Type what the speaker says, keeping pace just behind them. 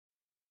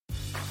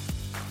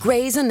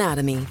Grey's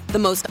Anatomy, the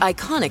most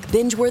iconic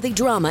binge-worthy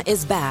drama,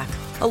 is back,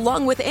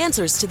 along with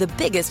answers to the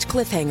biggest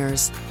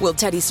cliffhangers. Will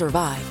Teddy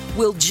survive?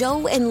 Will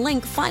Joe and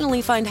Link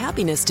finally find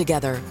happiness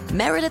together?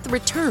 Meredith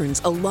returns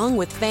along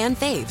with fan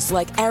faves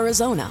like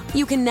Arizona.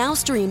 You can now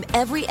stream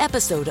every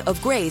episode of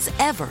Grey's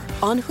ever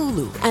on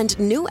Hulu, and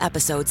new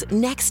episodes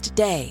next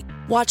day.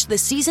 Watch the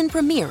season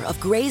premiere of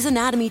Grey's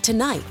Anatomy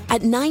tonight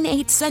at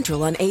 9/8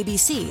 Central on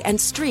ABC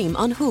and stream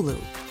on Hulu.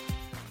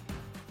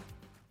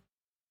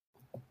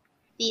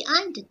 The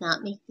I Did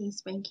Not Make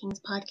These Rankings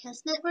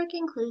podcast network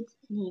includes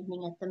An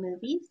Evening at the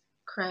Movies,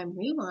 Crime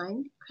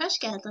Rewind,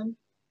 Crushgasm,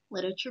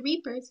 Literature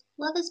Reapers,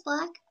 Love is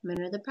Black,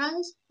 Winner the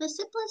Prize, The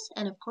Simplest,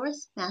 and of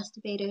course,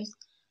 Masturbators.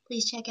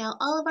 Please check out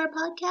all of our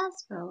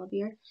podcasts for all of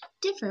your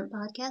different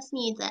podcast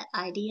needs at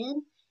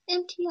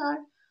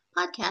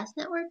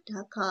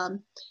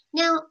idnmtrpodcastnetwork.com.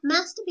 Now,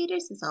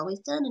 Masturbators is always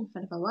done in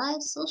front of a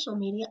live social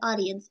media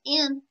audience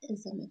and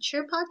is a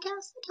mature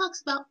podcast that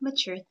talks about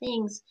mature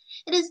things.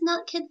 It is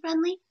not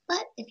kid-friendly,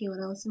 but if you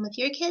want to listen with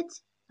your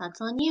kids,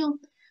 that's on you.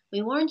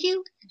 We warned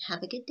you, and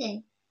have a good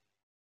day.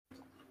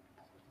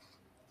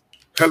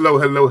 Hello.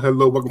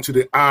 Welcome to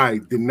the I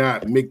Did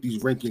Not Make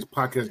These Rankings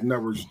podcast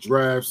network's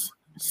drafts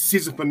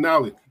season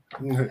finale.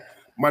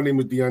 My name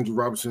is DeAndre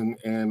Robinson,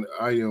 and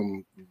I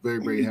am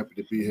very, very happy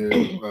to be here.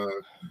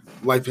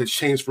 Life has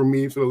changed for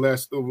me over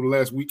the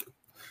last week.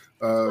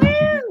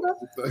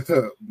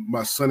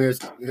 My son has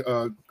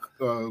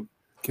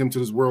came to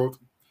this world.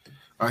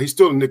 He's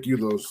still in NICU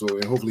though,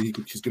 and hopefully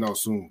he's getting out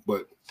soon.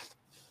 But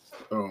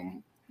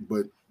a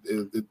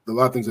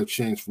lot of things have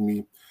changed for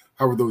me.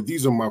 However, though,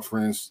 these are my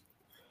friends.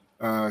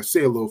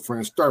 Say hello,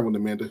 friends. Start with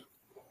Amanda.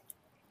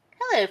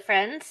 Hello,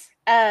 friends.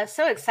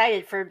 So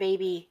excited for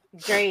baby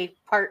Dre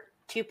part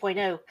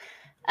 2.0.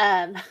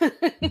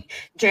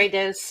 Dre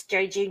Dose,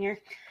 Dre Jr.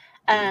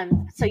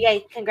 So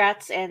yay,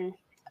 congrats. And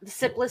the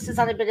SIP list is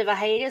on a bit of a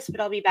hiatus,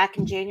 but I'll be back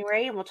in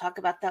January and we'll talk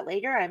about that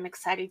later. I'm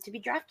excited to be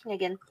drafting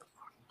again.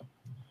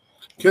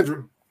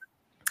 Kendra.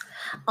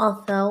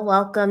 Also,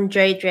 welcome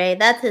Dre.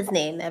 That's his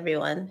name,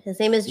 everyone. His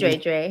name is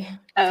Dre.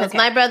 Because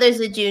my brother's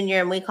a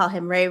junior and we call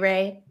him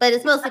Ray. But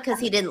it's mostly because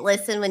he didn't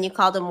listen when you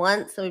called him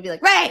once. So we'd be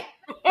like, Ray!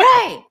 So,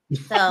 Ray!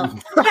 So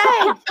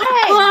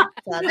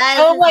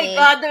oh my name.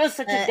 God, that was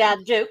such a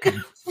dad joke.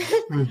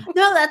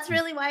 No, that's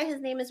really why his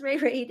name is Ray.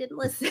 He didn't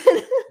listen.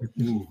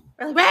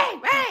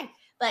 Ray!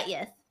 But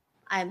yes,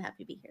 I'm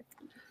happy to be here.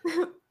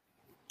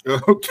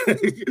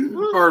 Okay.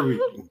 Harvey.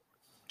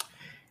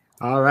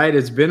 All right,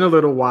 it's been a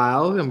little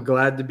while. I'm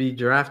glad to be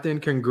drafting.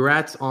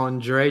 Congrats on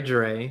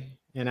Dre.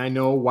 And I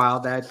know while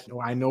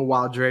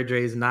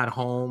Dre is not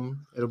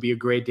home, it'll be a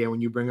great day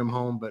when you bring him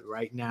home. But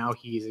right now,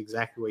 he's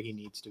exactly where he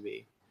needs to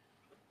be.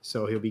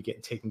 So he'll be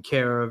getting taken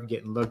care of,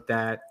 getting looked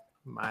at.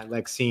 My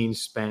Lexine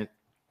spent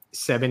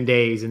 7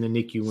 days in the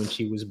NICU when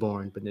she was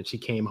born, but then she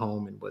came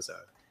home and was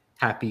a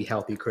happy,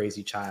 healthy,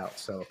 crazy child.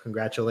 So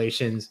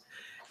congratulations.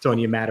 It's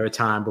only a matter of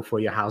time before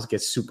your house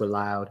gets super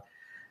loud.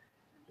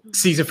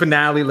 Season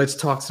finale. Let's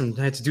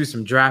do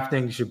some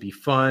drafting. It should be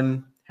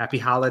fun. Happy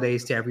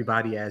holidays to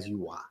everybody as you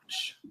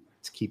watch.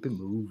 Let's keep it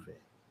moving.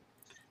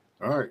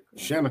 All right,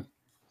 Shannon.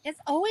 It's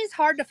always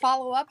hard to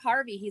follow up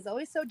Harvey. He's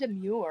always so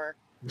demure.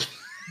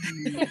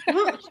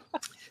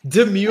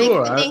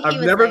 Demure.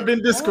 I've never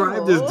been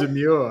described as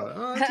demure.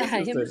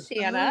 I am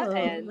Shanna,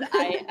 and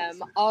I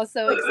am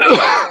also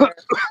excited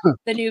for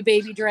the new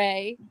baby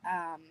Dre,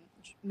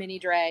 mini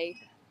Dre,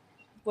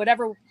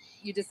 whatever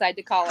you decide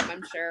to call him.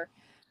 I'm sure,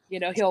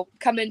 he'll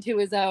come into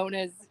his own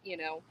as,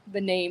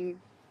 the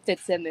name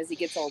fits him as he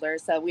gets older.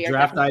 So we are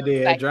draft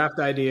idea.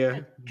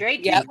 Dre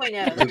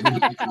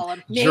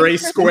 2.0. Dre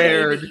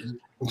squared.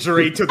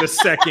 Dre to the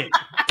second.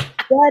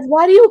 Dad,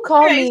 why do you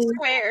call Dre me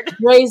squared.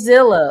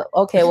 Drezilla?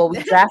 Okay, well, we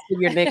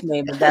drafted your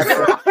nickname, but that's it.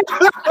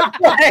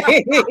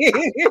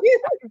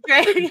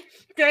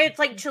 Dre, it's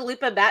like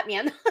Chalupa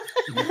Batman.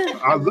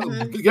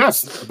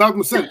 Yes,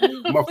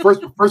 1,000%. My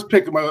first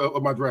pick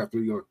of my draft. There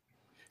you go.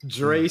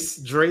 Dre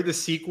the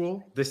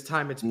sequel. This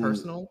time it's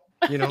personal.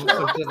 Something like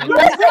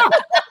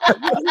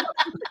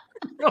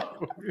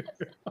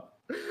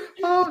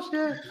oh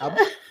shit!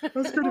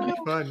 That's gonna be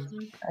fun.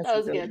 That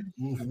was good.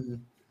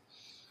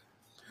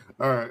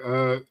 All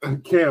right,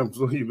 Cam,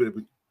 so you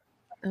baby.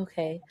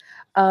 Okay.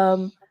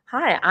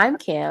 Hi, I'm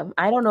Cam.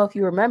 I don't know if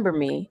you remember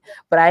me,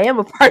 but I am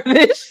a part of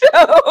this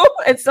show,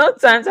 and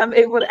sometimes I'm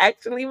able to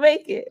actually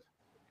make it.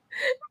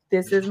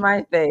 This is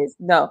my face.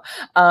 No,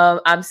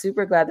 I'm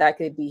super glad that I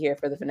could be here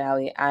for the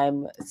finale.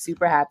 I'm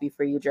super happy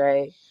for you,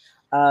 Dre,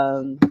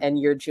 and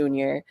your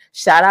junior.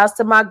 Shout outs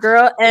to my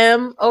girl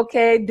M.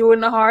 Okay,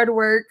 doing the hard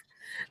work.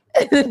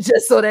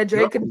 Just so that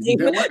Dre could be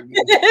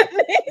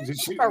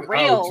for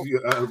real.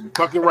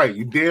 Fucking right.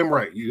 You damn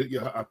right. You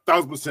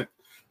 1,000%.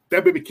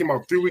 That baby came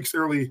out 3 weeks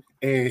early,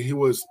 and he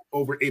was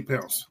over 8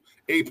 pounds.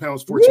 8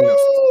 pounds, 14 ounces.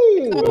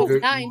 Okay.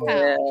 9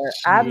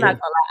 pounds. Yeah, I'm not gonna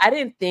lie. I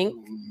didn't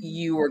think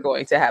you were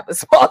going to have a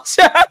small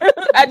child.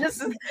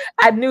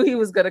 I knew he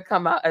was gonna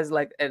come out as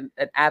like an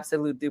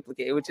absolute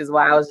duplicate, which is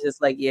why I was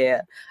just like,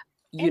 yeah,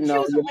 you And she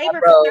know, was in you're my labor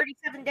bro. for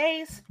 37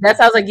 days. That's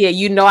I was like, yeah,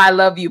 you know, I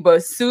love you. But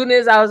as soon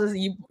as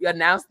you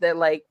announced that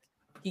like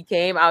he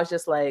came, I was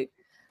just like,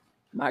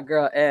 my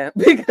girl M,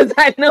 because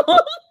I know.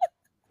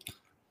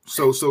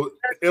 So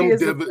She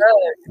is a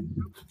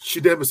she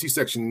did have a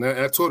C-section.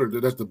 I told her that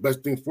that's the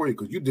best thing for you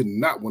because you did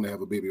not want to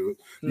have a baby. You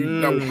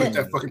not want to put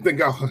that fucking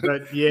thing out.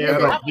 But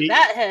Not with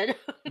that head.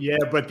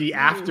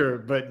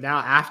 but now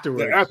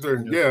afterwards. After,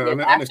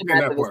 I understand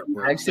that part.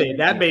 I'm saying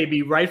that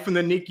baby right from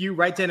the NICU,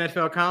 right to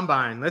NFL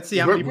Combine. Let's see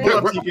how many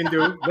pull-ups he can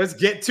do. Let's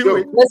get to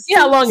it. Let's see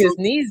how long his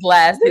knees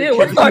last.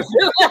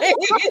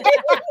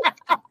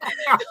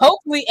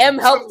 Hopefully, M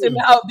helped him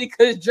out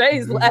because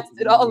Dre's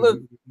lasted all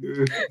of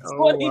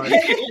 20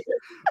 days.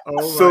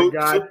 Oh my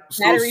God!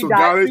 So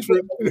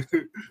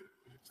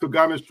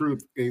God is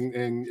truth,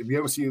 and if you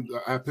ever see,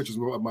 I have pictures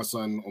of my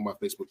son on my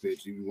Facebook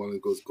page. If you want to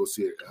go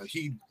see it,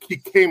 he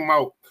came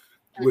out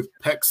with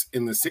pecs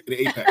in the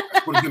 8-pack.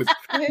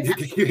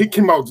 He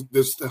came out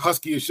this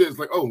husky and shit. It's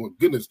like, oh my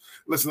goodness!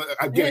 Listen,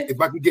 if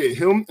I can get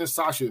him and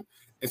Sasha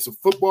and some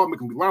football, make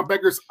them be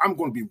linebackers, I'm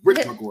going to be rich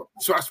when I grow up.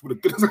 So that's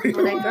what That's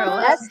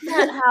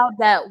not how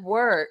that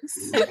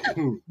works.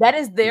 That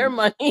is their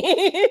money.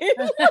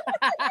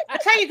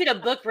 That's how you get a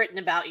book written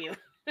about you.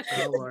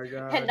 Oh my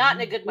God! And not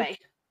in a good way.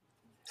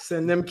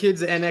 Send them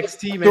kids to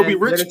NXT, man. Be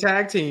rich. Get a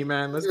tag team,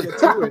 man. Let's get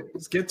to it.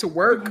 Let's get to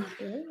work.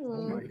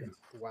 Oh my God!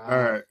 Wow.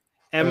 All right.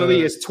 Emily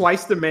is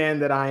twice the man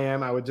that I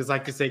am. I would just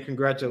like to say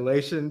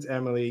congratulations,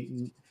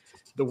 Emily.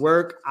 The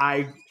work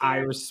I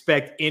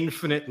respect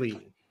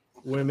infinitely.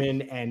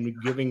 Women and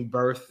giving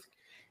birth,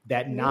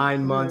 that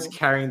 9 months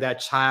carrying that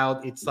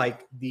child, it's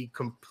like the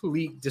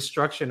complete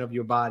destruction of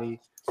your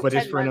body, but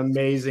it's for an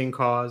amazing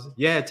cause.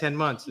 Yeah, 10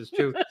 months is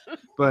true.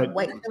 But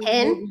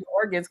 10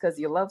 organs because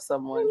you love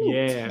someone.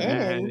 Yeah,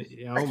 man.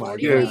 Oh my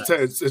God. Yeah,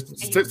 it's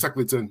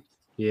technically 10.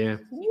 Yeah.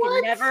 You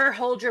can never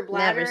hold your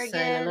bladder Never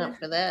again. signing up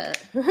for that.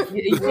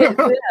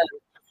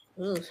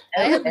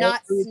 I have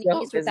not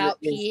sneezed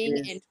without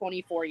peeing in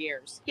 24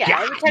 years. Yeah,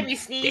 every time you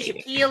sneeze, you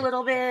pee a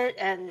little bit,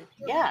 and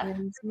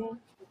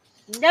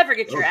never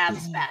get your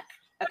abs back.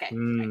 Okay.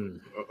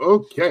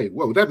 Okay.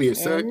 Well, with that being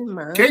said,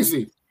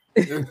 Casey.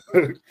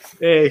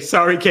 Hey,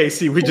 sorry,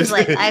 Casey. We just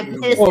like I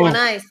pissed when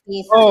I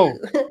sneezed.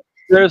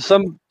 There's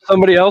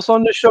somebody else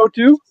on the show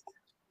too.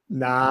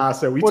 Nah,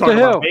 so we talking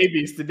about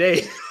babies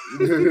today.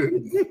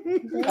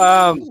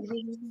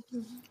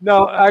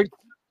 No, I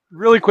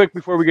really quick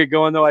before we get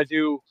going though, I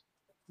do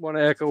want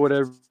to echo what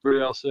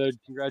everybody else said.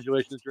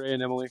 Congratulations, Dre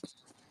and Emily.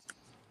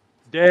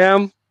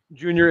 Damn,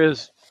 Junior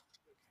is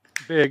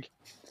big.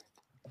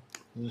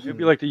 He'd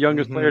be like the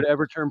youngest player to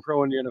ever turn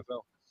pro in the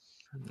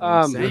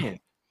NFL.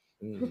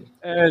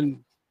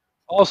 And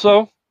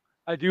also,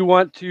 I do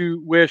want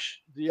to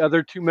wish the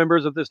other two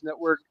members of this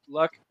network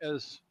luck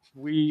as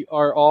we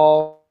are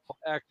all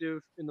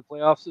active in the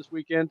playoffs this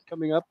weekend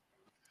coming up.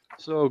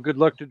 So good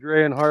luck to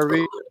Dre and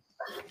Harvey.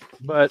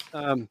 But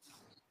the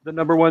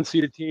number one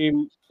seeded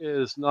team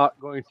is not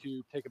going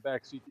to take a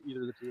back seat to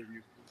either of the two of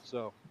you.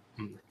 So,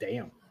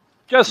 damn.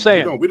 Just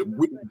saying. We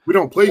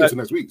don't play until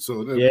next week.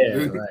 So right.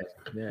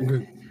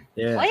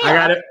 Yeah.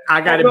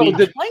 I gotta be.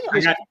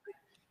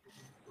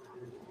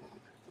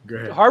 Go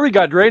ahead. Harvey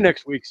got Dre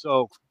next week,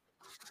 so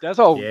that's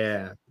all.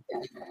 Yeah.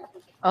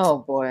 Oh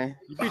boy.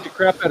 You beat the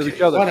crap out of each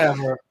other.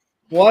 Whatever.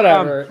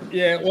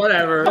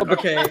 Whatever.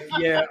 Okay.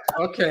 Yeah.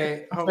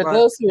 Okay. For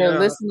those who are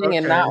listening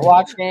and not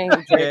watching,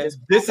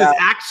 this is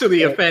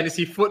actually a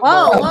fantasy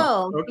football.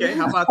 Oh, whoa. Okay.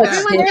 How about that?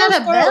 Everyone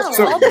got a bell.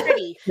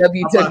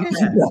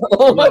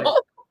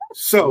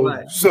 So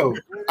I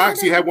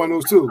actually had one of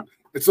those too.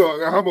 It's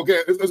all I'm okay.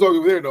 It's all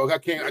over there though. I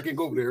can't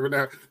go over there right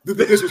now.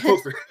 This was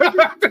closer.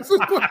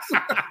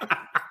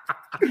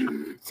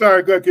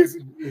 Sorry, go ahead, Casey.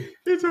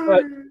 It's all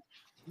right.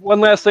 One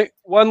last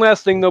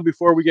thing though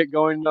before we get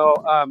going though,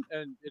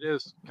 and it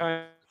is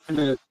kind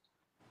of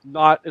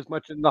not as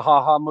much in the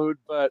haha mood,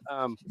 but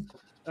I'm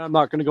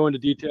not going to go into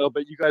detail.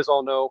 But you guys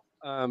all know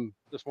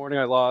this morning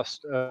I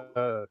lost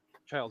a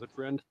childhood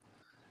friend,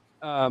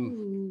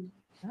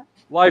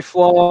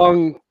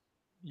 lifelong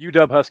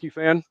UW Husky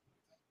fan,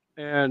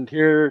 and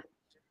here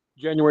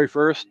January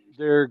 1st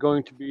they're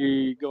going to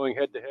be going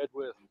head to head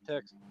with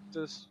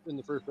Texas in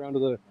the first round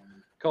of the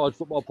college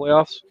football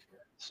playoffs.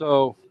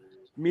 So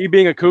me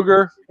being a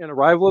Cougar and a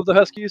rival of the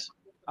Huskies,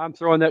 I'm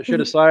throwing that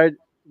shit aside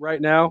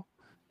right now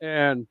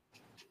and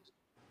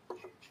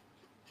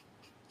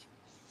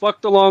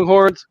fuck the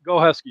Longhorns, go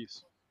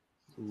Huskies.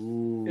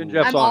 In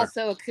Jeff's I'm honor.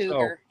 also a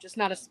Cougar, just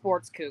not a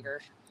sports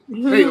Cougar.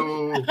 We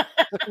all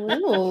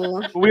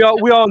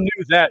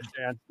knew that,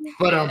 Dan.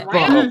 But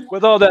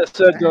with all that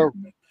said, though,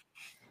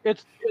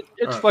 it's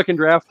fucking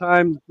draft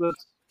time.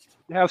 Let's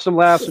have some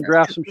laughs and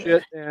draft some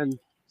shit and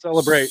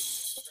celebrate.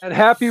 And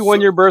happy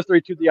 1 year birthday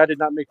to the I Did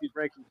Not Make These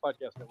Rankings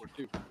podcast network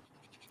too.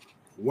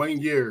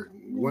 1 year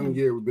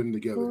we've been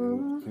together.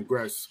 And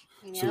congrats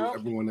to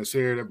everyone that's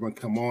here. Everyone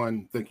come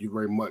on. Thank you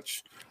very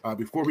much.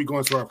 Before we go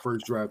into our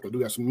first draft, I do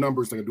have some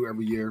numbers like I do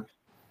every year.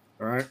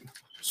 All right.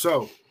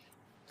 So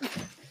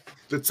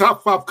the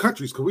top 5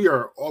 countries, because we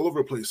are all over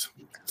the place.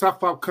 Top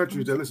 5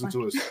 countries that listen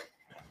to us.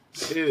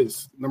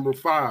 is number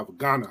 5,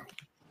 Ghana.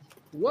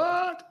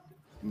 What?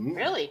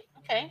 Really?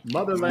 Okay.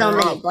 Motherland. So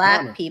many Ghana.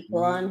 black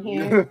people on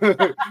here.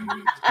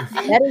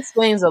 That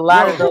explains a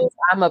lot of those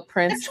 "I'm a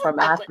prince from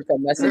Africa"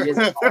 messages.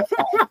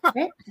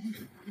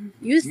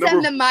 You send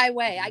Number- them my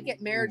way. I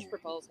get marriage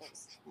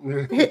proposals.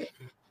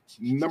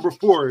 Number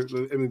 4,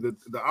 I mean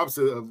the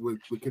opposite of what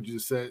Kendra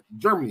just said,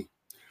 Germany.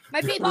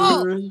 My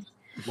people.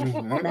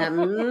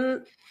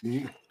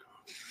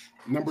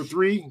 Number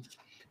 3,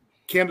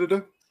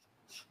 Canada.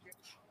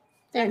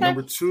 They're not-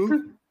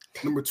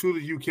 Number 2,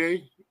 the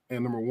UK,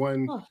 and number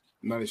 1,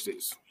 United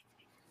States.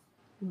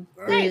 All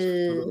right.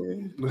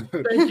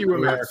 Thank you,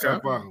 America.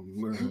 Top 5.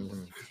 Those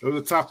are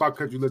the top 5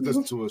 countries that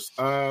listen to us.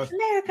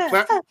 America,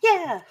 Pla- fuck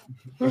yeah.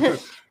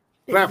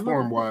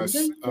 Platform wise,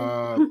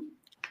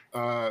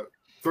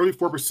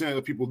 34%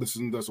 of people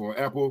listen to us on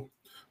Apple,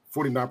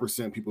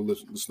 49% people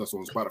listen to us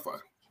on Spotify.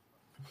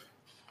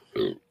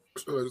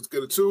 So let's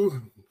get it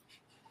to.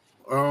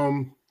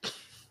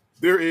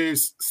 There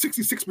is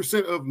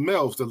 66% of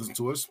males that listen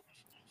to us,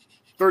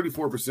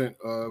 34%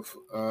 of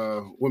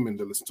women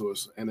that listen to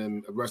us, and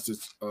then the rest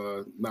is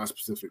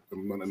non-specific,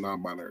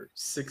 non-binary.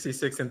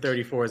 66 and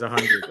 34 is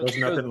 100. There's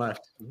nothing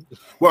left.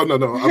 Well, no,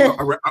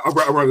 I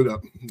round it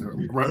up. I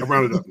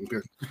round it up.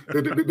 Okay,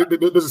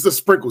 there's just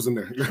sprinkles in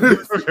there.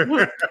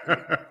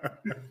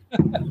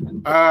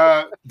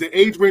 The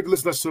age range to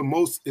listen to us the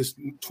most is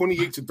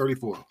 28 to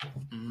 34.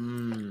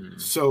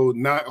 So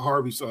not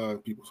Harvey's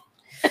people.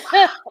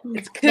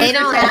 They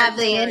don't have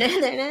the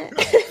internet.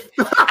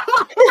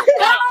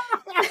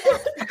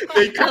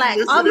 They couldn't Like,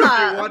 listen I'm if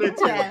not- they wanted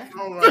to. yeah.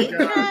 Oh my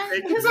god.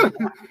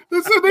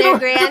 Their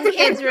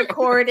grandkids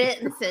record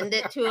it and send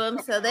it to them,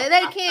 so they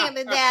can't.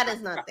 The dad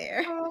is not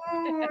there.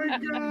 Oh my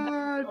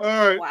god.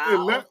 All right,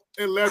 Wow.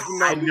 and last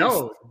but I not least,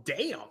 know.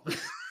 Damn.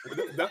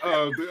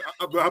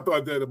 I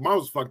thought that the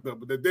mouse fucked up,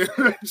 but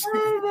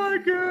Oh my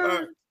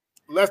god.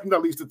 last but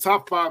not least, the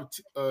top 5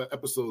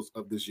 episodes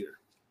of this year.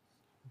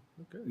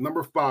 Okay.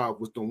 Number 5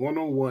 was the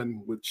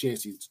 101 with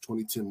Chancey's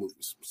 2010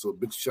 movies. So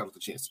big shout out to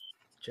Chancey.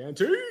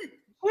 Chanty.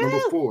 Number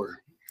 4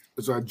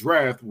 is our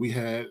draft. We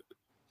had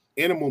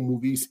animal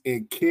movies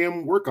and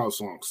Cam workout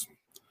songs.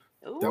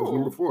 That was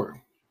number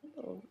 4.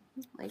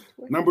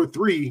 Number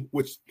 3,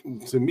 which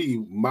to me,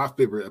 my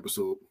favorite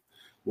episode,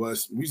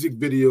 was music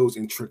videos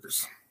and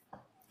triggers.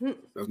 That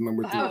was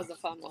number 3. That was a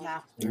fun one.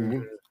 Yeah.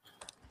 Mhm.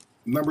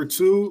 Number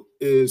 2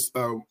 is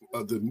the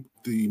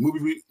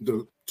movie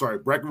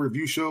bracket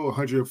review show,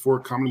 104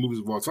 comedy movies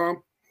of all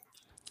time.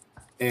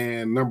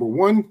 And number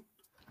 1,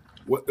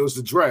 it was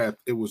the draft.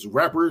 It was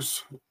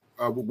rappers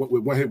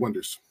with one hit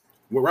wonders.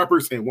 Well,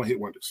 rappers and one hit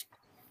wonders.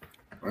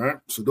 All right.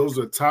 So those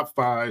are the top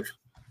 5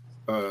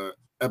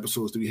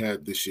 episodes that we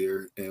had this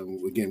year.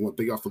 And again, I want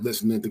to thank y'all for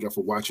listening. Thank y'all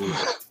for watching.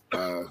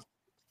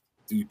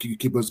 You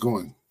keep us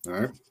going. All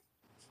right.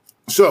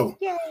 So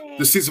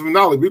the season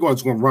finale, we're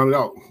just going to round it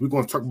out. We're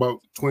going to talk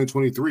about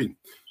 2023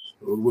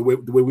 the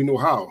way we know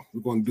how.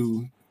 We're going to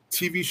do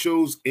TV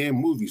shows and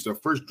movies. Our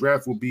first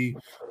draft will be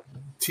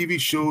TV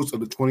shows of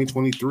the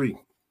 2023.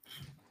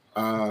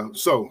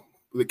 So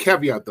the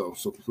caveat though,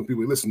 so for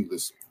people listening to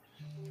this,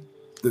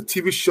 the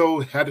TV show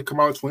had to come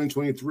out in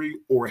 2023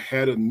 or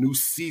had a new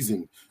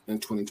season in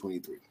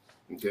 2023.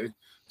 Okay,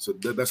 so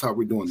that's how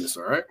we're doing this.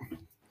 All right.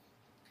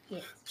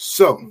 Yes.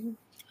 So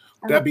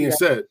that being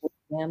said,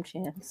 Damn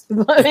chance.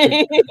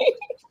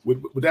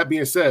 with that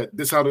being said,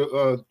 this is how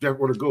the draft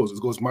order goes. It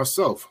goes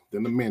myself,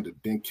 then Amanda,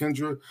 then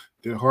Kendra,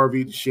 then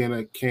Harvey,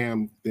 Shanna,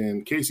 Cam,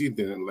 then Casey,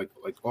 then like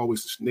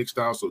always Nick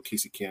style. So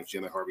Casey, Cam,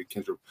 Shanna, Harvey,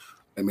 Kendra,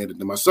 Amanda,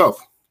 then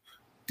myself.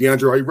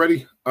 DeAndre, are you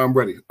ready? I'm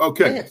ready.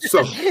 Okay,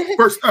 so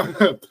first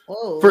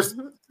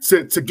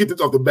to get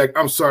this off the back,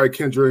 I'm sorry,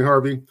 Kendra and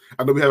Harvey.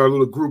 I know we had our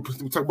little group.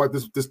 We talk about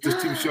this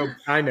TV show.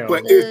 I know,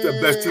 but it's the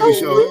best TV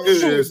show.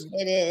 It is.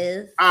 It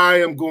is.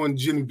 I am going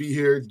Gen B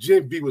here.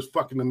 Gen B was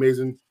fucking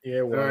amazing. Yeah,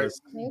 it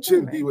was.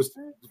 Gen B was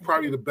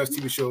probably the best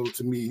TV show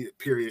to me,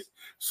 period.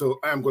 So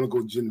I'm going to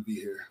go Gen B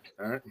here.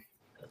 All right.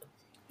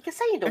 I guess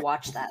I need to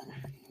watch that.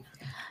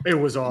 It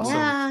was awesome.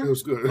 Yeah. It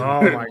was good.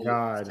 Oh my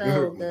god.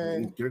 So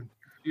good. Okay.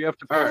 You have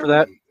to pay All right. for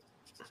that.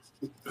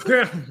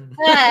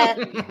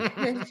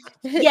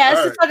 Yes,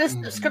 All it's on a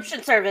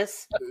subscription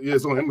service. Yeah,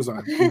 it's on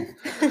Amazon.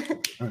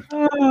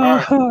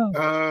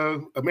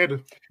 Amanda.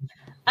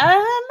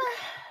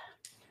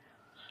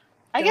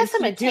 I guess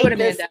I'm gonna do take it,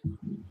 this. Amanda.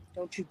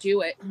 Don't you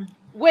do it.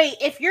 Wait,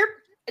 if you're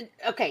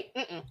okay,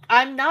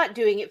 I'm not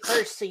doing it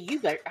first, so you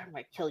better. I'm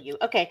gonna kill you.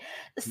 Okay,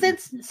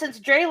 since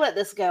Dre let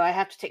this go, I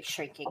have to take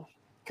Shrinking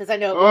because I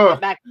know it will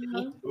get back to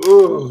me.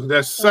 Oh,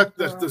 that's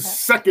the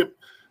second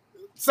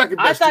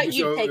I best thought TV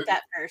you'd show. take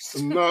that first.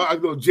 No, I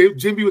know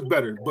Jimmy was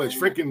better, but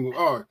Shrinking.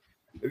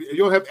 If you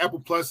don't have Apple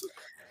Plus,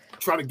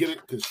 try to get it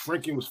because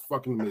Shrinking was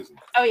fucking amazing.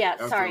 Oh yeah,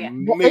 That's sorry.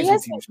 an amazing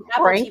TV show.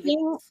 Apple TV.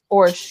 Shrinking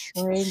or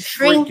shrink?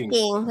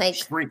 Shrinking, like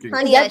Shrinking.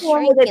 honey, Is I that the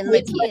one shrink where in the the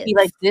kids might be kids.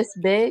 like this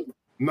big?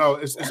 No,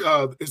 it's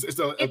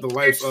the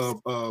life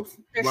of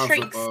They're lots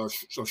shrinks.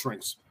 of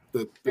shrinks.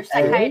 They're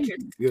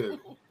psychiatrists. Yeah.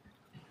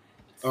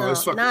 So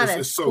It's fucking- not it's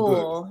as so good.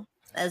 cool.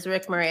 as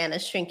Rick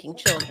Moranis shrinking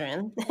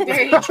children.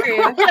 Very true.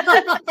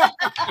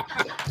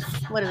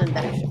 Would have been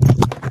better.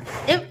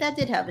 That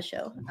did have a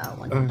show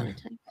once upon a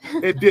time.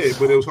 It did,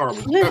 but it was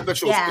horrible. That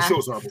show, Yeah. the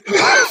show's horrible. The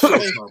show's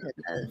They horrible.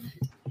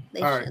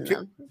 They All right, shouldn't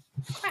have.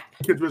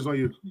 Kid Riz on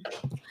you.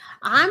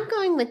 I'm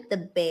going with the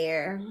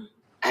bear.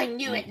 I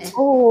knew it.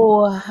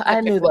 Oh,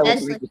 I knew that was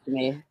That's leaking to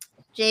me.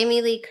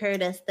 Jamie Lee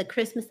Curtis, the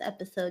Christmas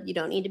episode. You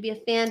don't need to be a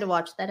fan to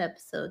watch that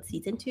episode.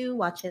 Season 2,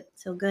 watch it.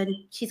 So good.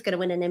 She's gonna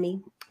win an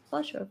Emmy. So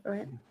I'll show her for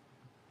it.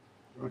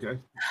 Okay.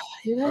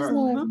 You guys All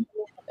know I right. don't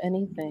have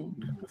anything.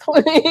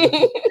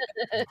 Harvey.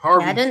 Yeah,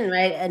 I didn't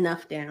write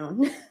enough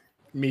down.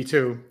 Me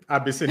too.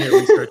 I've been sitting here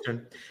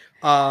researching.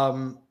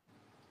 I'm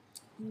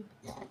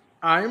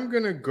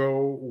gonna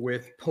go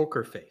with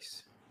Poker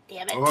Face.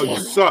 Damn it. Oh, you Damn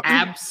it. suck.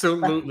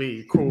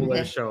 Absolutely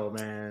coolest show,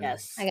 man.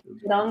 Yes. I got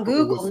it on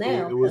Google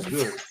now. It was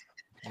good.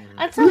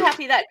 I'm so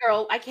happy that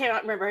girl, I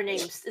cannot remember her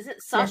name. Is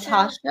it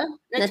Sasha?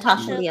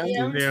 Natasha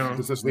Leon. Yeah.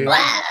 This is Leon.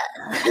 Blah.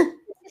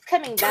 She's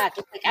coming back.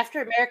 It's like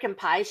after American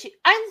Pie.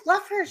 I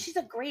love her. She's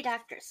a great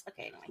actress.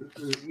 Okay, anyway.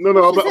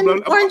 No, She's in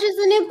Orange is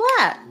the New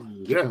Black.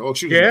 yeah. Oh,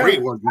 she was Yeah. a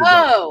great one.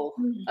 Oh,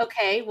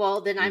 okay. Well,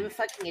 then I'm a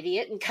fucking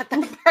idiot and cut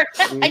that part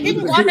out. I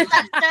didn't watch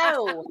that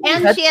show.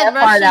 And Cut she had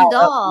that part Russian out.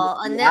 Doll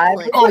on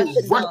Netflix.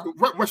 Oh,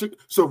 Russian.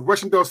 So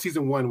Russian Doll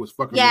season 1 was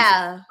fucking.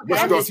 Yeah. I've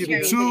Russian Doll been season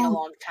hearing me a 2.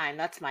 long time.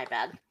 That's my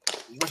bad.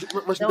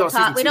 Russian Doll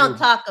season 2. We don't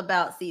talk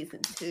about season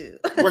 2.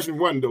 Russian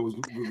 1 though was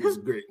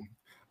great.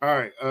 All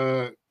right,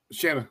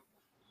 Shanna.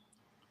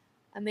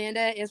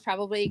 Amanda is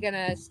probably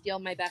gonna steal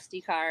my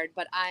bestie card,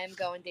 but I am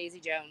going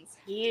Daisy Jones.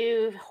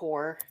 You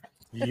whore.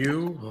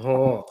 You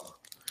whore.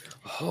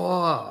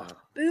 Whore.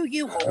 Boo,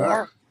 you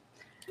whore.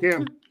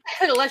 Cam. I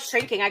could have left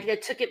shrinking. I could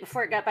have took it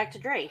before it got back to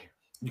Dre.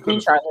 Queen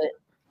Charlotte.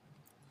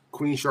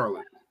 Queen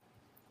Charlotte.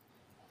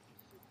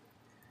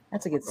 I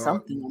had to get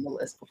something on the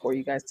list before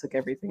you guys took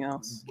everything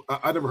else.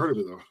 I never heard of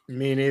it though.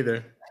 Me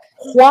neither.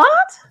 What?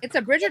 It's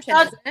a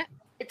Bridgerton, isn't it?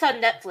 It's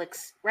on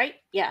Netflix, right?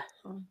 Yeah.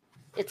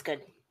 It's good.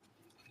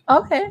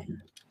 Okay.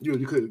 You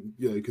could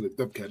have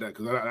dubcat that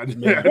because I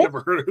never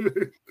heard of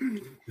it.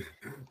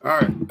 All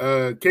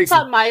right, Casey. It's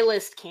on my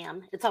list,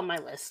 Cam. It's on my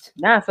list.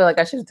 Now I feel like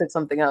I should have took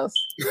something else.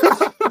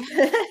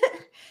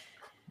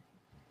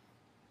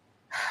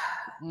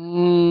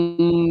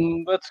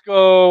 Let's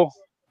go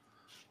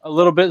a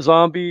little bit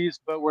zombies,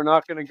 but we're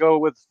not going to go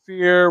with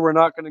Fear. We're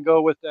not going to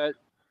go with that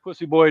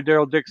pussy boy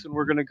Daryl Dixon.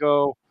 We're going to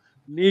go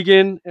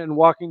Negan and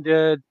Walking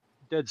Dead,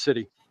 Dead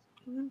City.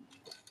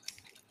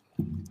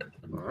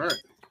 All right.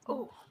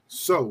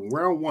 So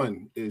round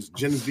 1 is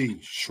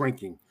Genevieve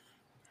shrinking,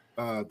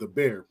 the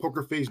Bear,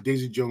 Poker Face,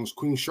 Daisy Jones,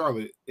 Queen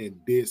Charlotte, and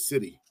Dead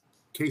City.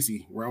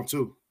 Casey, round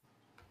 2.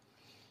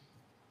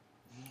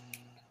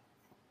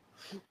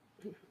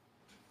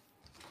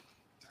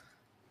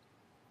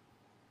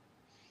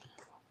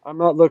 I'm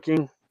not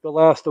looking. The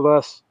Last of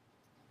Us.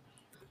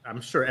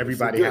 I'm sure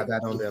everybody had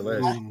that on their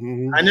list.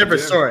 Mm-hmm. I never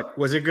saw it.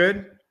 Was it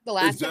good? The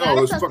Last of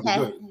It's Us. fucking okay.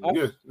 good.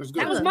 Yeah, it's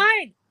good. That was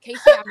mine. Casey,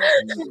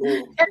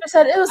 I'm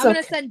said it was gonna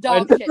okay. send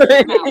dog shit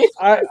to your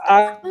house.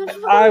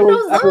 I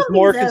was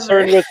more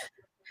concerned with.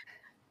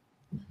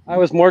 I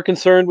was more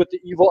concerned with the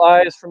evil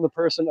eyes from the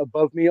person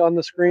above me on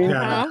the screen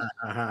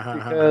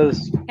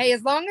because Hey,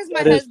 as long as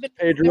my that is husband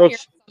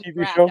Pedro's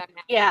TV show.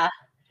 Yeah.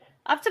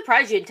 I'm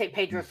surprised you didn't take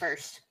Pedro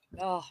first.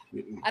 Oh,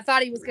 I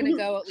thought he was gonna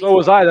go. At So least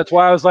was I. That's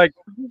why I was like,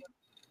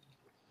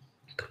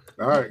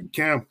 All right,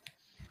 Cam.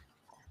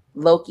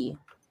 Loki.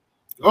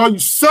 Oh, you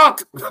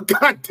suck!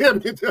 God damn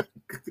it!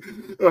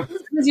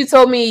 Because you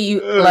told me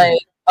you like,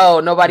 oh,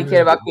 nobody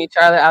cared about Queen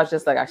Charlotte. I was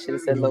just like, I should have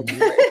said Loki.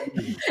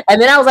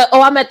 And then I was like,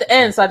 oh, I'm at the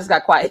end, so I just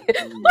got quiet. Pay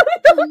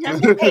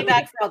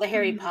back for all the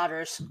Harry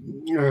Potters.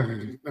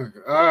 Man.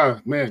 All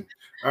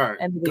right.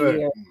 End of the Good.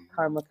 year,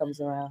 karma comes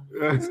around.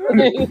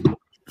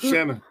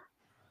 Shanna.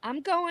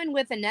 I'm going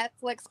with a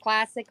Netflix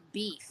classic,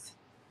 Beef.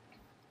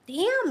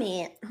 Damn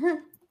it.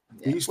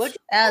 Beast.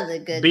 That was a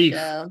good Beef.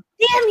 show.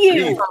 Damn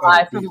you!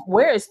 From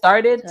where it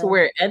started to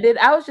where it ended,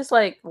 I was just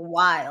like,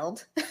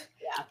 Wild.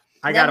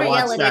 I gotta Never watch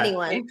yell at that.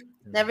 anyone.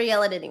 Never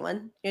yell at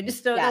anyone. You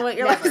just don't Yeah, know what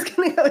your life is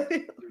going to go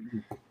through.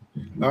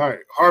 All right,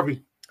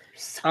 Harvey.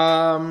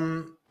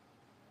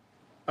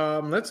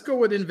 Let's go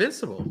with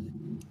Invincible.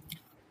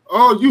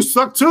 Oh, you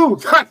suck too.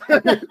 God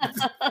damn it.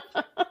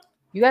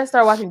 you guys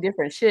start watching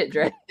different shit,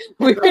 Dre.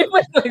 I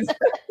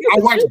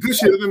watch good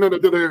shit. No.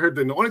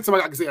 The only time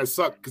I can say I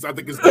suck because I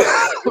think it's good.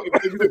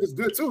 If you think it's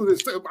good too,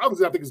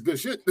 obviously I think it's good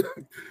shit.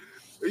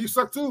 You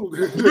suck too. All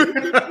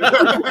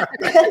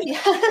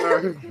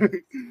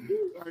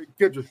right,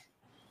 Kendra.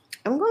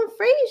 I'm going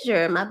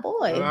Frasier, my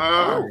boy.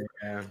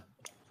 Yeah.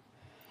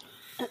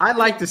 I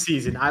like the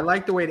season. I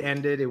like the way it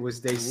ended. It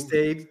was they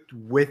stayed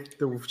with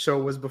the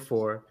show was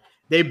before.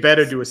 They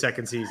better do a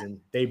second season.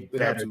 They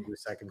better do a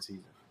second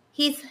season.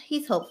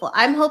 He's hopeful.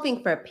 I'm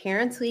hoping for a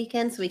parents'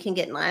 weekend so we can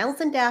get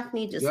Niles and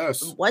Daphne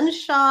just one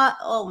shot.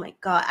 Oh my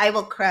god, I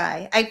will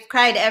cry. I've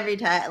cried every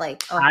time.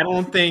 Like, I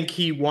don't think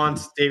he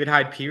wants David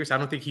Hyde Pierce. I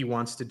don't think he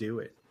wants to do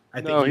it. I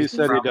think No, he he's the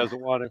said he problem.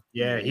 doesn't want to.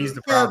 Yeah, he's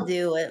the He'll problem.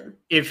 do it.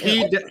 If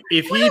he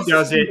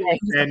does it,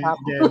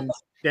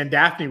 then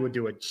Daphne would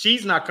do it.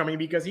 She's not coming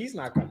because he's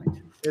not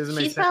coming. Doesn't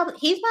make He sense.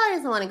 probably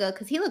doesn't want to go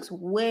because he looks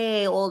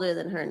way older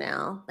than her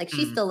now. Like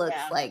she still looks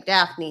like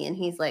Daphne, and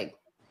he's like,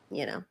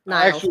 Niles.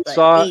 I actually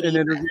saw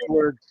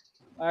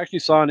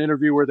an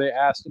interview where they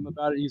asked him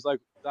about it. He's like,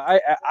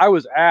 I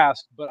was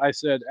asked, but I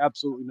said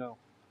absolutely no.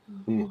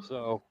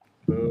 So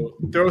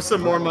throw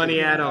some more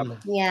money at him.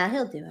 Yeah,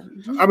 he'll do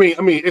it. I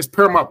mean, it's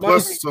Paramount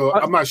Plus, so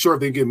I'm not sure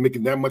if they get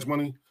making that much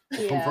money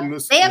from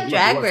this. They have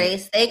Drag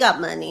Race. They got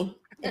money.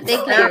 If they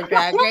carry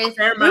Drag Race,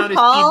 Paramount is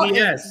RuPaul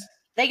CBS.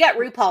 They got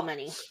RuPaul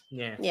money.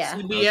 Yeah.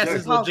 CBS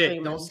is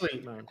legit. Don't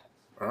sleep, man.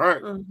 All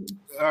right. All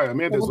right,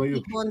 Amanda's on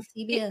you. On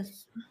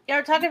CBS. Yeah,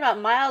 we're talking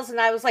about Miles,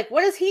 and I was like,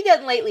 what has he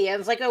done lately? I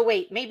was like, oh,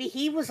 wait, maybe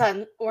he was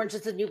on Orange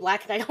is the New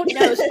Black, and I don't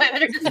know, so I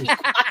better just be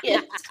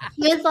quiet.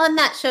 He was on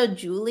that show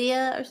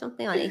Julia or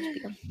something on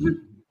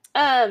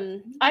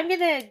HBO. I'm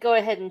going to go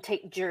ahead and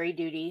take Jury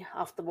Duty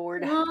off the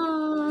board.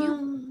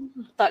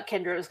 Thought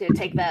Kendra was going to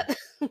take that.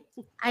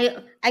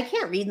 I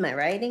can't read my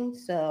writing,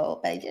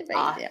 so I did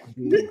write it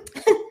down.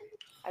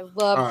 I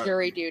love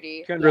Jury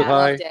Duty. Kendra's I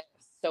loved it.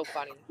 So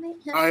funny.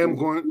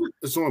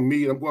 It's on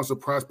me. I'm going to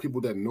surprise people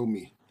that know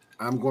me.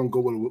 I'm going to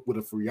go with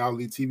a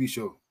reality TV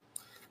show,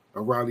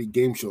 a reality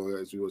game show,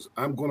 as it was.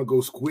 I'm going to go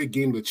Squid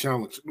Game The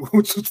Challenge,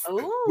 which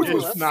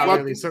was not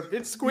really. So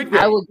it's Squid Game.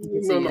 I would.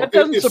 That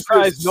doesn't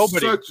surprise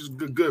nobody. Such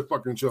a good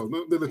fucking show.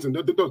 Listen,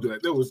 don't do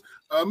that. That was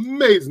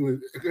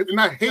amazing. And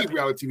I hate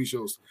reality TV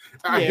shows.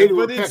 I hate it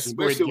with passion.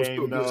 That shit was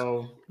still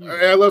good.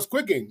 I love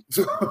Squid Game.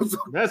 So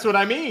that's what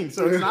I mean.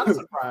 So it's not a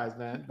surprise,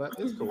 man. But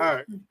it's cool. All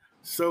right.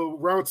 So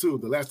round 2,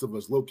 The Last of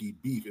Us, Loki,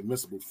 Beef,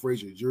 Invincible,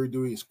 Frasier, Jury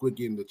Duty, and Squid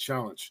Game The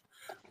Challenge.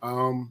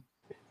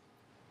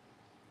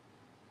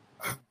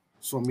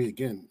 So me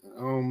again.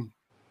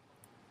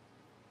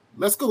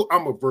 Let's go.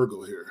 I'm a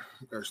Virgo here,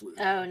 actually.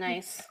 Oh,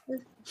 nice.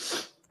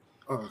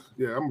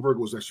 Yeah, I'm a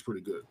Virgo is actually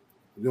pretty good.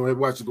 I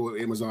watch it on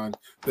Amazon.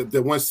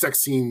 The one sex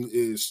scene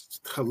is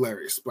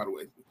hilarious, by the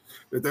way.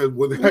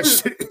 That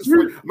shit is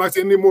funny. I'm not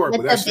saying anymore,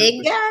 but that shit.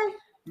 Big guy?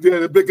 Yeah,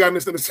 the big guy in the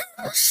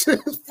shit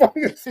is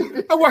funny.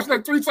 I watched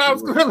like 3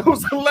 times. It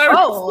was hilarious.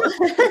 Oh.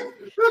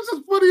 It was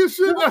just funny as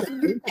shit.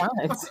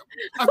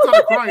 I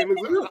started crying.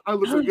 I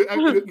listen, you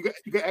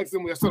can ask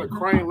them. I started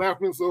crying,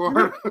 laughing so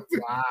hard.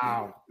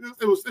 Wow.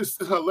 It's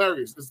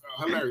hilarious. It's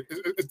hilarious.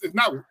 It's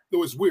not.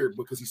 No, it's weird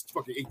because he's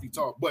fucking 8 feet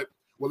tall. But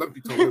 11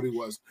 feet tall, whatever he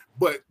was.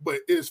 But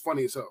it is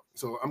funny as hell.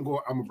 So I'm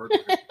a Virgo.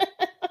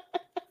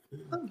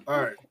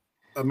 All right,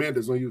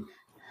 Amanda's on you.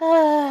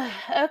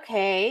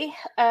 Okay.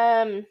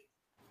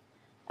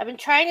 I've been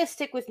trying to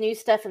stick with new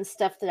stuff and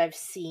stuff that I've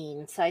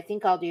seen, so I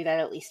think I'll do that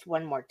at least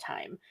one more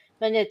time.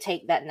 I'm going to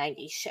take that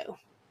 90s show.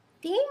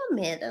 Damn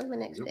it, that was my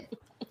next pick.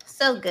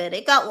 So good.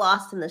 It got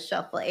lost in the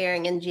shuffle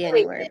airing in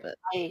January. But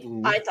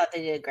I thought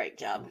they did a great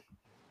job.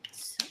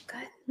 So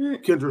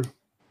good. Kendra.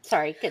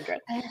 Sorry, Kendra.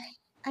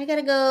 I got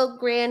to go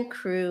Grand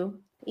Crew,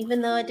 even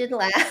though it didn't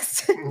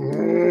last.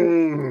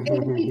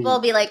 People will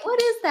be like,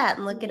 what is that?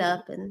 And look it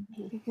up. And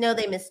no,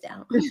 they missed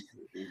out.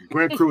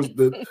 Grand Crew is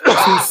the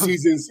 2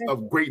 seasons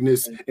of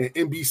greatness, and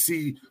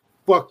NBC,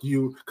 fuck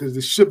you, because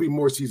there should be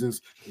more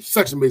seasons. It's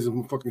such an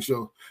amazing fucking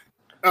show.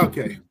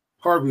 Okay,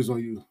 Harvey's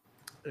on you.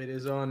 It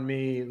is on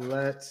me.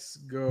 Let's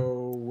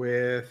go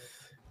with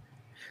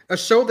a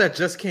show that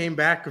just came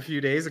back a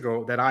few days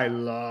ago that I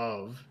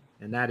love,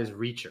 and that is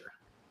Reacher.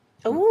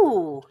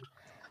 Ooh.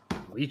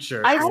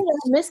 Reacher. I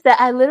missed that.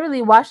 I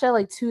literally watched that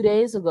like 2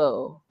 days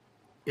ago.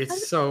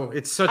 It's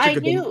such a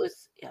good. Knew it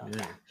was.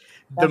 Yeah.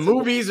 The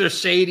movies are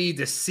shady.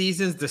 The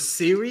seasons, the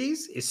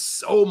series is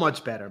so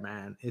much better,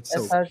 man. It's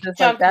so. It's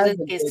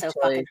so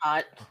fucking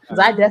hot. Because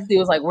I definitely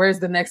was like, "Where's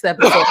the next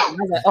episode?" And I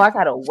was like, "Oh, I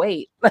gotta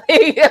wait."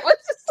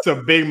 It's a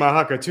big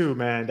mahaka too,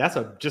 man. That's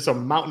just a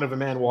mountain of a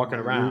man walking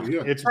around.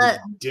 Yeah. It's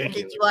ridiculous.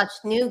 Did you watch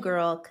New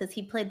Girl? Because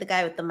he played the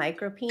guy with the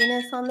micro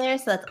penis on there,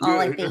 so that's all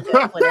I think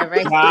of whenever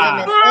I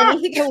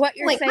see him. So what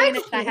you're saying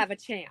is I have a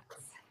chance.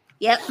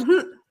 Yep.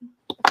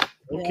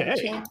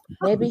 Okay.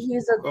 Maybe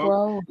he's a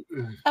grower.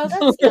 Oh,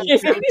 that's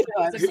He's a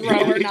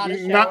grower, not a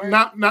shower.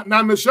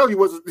 Not in the show. He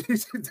was.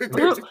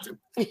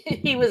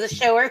 He was a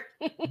shower.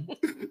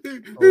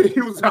 He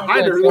was a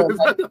hider.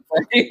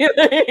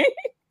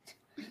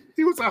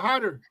 He was a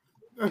hider.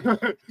 All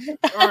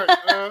right.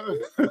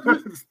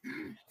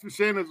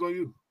 Shannon's on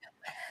you.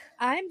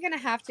 I'm going to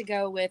have to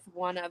go with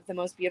one of the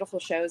most beautiful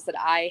shows that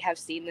I have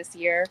seen this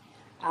year.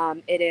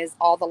 It is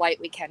All the Light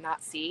We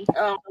Cannot See.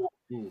 Oh,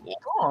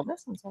 that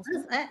sounds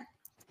awesome.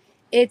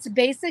 It's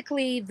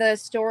basically the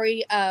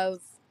story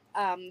of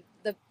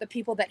the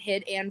people that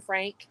hid Anne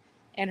Frank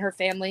and her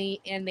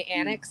family in the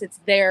annex. It's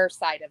their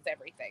side of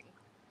everything,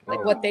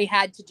 like what they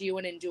had to do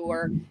and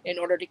endure in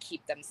order to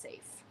keep them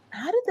safe.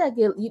 How did that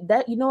get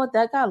that? You know what?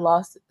 That got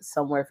lost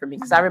somewhere for me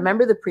because I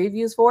remember the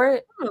previews for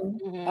it,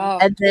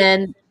 and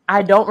then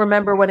I don't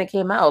remember when it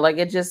came out. Like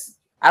it just,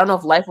 I don't know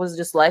if life was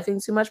just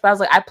lifing too much, but I was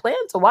like, I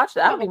planned to watch it.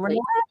 I don't even remember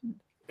what happened.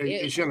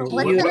 Hey, Shannon,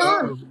 what's it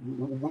on?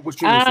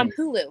 What's your name?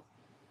 Hulu.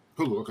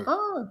 Hulu. Okay.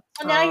 Oh,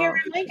 Well, now you're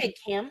reminded,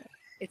 Cam.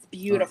 It's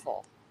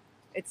beautiful.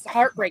 It's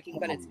heartbreaking,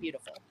 but it's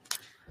beautiful.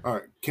 All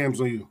right,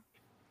 Cam's on you.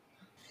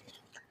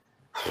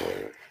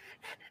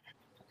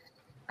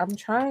 I'm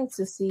trying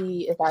to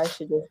see if I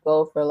should just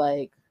go for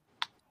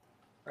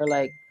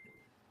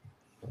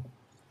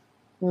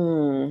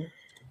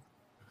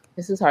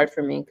This is hard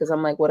for me because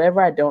I'm like,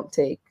 whatever I don't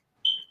take.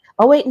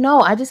 Oh, wait,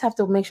 no, I just have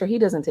to make sure he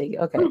doesn't take it.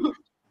 Okay.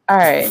 All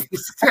right.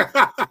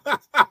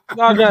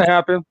 Not gonna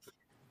happen.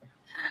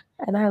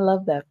 And I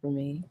love that for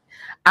me.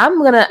 I'm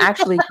going to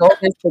actually go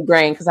against the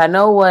grain because I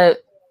know and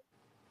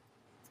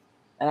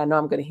I know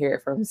I'm going to hear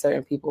it from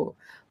certain people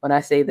when I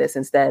say this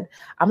instead.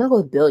 I'm going to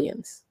go with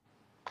Billions.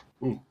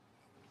 I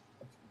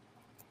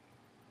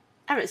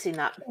haven't seen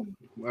that.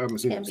 I haven't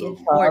seen can't it. be So.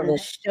 afforded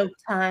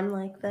Showtime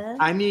like that.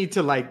 I need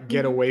to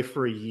get away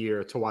for a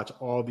year to watch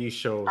all these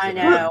shows. I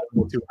know.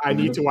 I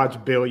need to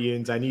watch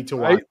Billions. I need to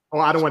watch.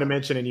 I don't want to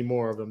mention any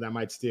more of them. That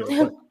might steal.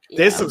 But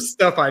there's some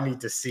stuff I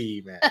need to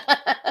see, man.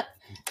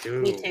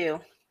 Dude. Me too.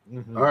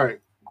 Mm-hmm. All right,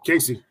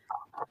 Casey.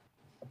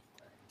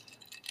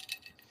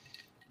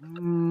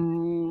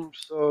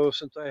 So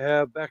since I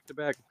have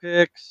back-to-back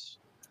picks,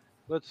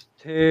 let's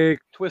take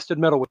Twisted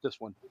Metal with this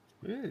one.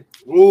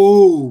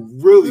 Ooh,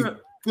 really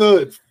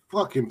good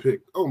fucking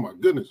pick. Oh my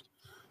goodness.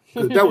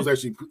 That was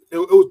actually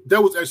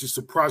that was actually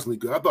surprisingly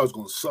good. I thought it was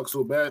gonna suck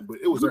so bad, but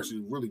it was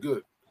actually really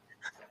good.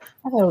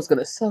 I thought it was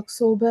gonna suck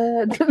so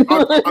bad. I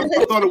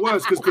thought it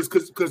was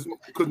because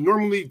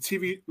normally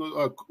TV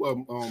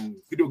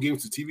video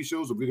games to TV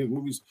shows or video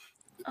movies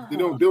they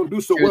don't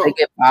do so well. They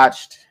get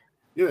botched.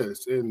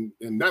 Yes, and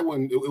that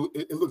one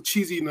it looked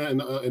cheesy in the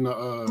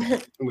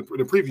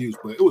previews,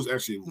 but it was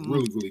actually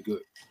really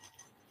good.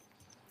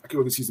 I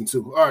can't wait for season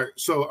 2. All right,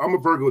 so I'm a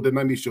Virgo with the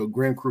 90s show,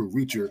 Grand Crew,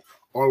 Reacher,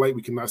 All Light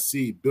We Cannot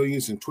See,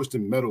 Billions, and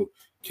Twisted Metal.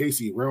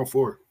 Casey, round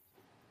 4.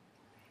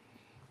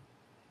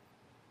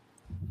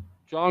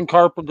 John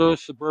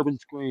Carpenter's Suburban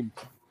Scream.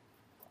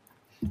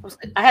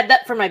 I had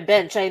that for my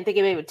bench. I didn't think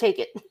anybody would take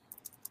it.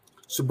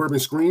 Suburban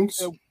Screams?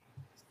 Oh.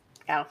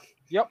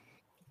 Yep. I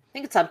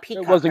think it's on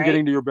Peacock. It wasn't right?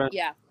 getting to your bench.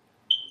 Yeah.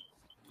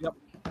 Yep.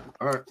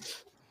 All right.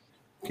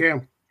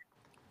 Cam.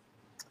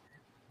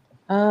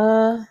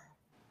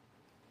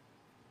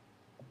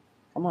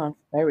 Come on.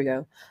 There we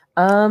go.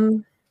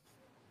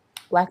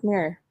 Black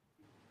Mirror.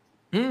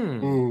 I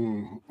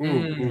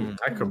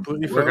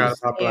completely forgot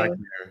about Black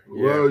Mirror.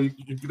 Well, you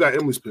got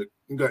Emily's pick.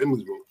 You got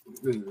Emily's vote.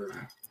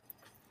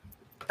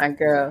 My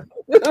girl.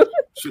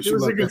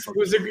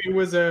 It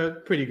was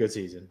a pretty good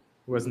season.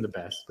 It wasn't the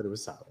best, but it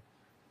was solid.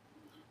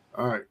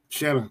 All right,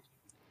 Shannon.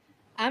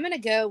 I'm going to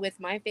go with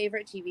my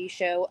favorite TV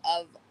show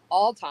of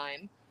all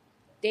time,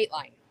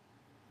 Dateline.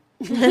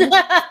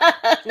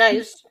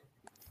 Nice.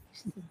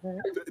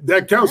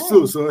 That counts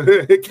too, so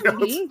it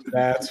counts.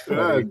 That's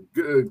funny.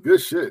 Good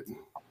shit.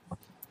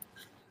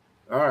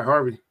 All right,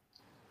 Harvey.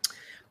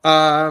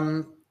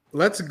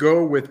 Let's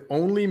go with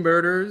Only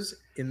Murders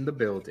in the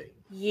Building.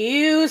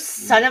 You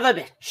son of a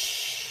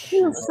bitch.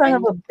 You son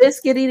of a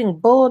biscuit eating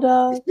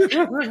bulldog.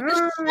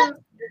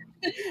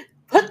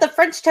 Put the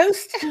French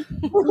toast.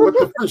 What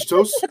the French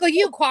toast? Look at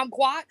you,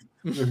 Quamquat.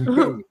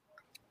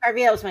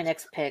 Harvey, that was my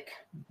next pick.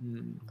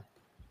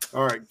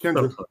 All right,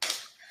 Kendra.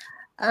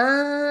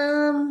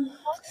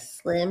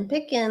 Slim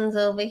Pickens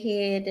over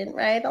here. Didn't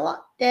write a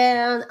lot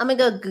down. I'm gonna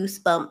go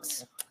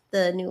Goosebumps,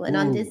 the new one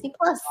on Disney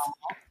Plus.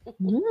 Check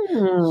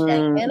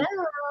it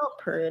out.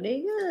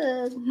 Pretty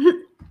good.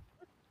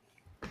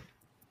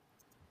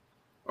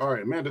 All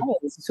right, Amanda. I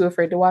was too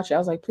afraid to watch it. I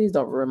was like, please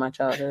don't ruin my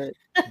childhood.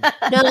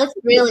 No, it's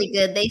really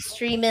good. They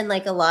stream in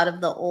like a lot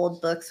of the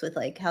old books with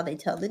like how they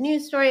tell the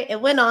news story.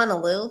 It went on a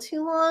little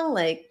too long.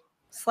 Like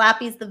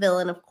Slappy's the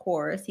villain, of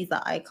course. He's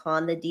the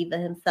icon, the diva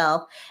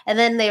himself. And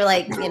then they're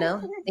like,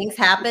 things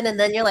happen, and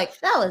then you're like,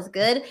 that was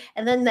good.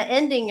 And then the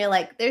ending, you're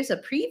like, there's a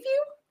preview?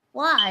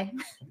 Why?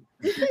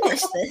 We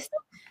finished this.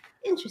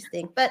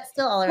 Interesting, but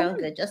still all around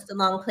good. Justin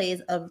Long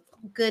plays a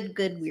good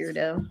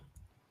weirdo.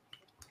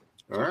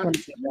 All right.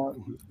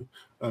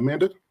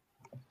 Amanda?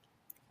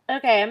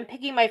 Okay, I'm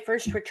picking my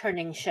first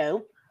returning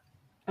show.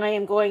 I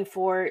am going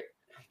for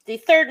the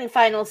third and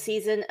final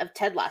season of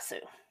Ted Lasso.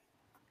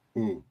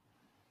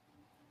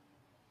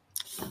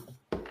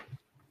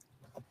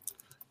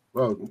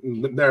 Well,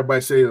 let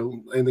everybody say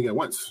anything at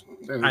once.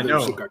 I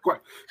know. Got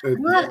quiet. I'm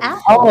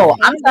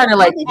trying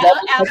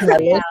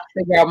to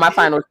figure out my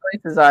final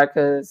choices are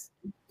because.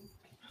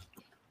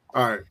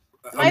 All right.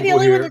 Am I the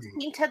only one that's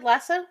seen Ted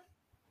Lasso?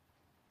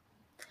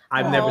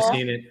 I've never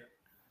seen it.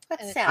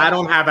 That's sad. I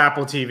don't have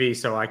Apple TV,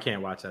 so I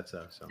can't watch that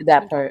stuff. So.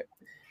 That part.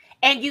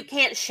 And you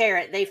can't share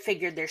it. They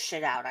figured their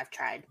shit out. I've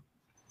tried.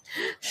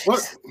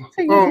 What?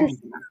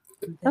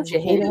 Don't you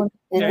hate it? On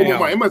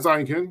my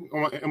Amazon,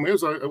 on my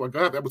Amazon, I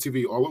have Apple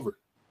TV all over.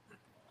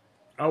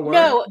 Oh,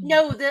 wow.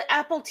 No, the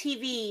Apple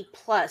TV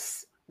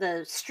Plus,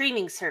 the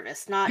streaming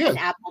service, not an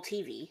Apple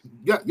TV.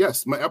 Yeah,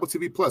 yes, my Apple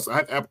TV Plus.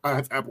 I have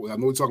Apple. I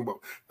know what you're talking about.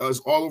 It's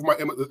all over my.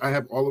 I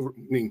have all over.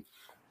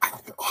 I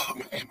have all of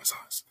my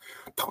Amazons.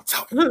 Don't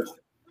tell me.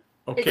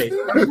 Okay,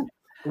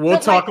 we'll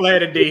talk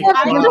later, D.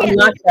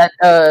 Not that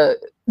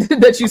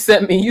that you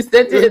sent me. You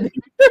sent it.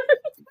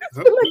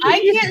 I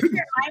can't share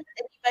mine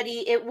with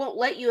anybody. It won't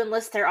let you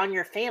unless they're on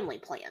your family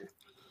plan.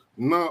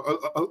 No,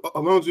 as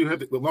long as you have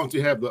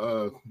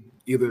the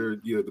either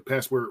the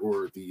password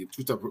or the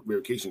two-step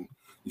verification,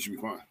 you should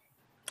be fine.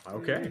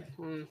 Okay.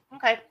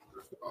 Okay.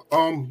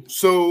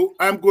 So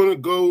I'm gonna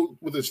go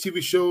with a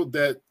TV show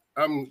that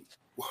I'm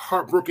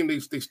heartbroken they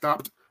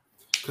stopped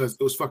because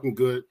it was fucking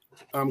good.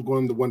 I'm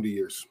going The Wonder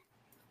Years.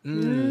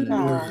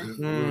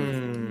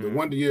 The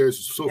Wonder Years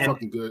is so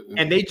fucking good,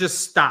 and they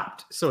just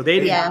stopped. So they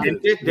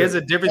didn't. There's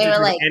a difference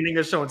between ending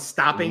a show and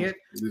stopping it.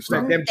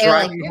 Like them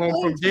driving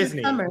home from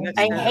Disney.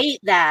 I hate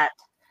that.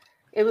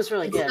 It was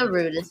really good. The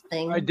rudest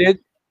thing. I did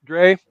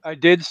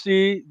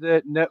see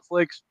that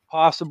Netflix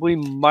possibly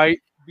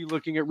might be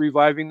looking at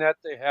reviving that.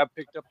 They have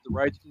picked up the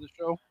rights to the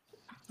show.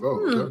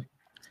 Oh, okay.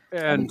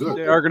 And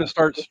they are going to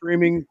start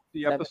streaming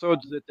the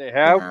episodes that they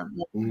have,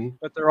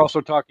 but they're also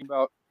talking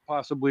about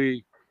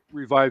possibly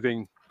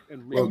reviving.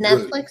 And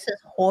Netflix is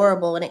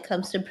horrible when it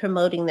comes to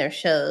promoting their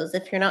shows.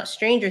 If you're not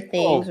Stranger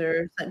Things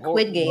or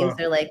Squid Games,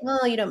 they're like,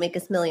 "Well, you don't make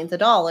us millions of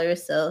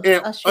dollars, so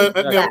I'll show you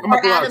that."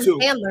 Or Adam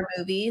Sandler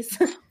movies.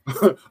 I'm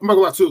not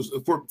gonna lie too.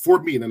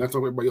 For me, and that's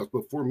not everybody else,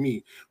 but for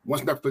me,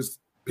 once Netflix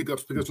pick up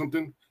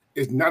something,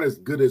 it's not as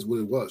good as what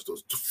it was. So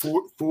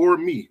for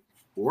me,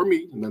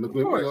 and not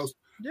everybody else,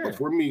 but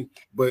for me,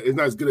 but it's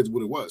not as good as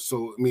what it was.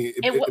 So I mean,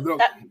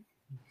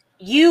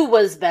 You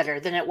was better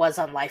than it was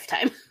on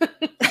Lifetime.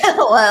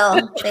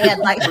 Well, they had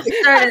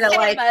started at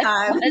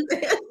Lifetime.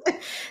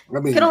 I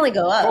mean, could only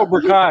go up.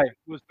 Cobra Kai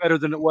was better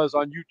than it was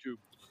on YouTube.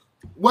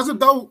 Was it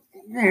though?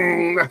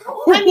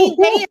 I mean,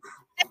 they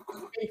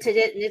invented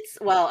it. And it's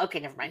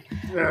okay. Never mind.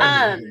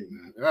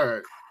 All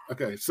right.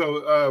 Okay.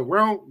 So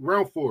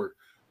round 4.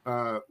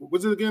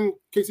 What's it again,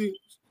 Casey?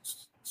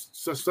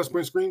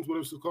 Suburban Screams. What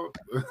is it called?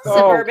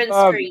 Suburban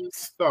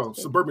Screams. Oh,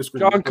 Suburban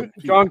Screams.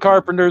 John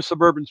Carpenter's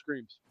Suburban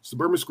Screams.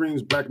 Suburban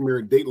Screams, Black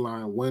Mirror,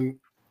 Dateline, When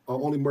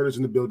Only Murders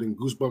in the Building,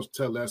 Goosebumps,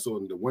 Ted Lasso,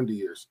 and The Wonder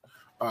Years.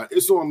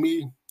 It's on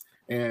me,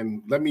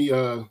 and let me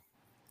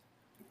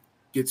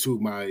get to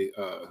my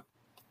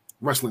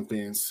wrestling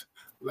fans.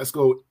 Let's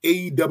go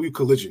AEW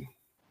Collision.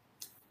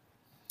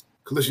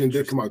 Collision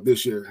did come out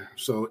this year,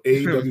 so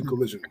AEW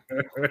Collision.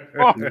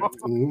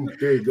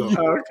 There you go.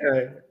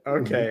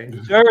 Okay.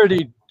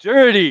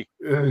 Dirty.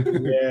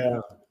 Yeah.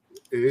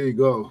 There you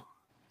go.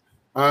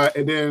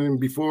 And then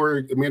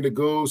before Amanda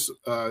goes,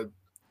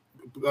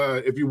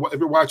 if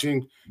you're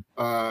watching,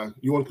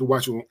 you want to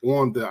watch it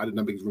on the I Did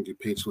Not Make It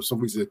page. For some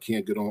reason, I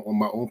can't get on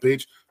my own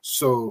page,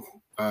 so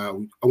I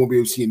won't be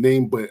able to see your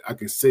name, but I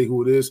can say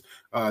who it is.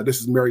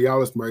 This is Mary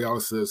Alice. Mary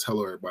Alice says,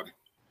 "Hello, everybody."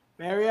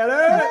 Mary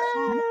Alice.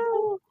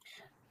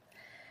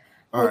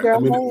 All right,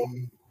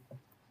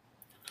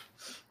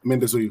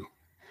 Amanda, so you.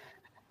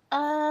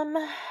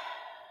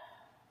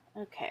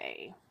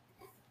 Okay.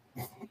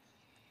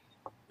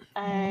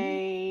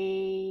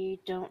 I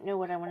don't know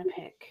what I want to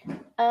pick.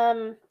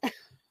 I'm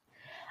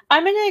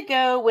gonna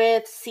go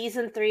with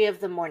season 3 of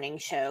The Morning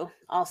Show,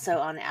 also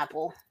on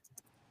Apple.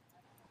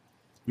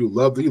 You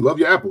love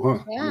your Apple, huh?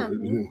 Yeah.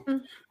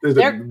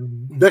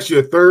 That's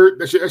your third.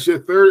 That's your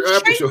third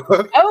Apple show.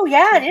 Huh? Oh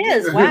yeah, it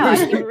is. Wow, I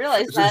didn't even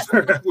realize that.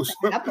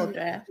 Apple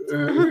draft.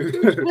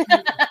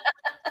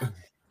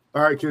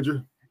 All right,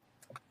 Kendra.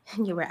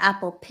 You were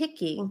apple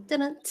picking.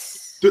 Wow.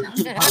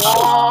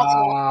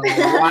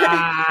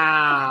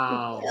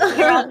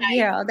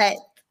 You're all that.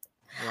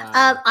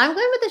 Wow. I'm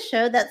going with a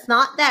show that's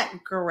not that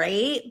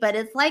great, but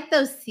it's like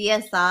those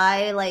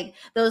CSI, like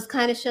those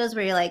kind of shows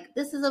where you're like,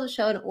 this is a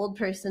show an old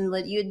person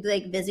would you'd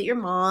like visit your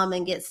mom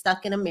and get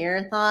stuck in a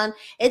marathon.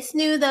 It's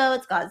new though.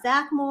 It's got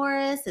Zach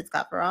Morris. It's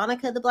got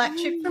Veronica, the black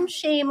chick from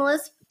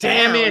Shameless.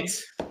 Damn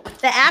it!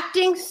 The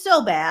acting's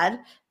so bad.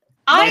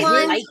 I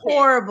like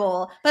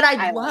horrible, but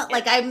I love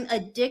like I'm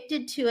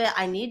addicted to it.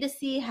 I need to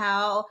see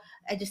how.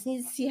 I just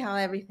need to see how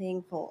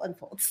everything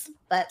unfolds.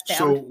 But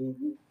so.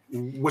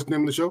 What's the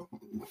name of the show?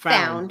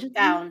 Found.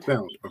 Okay.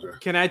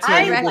 Can I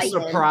tell you the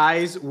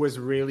surprise was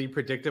really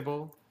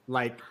predictable?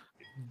 Like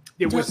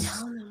it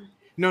was.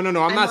 No. I'm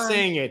not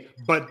saying it,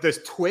 but the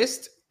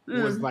twist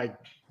was like,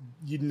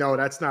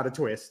 that's not a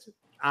twist.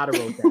 I'd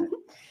have wrote that,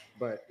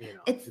 but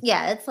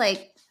it's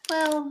like,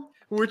 well.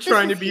 We're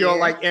trying to be all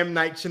like M.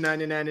 Night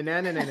Shyamalan.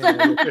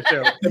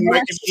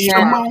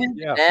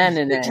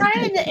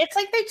 It's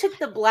like they took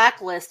the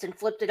Blacklist and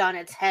flipped it on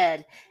its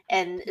head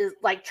and is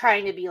like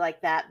trying to be like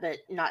that, but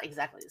not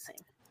exactly the same.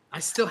 I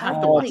still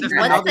have to watch this.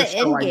 What's the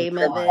end game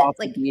of it?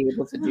 Like be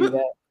able to do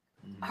that.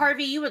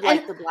 Harvey, you would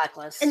like the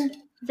Blacklist. And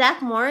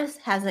Zach Morris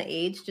hasn't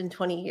aged in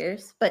 20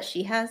 years, but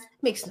she has.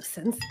 Makes no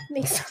sense.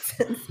 He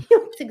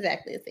looks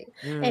exactly the same.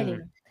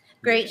 Anyway.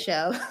 Great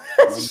show.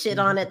 Shit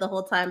on it the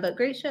whole time, but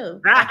great show.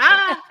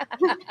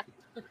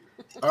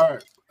 All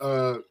right,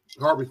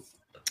 Harvey.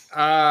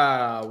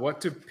 What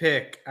to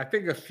pick? I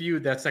think a few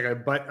that's like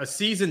a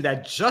season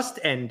that just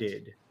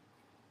ended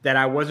that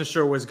I wasn't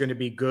sure was going to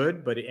be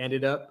good, but it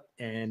ended up,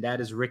 and that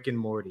is Rick and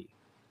Morty.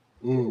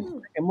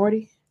 Rick and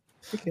Morty.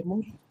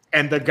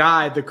 And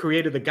the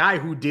creator, the guy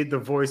who did the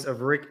voice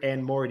of Rick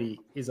and Morty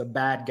is a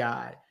bad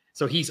guy.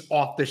 So he's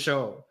off the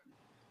show.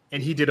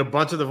 And he did a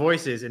bunch of the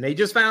voices and they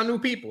just found new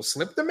people,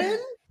 slipped them in.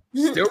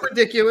 Still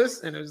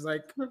ridiculous. And it was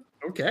like,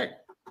 okay.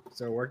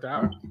 So it worked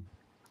out.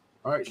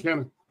 All right,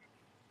 Shannon.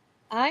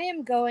 I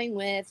am going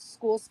with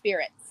School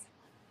Spirits.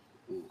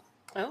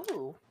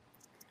 Oh,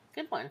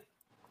 good one.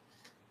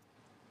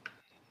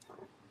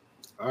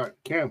 All right,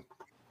 Cam.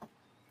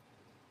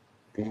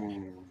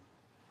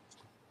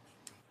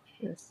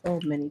 There's so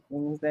many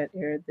things that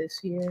aired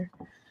this year.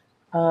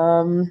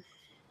 I'm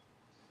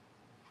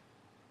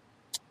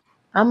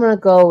gonna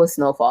go with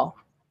Snowfall.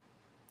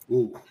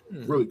 Ooh,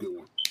 really good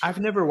one. I've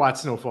never watched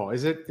Snowfall.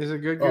 Is it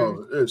good?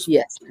 Oh, it's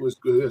Yes. It was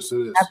good. Yes, it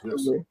is.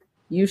 Absolutely. Yes.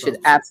 You should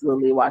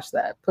absolutely watch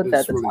that. Put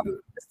that It's at the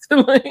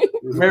really top.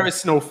 Good. Where is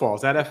Snowfall?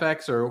 Is that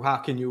FX or how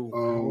can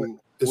you?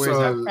 It's where is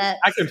that?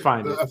 I can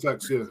find it.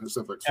 FX, yeah, it's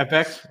FX.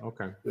 FX?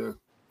 Okay. Yeah.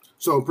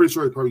 So I'm pretty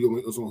sure it's probably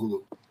it's on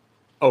Hulu.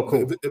 Oh,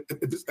 cool. If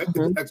it's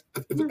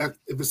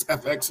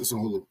FX, it's on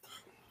Hulu.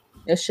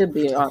 It should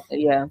be on,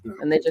 yeah.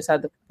 And they just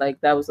had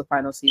that was the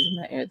final season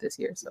that aired this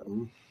year.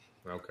 So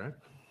okay.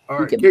 All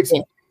right,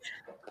 Casey.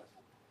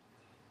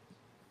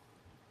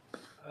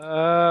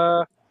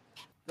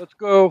 Let's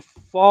go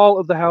Fall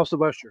of the House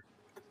of Usher.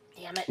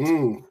 Damn it.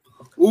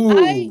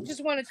 I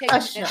just want to take a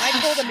minute. I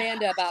told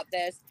Amanda about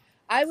this.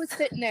 I was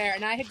sitting there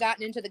and I had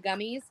gotten into the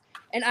gummies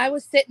and I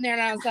was sitting there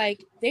and I was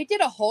like, they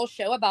did a whole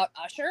show about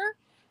Usher.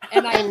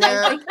 And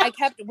I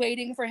kept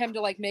waiting for him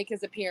to like make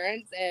his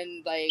appearance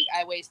and like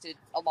I wasted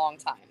a long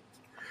time.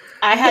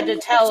 I had to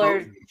tell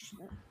her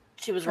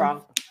she was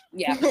wrong.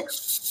 Yeah.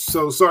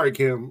 So sorry,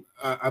 Kim.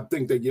 I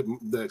think that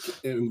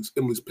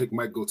Emily's pick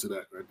might go to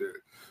that right there.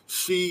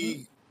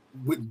 She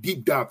went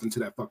deep dive into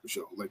that fucking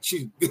show. I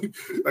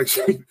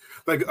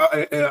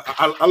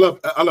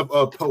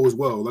love Poe as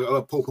well. Like I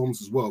love Poe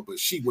poems as well, but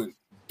she went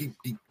deep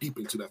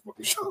into that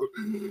fucking show.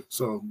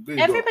 So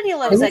everybody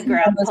loves Edgar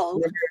Allan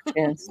Poe.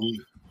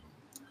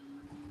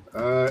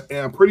 And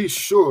I'm pretty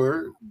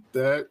sure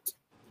that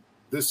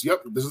this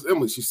is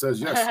Emily. She says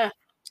yes.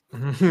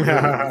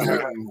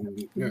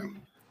 Yeah.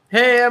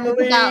 Hey,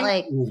 Emily.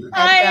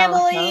 Hi,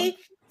 Emily.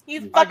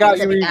 You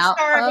fucking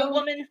star of a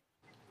woman.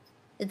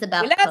 It's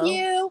about we love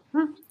you.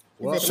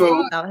 Is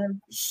it about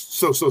him?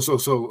 So,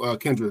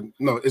 Kendra,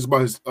 no, it's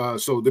about his.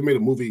 So they made a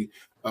movie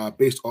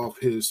based off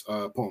his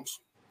poems.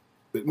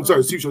 I'm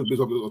sorry, TV show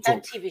based off his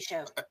poems. TV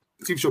show.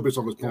 TV show based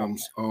off his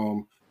poems.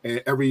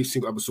 And every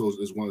single episode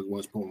is one of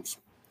his poems.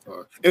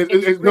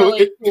 It's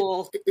really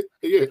cool.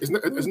 It's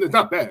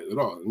not bad at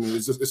all. I mean,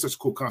 it's such a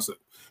cool concept.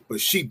 But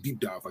she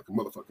deep dive like a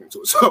motherfucker into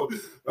it. So,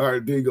 all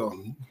right, there you go.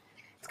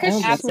 Because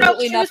she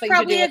was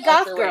probably a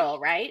goth girl,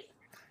 right?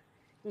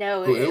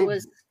 No, it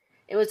was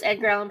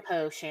Edgar Allan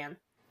Poe, Shan.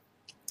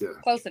 Yeah,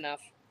 close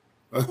enough.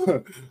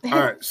 All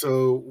right,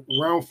 so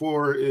round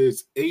 4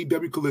 is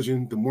AEW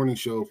Collision, the morning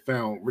show,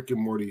 found Rick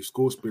and Morty,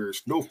 School Spirit,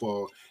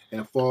 Snowfall,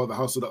 and Fall of the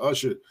House of the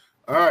Usher.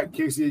 All right,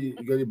 Casey,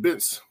 you got your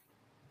bits.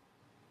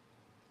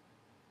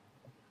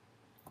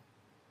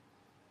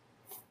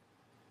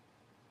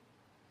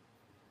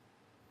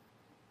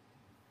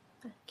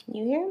 Can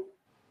you hear him?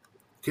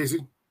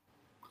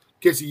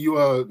 Casey,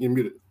 you're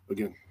muted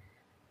again.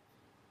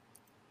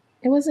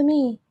 It wasn't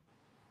me.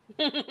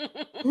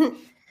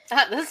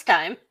 Not this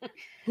time.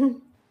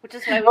 Which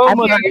is why Oh we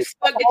my have your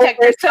smoke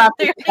detector. Stop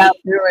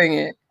doing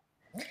it.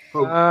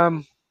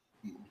 The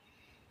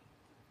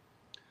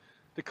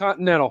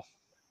Continental.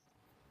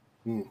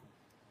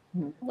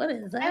 What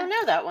is that? I don't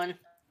know that one.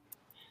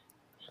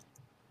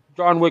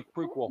 John Wick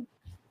prequel.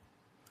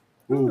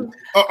 Ooh.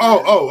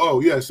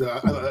 Oh, yes.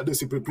 I did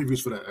see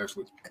previews for that,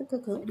 actually.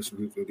 Cool.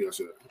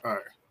 Yes, all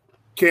right.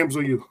 Cam's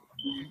on you.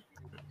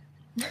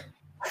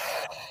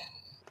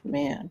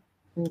 Man,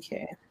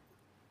 okay.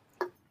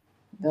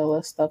 The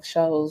list of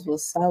shows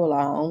was so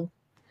long.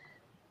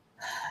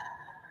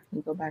 Let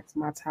me go back to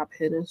my top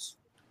hitters.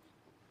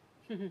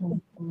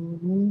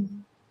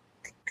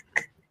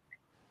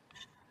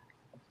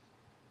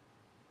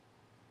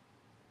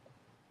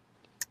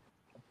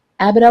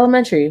 Abbott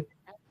Elementary.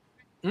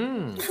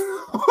 How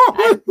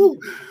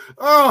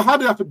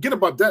did I forget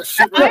about that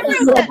shit? I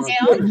wrote that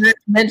down.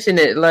 Mention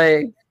it,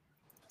 like.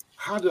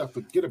 How did I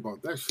forget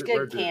about that shit? Good,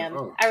 right Cam.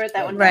 There? Oh, I wrote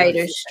that one.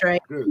 Writer's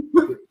strike. Good.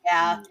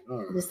 Yeah.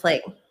 Just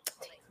like.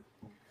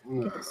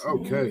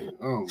 Okay.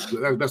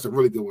 That's a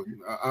really good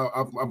one.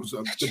 I'm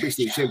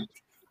basically ashamed.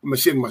 I'm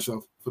ashamed of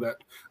myself for that.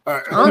 All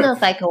right. I don't know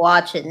if I could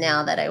watch it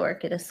now that I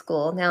work at a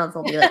school. Now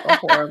it'll be like a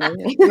horror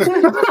movie.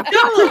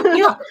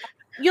 No,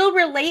 you'll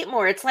relate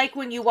more. It's like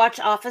when you watch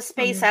Office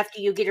Space after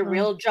you get a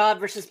real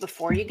job versus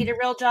before you get a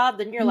real job.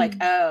 Then you're like,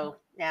 oh,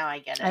 now I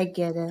get it. I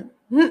get it.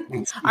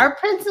 Our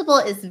principal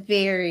is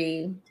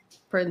very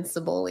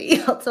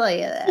principal-y. I'll tell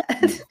you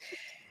that.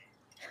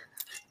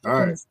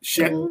 All right,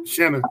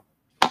 Shannon.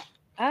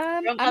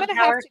 I'm gonna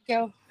have to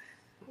go.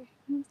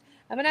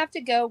 I'm gonna have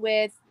to go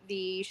with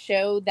the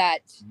show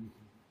that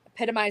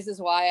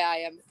epitomizes why I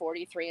am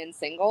 43 and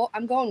single.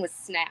 I'm going with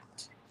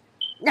Snapped.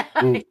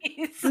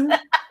 Nice.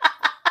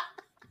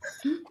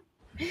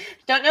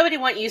 Don't nobody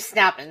want you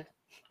snapping.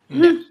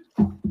 No.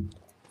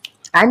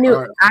 I knew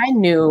All right. I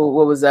knew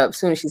what was up as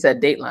soon as she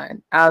said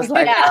Dateline. I was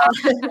like, Yeah.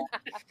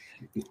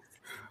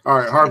 All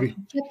right, Harvey.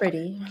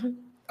 Jeopardy.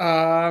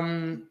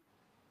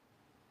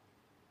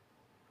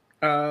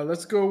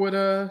 Let's go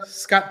with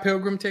Scott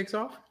Pilgrim Takes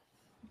Off.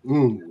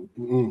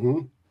 Mm-hmm.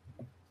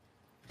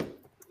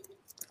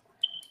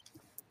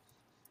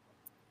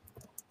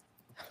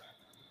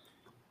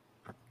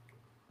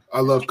 I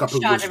love Scott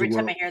Pilgrim Sean, versus every the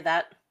time I World. hear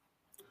that.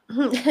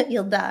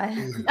 You'll die.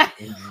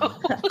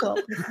 Cool.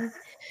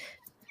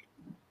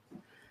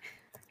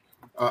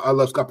 I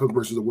love Scott Pilgrim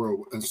versus the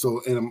World, and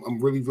I'm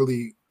really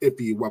really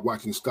iffy while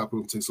watching Scott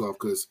Pilgrim Takes Off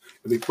because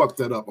if they fuck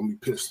that up, I'm gonna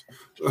be pissed.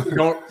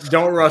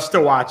 Don't rush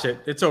to watch it.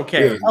 It's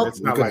okay. Yeah,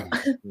 It's not okay.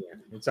 like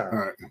it's all All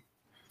right. right.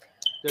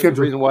 There's a Kendra.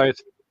 reason why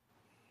it's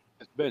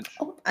bench.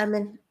 Oh,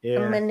 I'm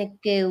Yeah. gonna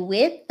go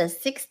with the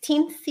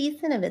 16th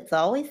season of It's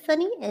Always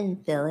Sunny in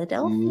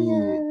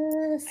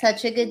Philadelphia.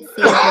 Such a good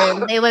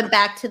season. They went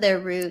back to their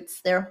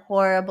roots. They're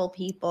horrible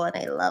people, and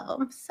I love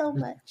them so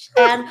much.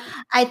 And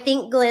I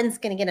think Glenn's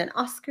gonna get an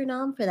Oscar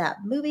nom for that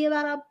movie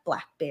about a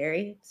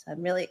blackberry. So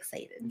I'm really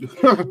excited.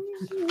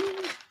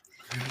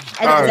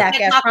 And All right. Zac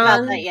Can't talk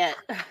about Efron. that yet.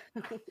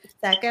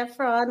 Zac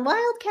Efron,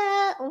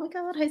 Wildcat. Oh my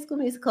God, High School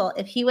Musical.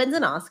 If he wins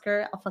an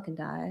Oscar, I'll fucking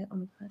die. Oh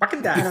my God.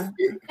 Fucking die.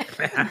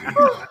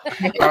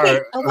 All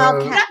right. A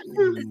Wildcat.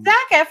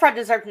 Zac Efron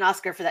deserved an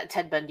Oscar for that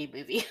Ted Bundy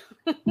movie.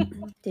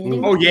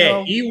 Oh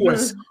yeah, he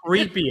was Mm.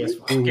 creepy as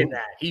fuck in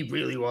that. He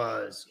really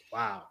was.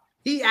 Wow.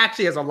 He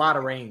actually has a lot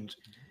of range.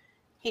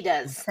 He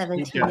does.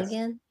 17 does.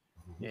 again.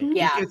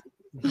 Yeah.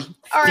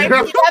 All right,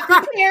 Matthew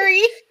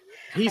Perry.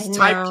 He's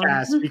I know.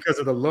 typecast because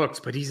of the looks,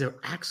 but he's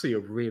actually a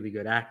really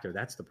good actor.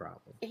 That's the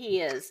problem. He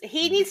is.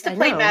 He needs to I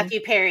play know. Matthew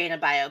Perry in a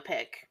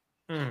biopic.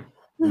 High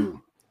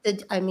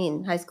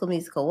School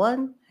Musical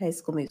 1, High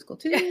School Musical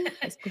 2. He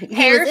was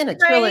in a Hairspray.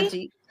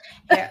 trilogy.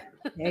 Yeah.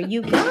 There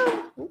you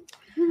go.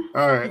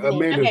 All right,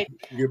 Amanda. Okay.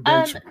 Your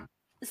bench.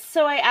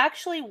 So I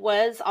actually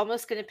was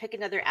almost going to pick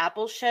another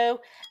Apple show,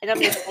 and I'm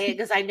going to say it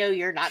because I know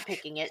you're not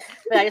picking it,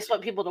 but I just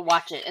want people to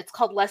watch it. It's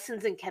called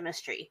Lessons in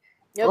Chemistry.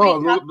 Nobody Oh,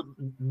 no,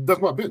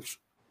 that's my bench.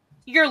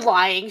 You're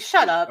lying.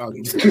 Shut up. Oh,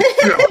 You don't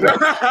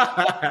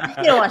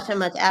watch that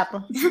much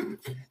Apple.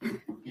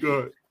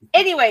 Good.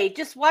 Anyway,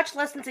 just watch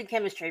Lessons in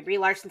Chemistry. Brie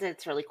Larson said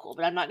it's really cool,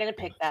 but I'm not going to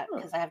pick that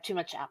because I have too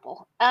much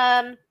Apple.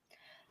 I'm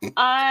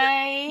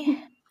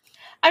trying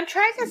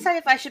to decide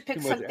if I should pick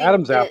Too much something.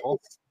 Adam's that-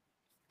 apple.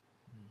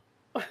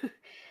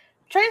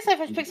 Trying to decide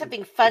if I should pick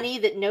something funny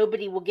that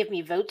nobody will give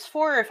me votes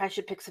for, or if I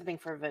should pick something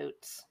for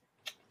votes.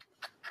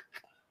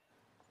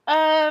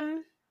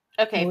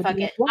 Okay, What fuck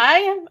do you it.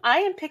 want? I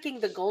am picking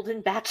The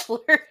Golden Bachelor.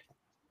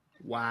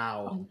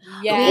 Wow.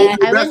 Yeah.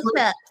 I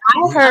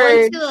went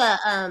heard to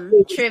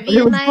a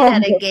trivia night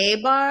at a gay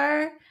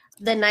bar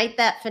the night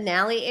that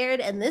finale aired,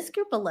 and this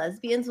group of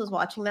lesbians was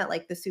watching that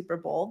like the Super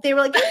Bowl. They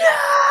were like, "No!"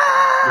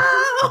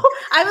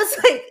 I was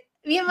like,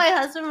 me and my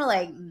husband were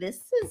like,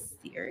 "This is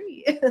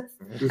serious."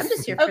 I'm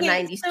just here for Okay,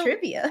 90s so-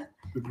 trivia.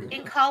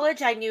 In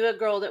college, I knew a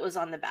girl that was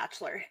on The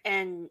Bachelor,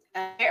 and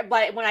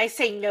but when I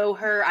say know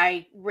her,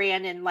 I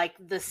ran in like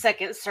the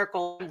second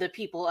circle of the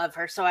people of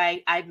her, so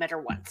I met her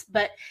once.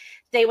 But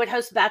they would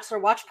host Bachelor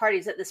watch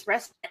parties at this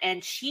restaurant,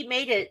 and she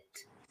made it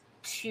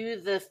to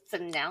the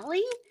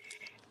finale,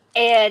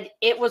 and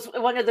it was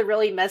one of the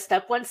really messed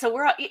up ones. So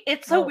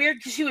it's so weird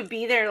because she would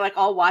be there like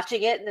all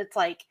watching it, and it's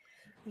like,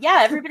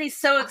 yeah, everybody's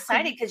so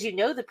excited because you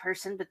know the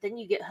person, but then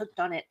you get hooked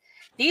on it.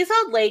 These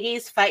old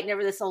ladies fighting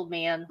over this old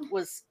man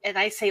was, and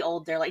I say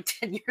old, they're like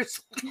 10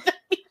 years old.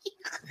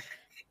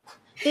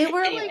 They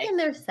were Anyway. like in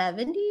their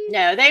 70s.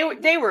 No,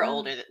 they were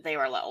older. They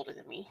were a lot older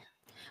than me.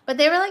 But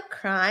they were like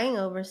crying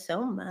over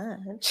so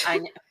much. I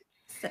know.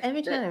 So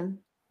every time.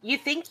 You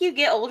think you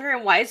get older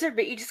and wiser,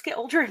 but you just get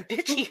older and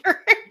bitchier.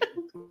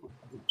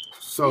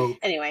 So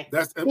Anyway,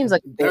 that's Seems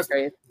like that's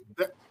great.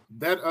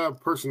 that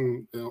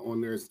person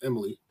on there is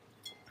Emily.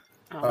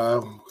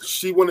 Oh.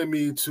 She wanted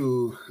me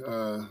to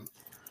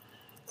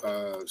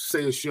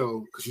say a show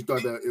because she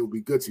thought that it would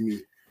be good to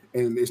me,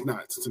 and it's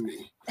not to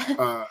me.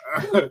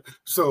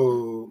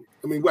 So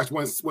I mean, watch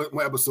one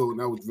episode,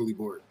 and I was really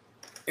bored,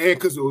 and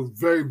because it was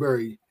very,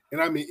 very,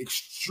 and I mean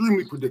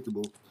extremely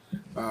predictable.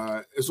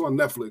 It's on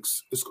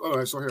Netflix. It's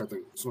on here. I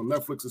think it's on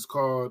Netflix. It's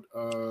called.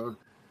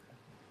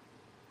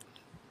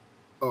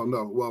 Oh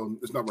no, well,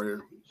 it's not right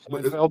here.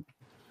 But Seinfeld.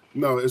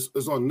 no, it's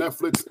on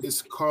Netflix.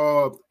 It's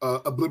called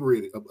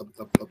Obliterated.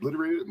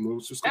 Obliterated. No,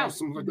 it's just called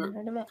something like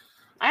that.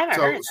 I haven't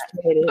So- heard of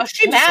that. Oh,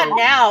 she's mad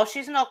now.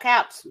 She's in all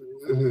caps.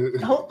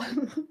 Oh.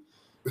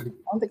 I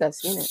don't think I've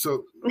seen it.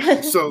 So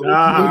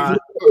Ah.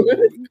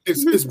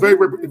 it's very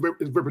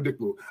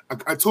predictable.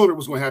 I told her it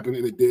was going to happen,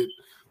 and it did.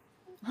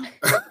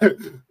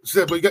 She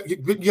said, "But you got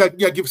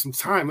to give it some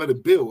time, let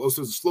it build." Oh,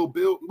 so it's a slow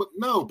build, but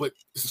no, but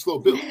it's a slow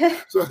build.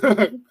 So,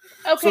 Okay,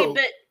 so-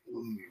 but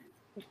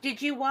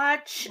did you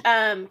watch?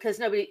 Because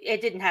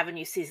it didn't have a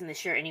new season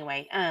this year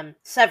anyway.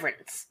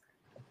 Severance.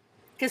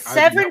 Because I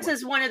did not Severance watch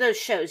is one of those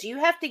shows. You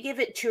have to give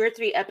it 2 or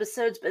 3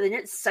 episodes, but then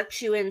it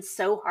sucks you in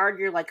so hard.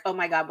 You're like, oh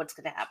my God, what's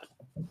going to happen?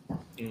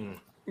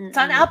 It's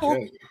on Apple.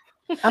 Okay.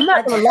 I'm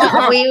not gonna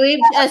lie.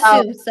 We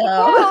assume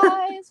so.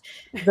 Surprise!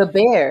 The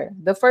Bear,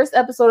 the first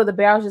episode of The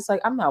Bear, I was just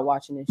like, I'm not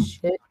watching this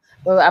shit.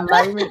 But I'm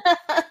not even.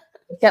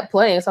 It kept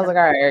playing, so I was like,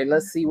 all right,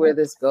 let's see where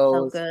this So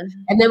goes. good.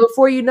 And then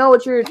before you know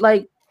it, you're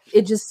like,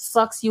 it just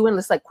sucks you in.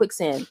 It's like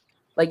quicksand.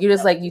 Like you're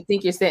just like you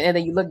think you're standing, and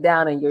then you look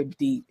down and you're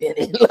deep in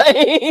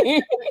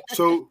it.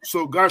 So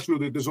guys,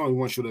 there's only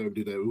one show that ever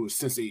did that. It was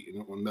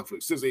Sense8 on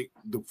Netflix. Sense8,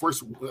 the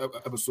first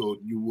episode,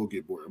 you will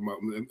get bored. I'm not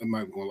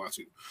going to lie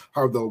to you.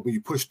 However, though, when you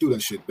push through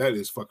that shit, that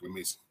is fucking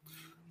amazing.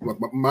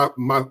 My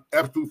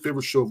absolute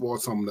favorite show of all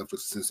time on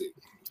Netflix is Sense8.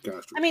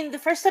 Guys, I mean, the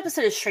first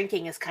episode of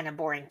Shrinking is kind of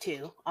boring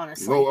too,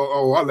 honestly. I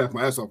laughed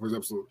my ass off first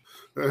episode.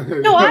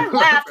 No, I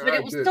laughed, but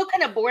it was did. still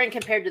kind of boring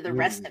compared to the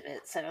rest of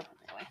it. So anyway.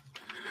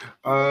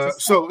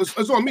 So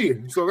it's on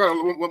me. So I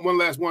got one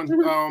last one.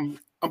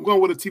 I'm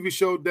going with a TV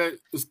show that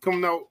is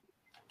coming out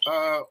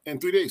in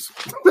 3 days.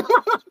 and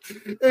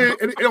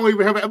it don't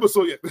even have an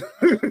episode yet.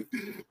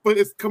 But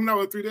it's coming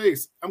out in 3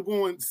 days. I'm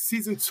going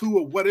season 2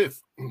 of What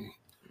If.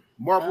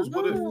 Marvel's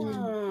What If.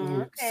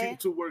 Okay. Season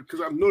 2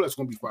 because I know that's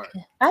gonna be fire.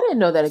 I didn't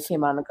know that it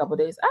came out in a couple of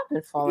days. I've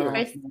been following.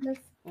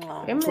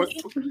 Oh.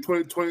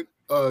 2020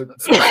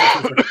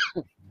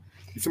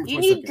 You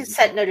need to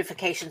set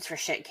notifications for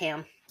shit,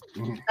 Cam.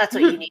 Mhm. That's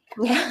what you need.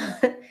 Yeah.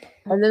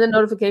 And then the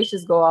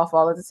notifications go off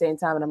all at the same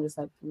time, and I'm just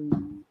like, So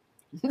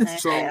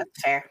Okay,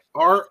 that's fair.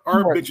 our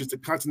bitches, the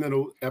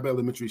Continental Abbott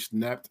Elementary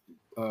snapped.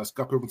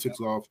 Scott Pilgrim takes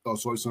off.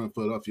 Soy Son in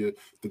Philadelphia,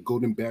 The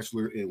Golden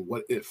Bachelor, and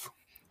What If.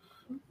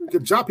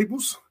 Good job,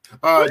 peoples.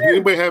 Did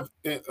anybody have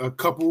a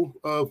couple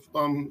of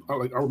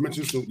like our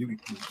mentions? So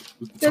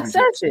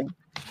Succession,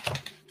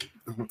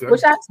 okay.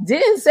 which I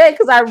didn't say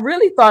because I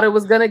really thought it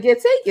was gonna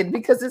get taken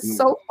because it's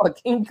so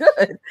fucking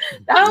good.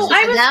 I was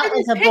That gonna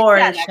was a pick boring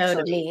that, show to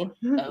actually.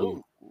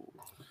 me.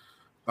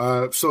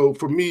 Oh. So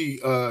for me,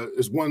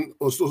 it's one.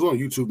 It was on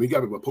YouTube. You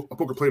got a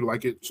poker player to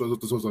like it, so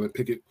this was on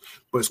pick it.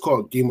 But it's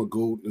called Game of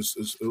Gold. It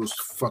was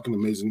fucking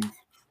amazing.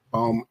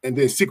 And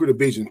then Secret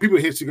Invasion. People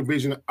hate Secret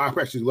Invasion. I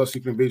actually love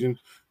Secret Invasion.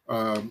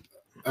 I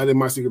did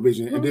my Secret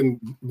Invasion, and then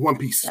One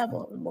Piece. That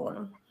was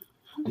boring.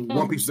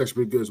 One Piece is actually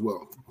pretty good as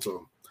well.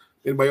 So,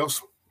 anybody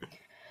else?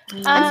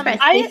 I'm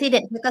surprised Stacey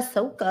didn't pick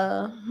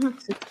Ahsoka.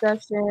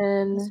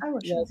 Succession.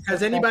 Yes,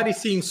 Has anybody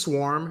seen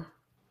Swarm?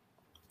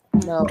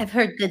 No. I've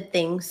heard good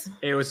things.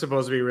 It was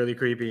supposed to be really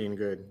creepy and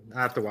good.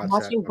 I have to watch I'm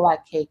watching that.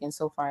 Black Cake, and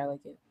so far I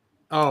like it.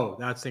 Oh,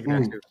 that's thinking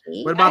that too.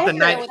 See? What about I the agree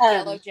night? with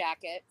Yellow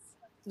Jackets.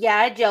 Yeah,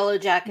 I had Yellow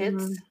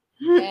Jackets. And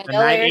The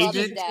Bel Night Air Love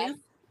Agent? is Death.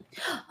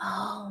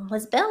 Oh,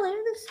 was Bel Air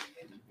this?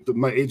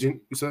 My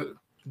agent, you said?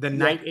 The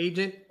Night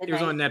Agent? The It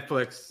was Night- on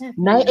Netflix.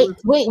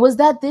 Wait, was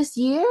that this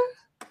year?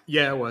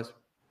 Yeah, it was.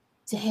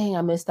 Dang,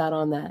 I missed out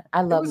on that.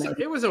 I love that.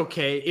 It was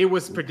okay. It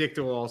was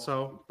predictable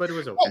also, but it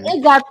was okay.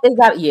 It got to the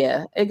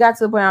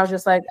point I was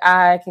just like,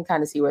 I can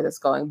kind of see where that's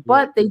going.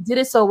 But they did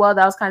it so well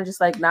that I was kind of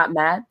just like not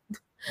mad.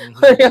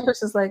 Mhm. I was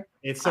just like,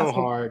 It's so awesome.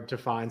 hard to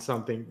find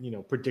something,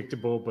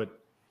 predictable, but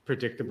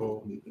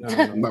predictable.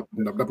 Not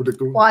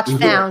predictable. Watch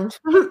Found.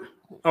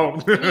 Oh,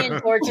 Ginny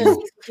and Georgia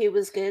season 2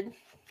 was good.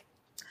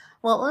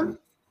 What one?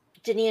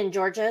 Ginny and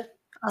Georgia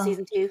Oh.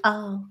 season 2.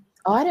 Oh,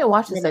 oh, I didn't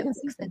watch the the second Netflix.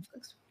 season.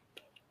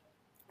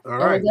 All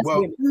right.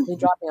 Well, They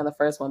dropped me on the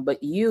first one, but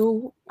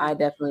I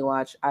definitely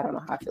watch. I don't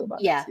know how I feel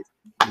about Yeah. this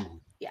season.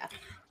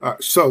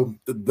 so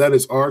that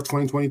is our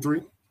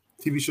 2023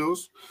 TV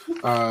shows.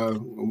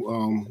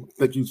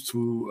 Thank you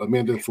to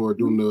Amanda for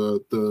doing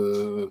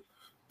the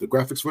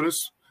graphics for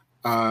this.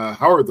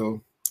 Howard,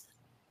 though,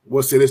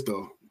 we'll say this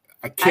though.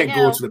 I can't go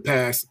know. into the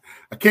past.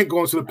 I can't go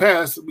into the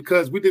past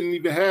because we didn't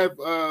even have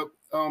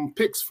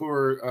picks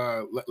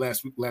for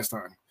last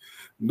time.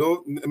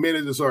 No,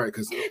 Amanda is sorry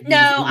because we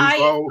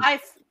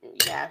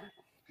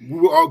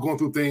were all going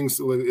through things,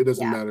 so it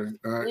doesn't matter.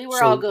 All right? We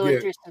were all going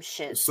through some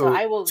shit, so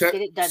I will get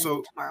it done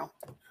tomorrow.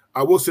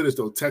 I will say this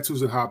though: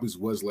 Tattoos and Hobbies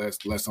was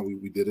last time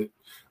we did it.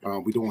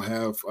 We don't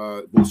have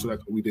votes for that.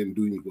 We didn't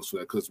do any votes for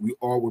that because we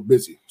all were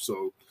busy.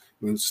 So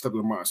it's stuck in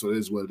our mind. So it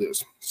is what it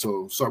is.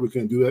 So sorry we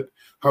couldn't do that.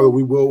 However,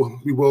 we will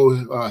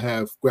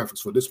have graphics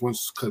for this one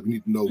because we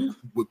need to know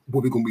what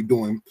we're going to be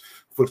doing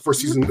for the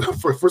first season,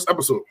 for the first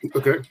episode.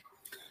 Okay.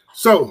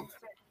 So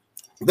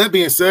that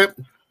being said,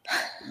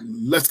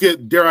 let's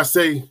get, dare I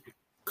say,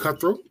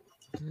 cutthroat.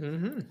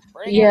 Mhm.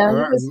 Yeah, All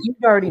right. because you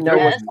already know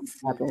Yes.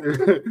 what's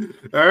happening.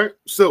 All right.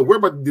 So we're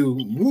about to do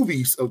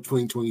movies of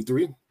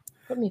 2023.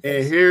 Put me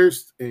And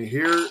first.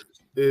 here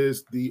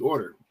is the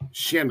order.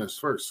 Shanna's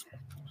first.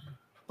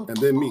 And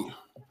then me.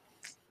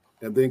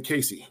 And then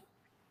Casey.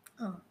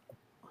 Oh.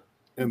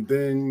 And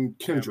then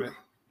Kendra.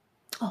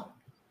 Oh,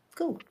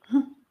 cool.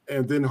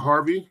 And then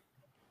Harvey.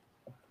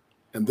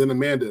 And then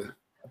Amanda.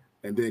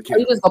 And then Oh,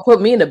 you Kendra. just gonna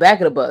put me in the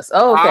back of the bus?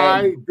 Oh, okay.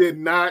 I did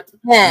not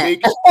Yeah.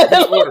 make this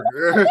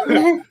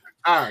order.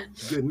 I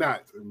did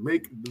not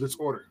make this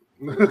order.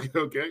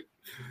 Okay.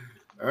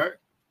 All right.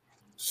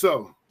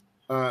 So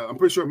I'm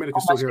pretty sure Amanda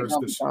can still hear us.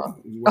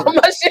 All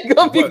my shit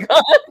gonna be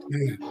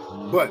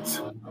gone.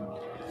 But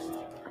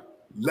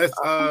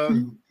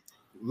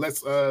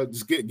let's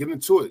just get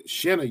into it.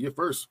 Shanna, you're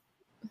first.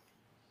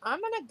 I'm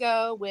gonna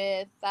go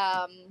with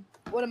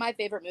one of my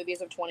favorite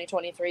movies of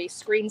 2023,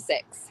 Scream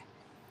 6.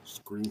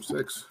 Scream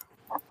 6.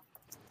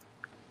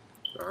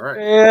 All right.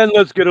 And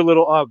let's get a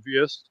little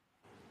obvious.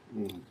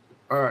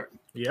 All right.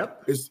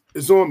 Yep.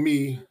 It's on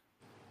me.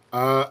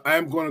 I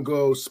am going to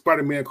go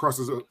Spider-Man across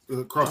the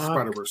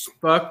Spider-Verse.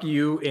 Fuck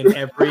you in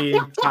every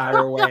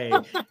entire way.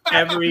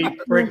 Every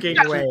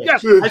freaking way.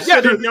 Yes. I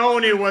should have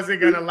known it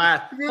wasn't going to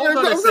last. Hold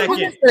on a I'm second.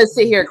 just gonna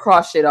sit here and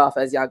cross shit off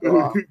as y'all go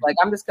off. Like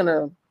I'm just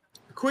gonna.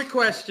 Quick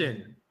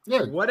question.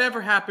 Yeah. Whatever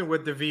happened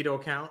with the veto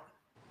count?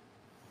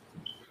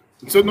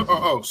 So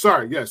no,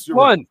 sorry. Yes, you're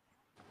One. right.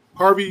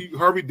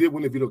 Harvey did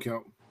win the veto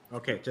count.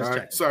 Okay, just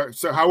check. Sorry.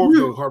 However,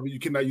 though, Harvey, you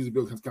cannot use the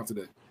veto count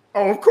today.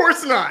 Oh, of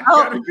course not.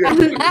 No.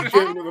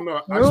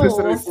 I should have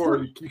said it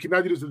before. You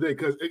cannot use it today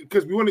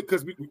because we want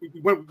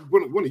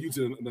to use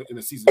it in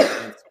a season.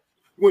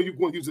 You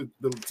want to use it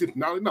the season.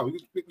 No, you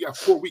got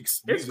 4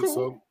 weeks. It's cool.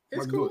 So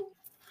it's do cool. it.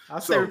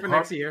 I'll save it for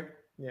next year.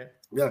 Yeah.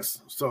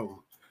 Yes.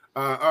 So,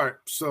 all right.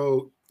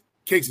 So,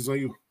 Casey's on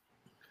you.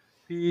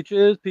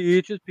 Peaches,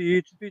 peaches,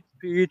 peaches, peaches,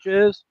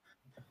 peaches.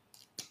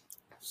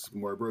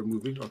 Smart Bird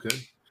movie. Okay.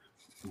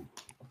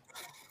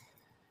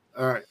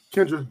 All right,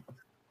 Kendra.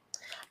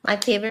 My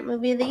favorite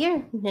movie of the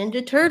year,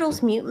 Ninja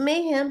Turtles: Mutant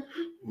Mayhem.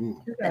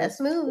 Best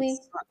movie.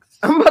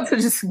 I'm about to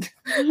just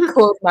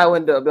close my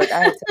window. Be like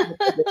I had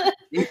to.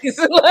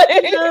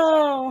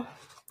 No.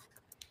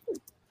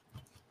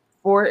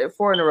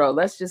 Four in a row.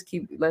 Let's just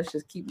keep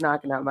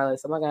knocking out my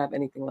list. I'm not gonna have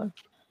anything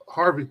left.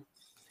 Harvey.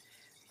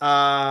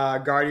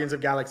 Guardians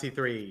of Galaxy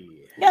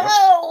 3.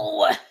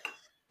 No.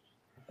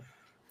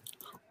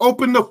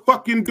 Open the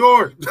fucking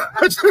door.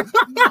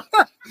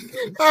 That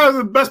was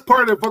the best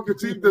part of the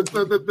fucking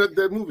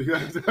that movie.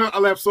 I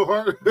laughed so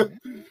hard. All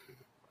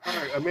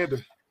right, Amanda.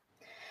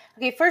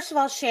 Okay, first of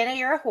all, Shanna,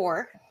 you're a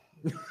whore.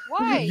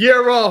 Why?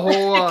 You're a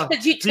whore.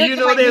 You Do you took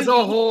know my there's a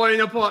movie. whore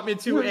in apartment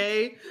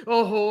 2A? A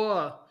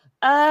whore.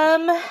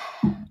 I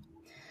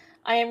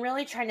am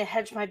really trying to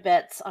hedge my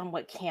bets on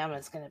what Cam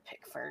is going to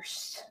pick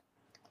first.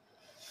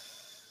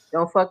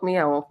 Don't fuck me.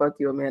 I won't fuck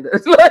you, Amanda.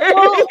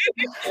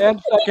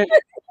 And second.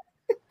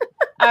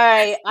 All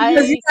right,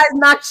 Because you guys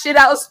knocked shit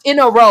out in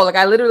a row. Like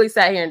I literally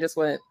sat here and just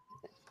went.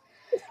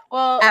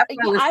 Well, After I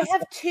I listened-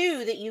 have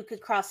two that you could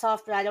cross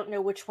off, but I don't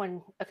know which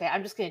one. Okay,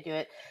 I'm just going to do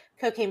it.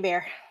 Cocaine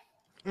Bear.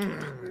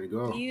 There you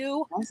go.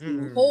 You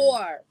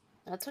whore.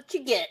 That's what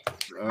you get.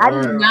 I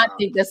did not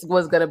think this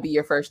was gonna be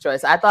your first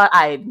choice. I thought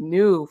I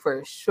knew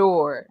for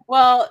sure.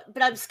 Well,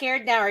 but I'm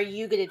scared now. Are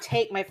you going to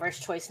take my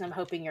first choice? And I'm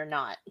hoping you're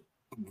not.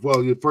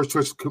 Well, your first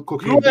choice is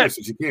Cocaine Bear,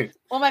 since you can't.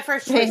 Well, my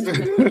first choice is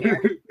Cocaine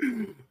Bear.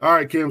 All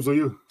right, Cam, so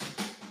you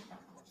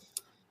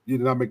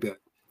did not make that.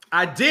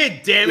 I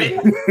did, damn it.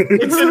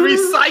 It's in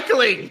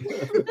recycling.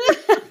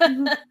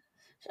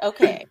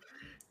 Okay.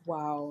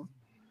 Wow.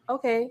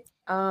 Okay.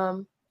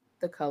 The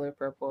color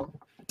purple.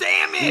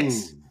 Damn it.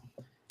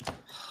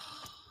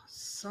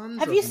 Sons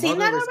Have of you seen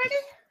that motherless- already?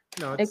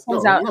 No, It it's,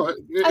 comes out. I thought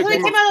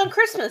it came out on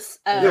Christmas.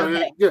 Yeah.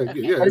 Okay. But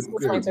it's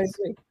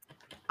 2023.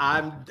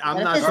 I'm What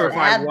not if sure it's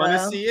if I bad, want to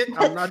though? see it.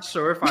 I'm not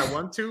sure if I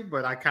want to,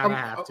 but I kind of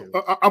have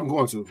to. I'm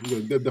going to. Yeah,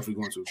 they're definitely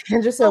going to.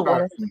 Kendra said,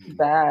 "What if it's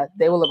bad?"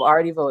 They will have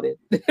already voted.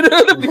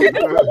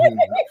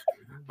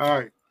 All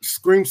right.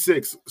 Scream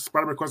 6,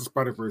 Spider-Man Across the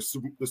Spider-Verse,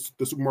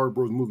 the Super Mario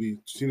Bros. Movie,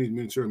 Teenage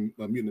Mutant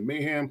Mutant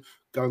Mayhem,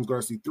 Guardians of the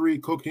Galaxy 3,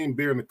 Cocaine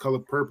Bear, and The Color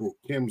Purple.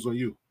 Cam's on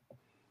you.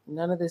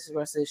 None of this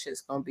rest of this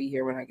shit's gonna be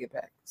here when I get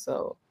back.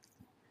 So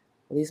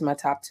at least my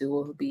top two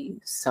will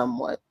be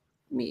somewhat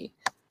me.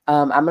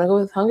 I'm gonna go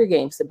with Hunger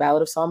Games, The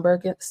Ballad of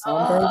Songbird. I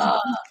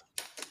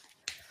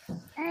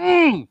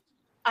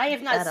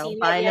have not That seen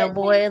that albino yet.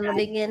 boy in the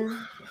beginning.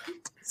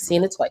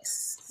 Seen it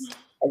twice.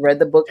 I read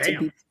the book to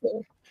Damn. be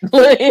fair.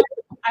 I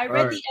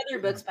read All the other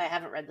books, but I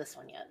haven't read this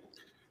one yet.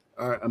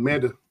 All right,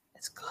 Amanda.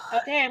 It's good.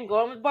 Okay, I'm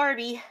going with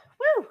Barbie.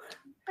 Woo!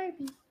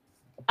 Barbie.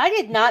 I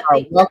did not Oh,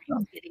 think Barbie welcome.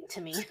 was getting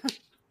to me.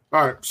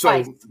 All right,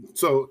 Twice.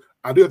 so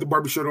I do have the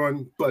Barbie shirt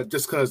on, but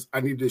just because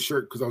I needed this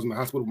shirt because I was in the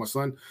hospital with my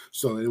son,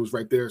 so it was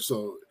right there.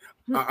 So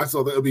I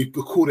thought that it'd be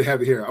cool to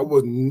have it here. I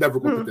was never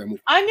going to pick that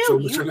movie. I knew So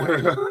you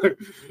were.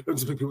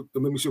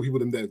 let me show people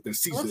that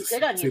sees Looks this.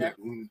 good on you, See that.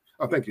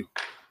 Oh, thank you.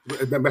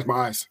 That matched my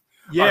eyes.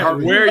 Yeah,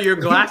 Harvey. wear your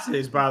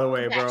glasses, by the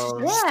way, bro.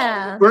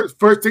 Yeah.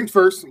 First things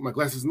first. My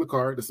glasses in the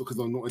car. That's because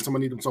I know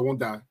somebody need them, so I won't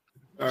die.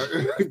 All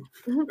right.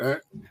 All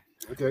right.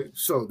 Okay.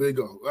 So there you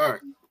go. All right.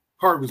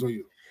 Harvey's on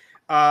you.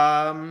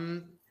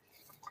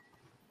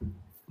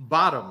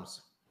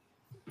 Bottoms.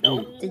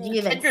 Did you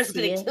even Kendra's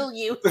see gonna it? kill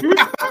you. Did you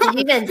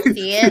even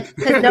see it?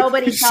 Because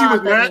nobody She saw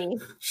was it mad. but me.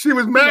 She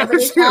was mad.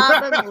 Nobody She was saw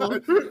mad. it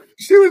but me.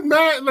 She was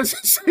mad.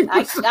 Listen,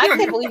 I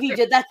can't believe you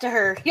did that to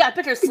her. Yeah, I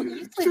bet her you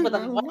sleep with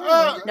him.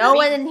 No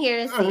one in here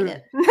has seen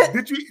it.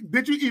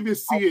 Did you even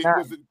see it? not.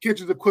 Was the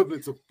kitchen's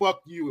equivalent to fuck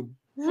you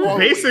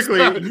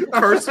Basically,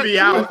 curse me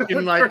out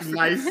in like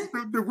nice,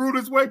 the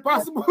rudest way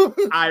possible.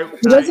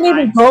 He doesn't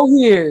even go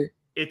here.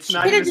 It's She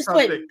not could have even just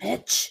something.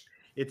 went, bitch.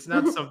 It's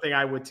not something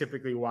I would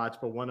typically watch,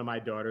 but one of my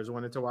daughters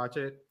wanted to watch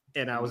it,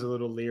 and I was a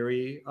little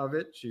leery of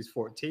it. She's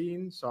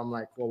 14, so I'm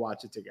like, we'll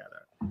watch it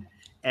together.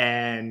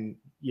 And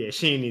yeah,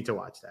 she didn't need to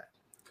watch that.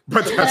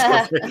 But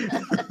that's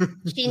okay.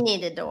 She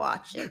needed to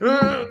watch it.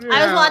 Yeah.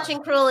 I was watching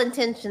Cruel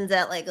Intentions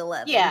at like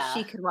 11. Yeah.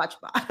 She could watch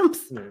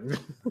Bottoms.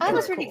 I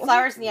was reading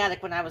Flowers in the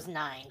Attic when I was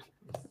 9.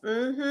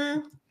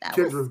 Mm-hmm. That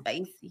Kendra. was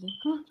spicy.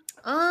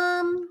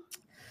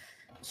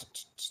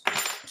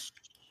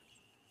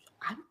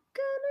 I'm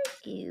gonna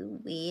go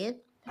with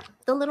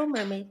The Little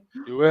Mermaid.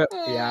 Do it.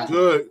 Yeah,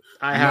 Good.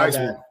 I had Nice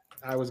that. one.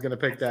 I was gonna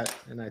pick that,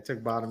 and I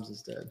took Bottoms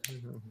instead.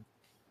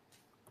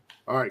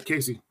 All right,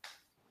 Casey.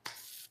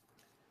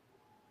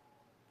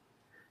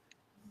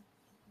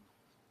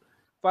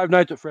 Five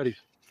Nights at Freddy's.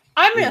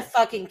 I'm gonna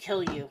fucking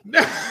kill you.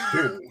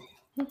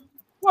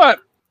 What?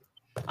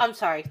 I'm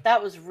sorry.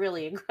 That was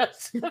really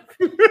aggressive.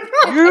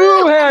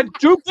 You had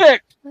two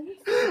picks.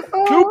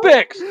 Two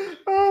picks.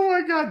 Oh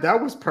my god, that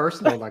was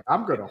personal. Like,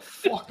 I'm gonna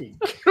fucking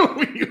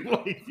kill you.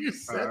 Like you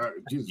said,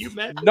 you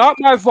meant. Not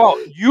my fault.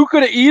 You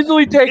could have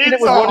easily taken it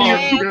with one of your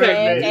two picks.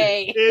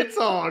 Okay. It's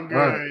all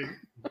good.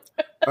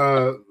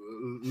 Right.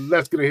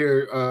 Let's get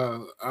here.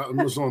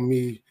 It's on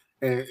me,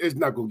 and it's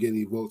not gonna get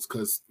any votes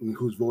because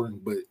who's voting,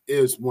 but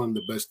it's one of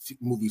the best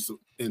movies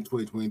in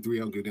 2023.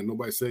 I don't give a damn.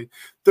 Nobody say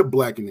The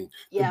Blackening.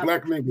 Yeah. The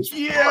Blackening was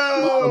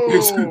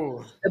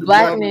Yo, The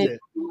Blackening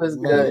was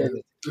good.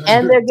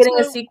 And they're getting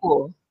a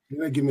sequel.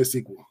 They're gonna give me a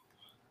sequel.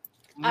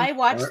 I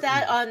watched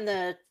that on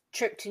the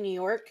trip to New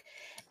York,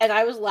 and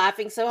I was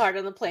laughing so hard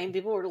on the plane.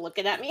 People were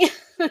looking at me.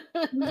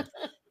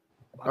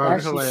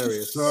 That's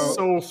hilarious. So-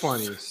 So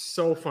funny.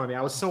 So funny.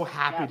 I was so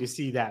happy to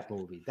see that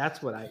movie.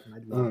 That's what I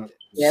loved it.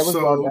 Yeah, it was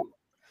well So done.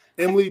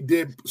 Emily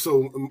did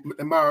so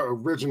in my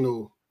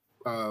original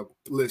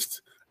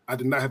list. I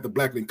did not have The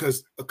Blackening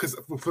because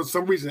for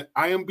some reason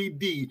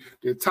IMDb,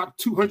 the top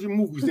 200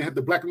 movies, they had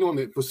The Blackening on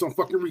it for some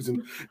fucking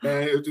reason,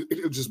 and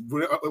it just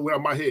went out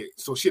of my head.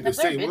 So shit, they're Have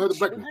there saying been The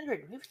Blackening.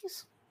 200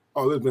 movies?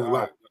 Oh, there's been a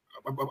lot.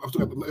 I'm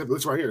still got the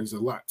list right here. It's a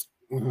lot.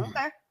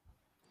 Okay.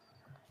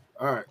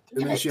 All right,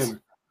 and then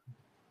Shannon.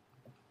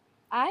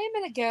 I am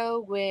going to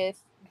go with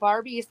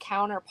Barbie's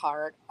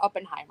counterpart,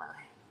 Oppenheimer.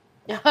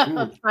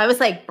 I was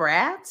like,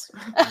 brats?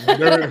 What's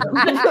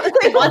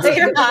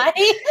your high?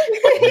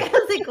 I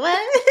was like,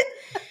 what?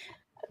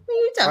 What are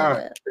you talking All right.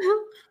 about?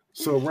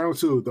 So round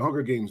two, The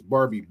Hunger Games,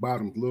 Barbie,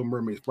 Bottoms, Little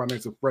Mermaids, Five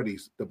Nights at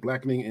Freddy's, The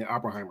Blackening, and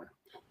Oppenheimer.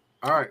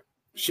 All right,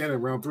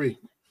 Shannon, round three.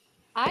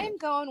 I am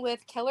going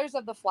with Killers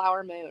of the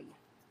Flower Moon.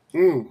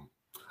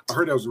 I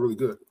heard that was really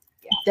good.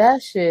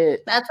 That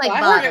shit. That's like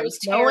Well, I heard it Bottoms. was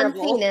No one's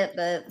terrible. seen it,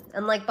 but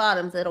unlike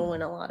Bottoms, it'll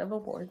win a lot of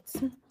awards.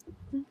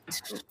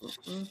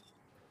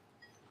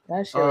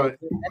 That shit. All right.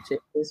 That shit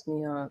pissed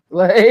me off.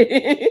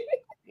 Like,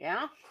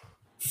 Yeah.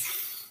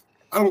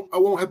 I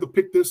won't have to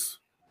pick this,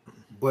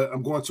 but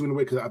I'm going to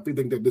anyway because I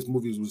think that this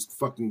movie was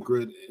fucking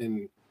good,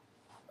 and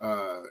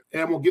I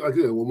won't get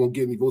won't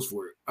get any votes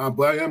for it.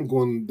 But I am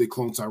going They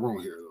Clone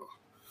Tyrone here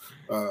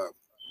though.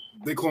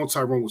 They Clone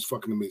Tyrone was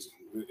fucking amazing.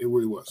 It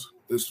really was.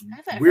 It's I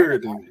haven't heard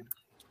weird of and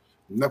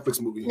Netflix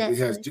movie. It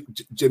has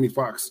Netflix. Jamie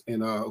Foxx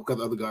and got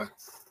the other guy.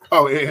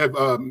 Oh, it had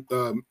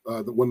the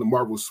one of the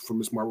Marvels from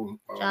Miss Marvel.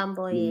 John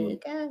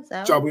Boyega. Is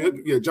that John what-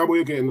 Boyega, yeah, John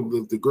Boyega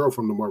and the girl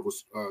from the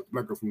Marvels, the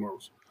black girl from the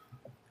Marvels.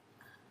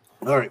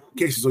 All right,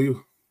 Casey, so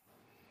you.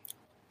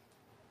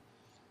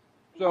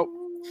 So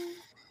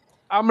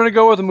I'm going to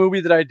go with a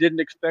movie that I didn't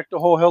expect a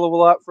whole hell of a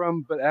lot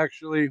from, but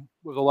actually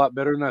was a lot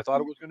better than I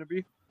thought it was going to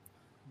be.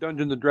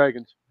 Dungeons and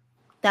Dragons.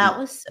 That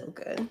was so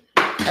good.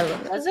 I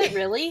love Was it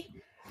really?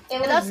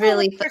 It That's was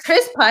really not-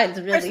 Chris Pine's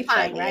really Chris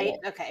Pine, funny. right?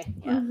 Okay.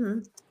 Yeah.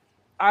 Mhm.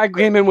 I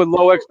came in with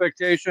low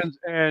expectations,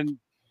 and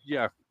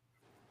yeah,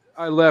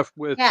 I left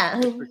with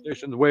Yeah.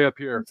 expectations way up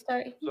here.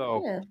 Sorry.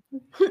 So-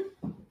 Yeah.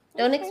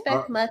 Don't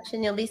expect much,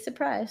 and you'll be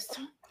surprised.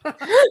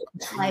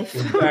 Life.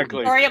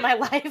 Exactly. Story of my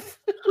life.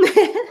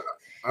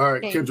 All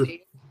right, Kendra.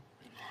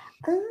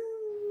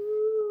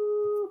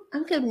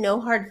 I'm good. No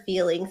hard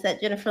feelings.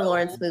 That Jennifer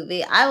Lawrence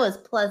movie. I was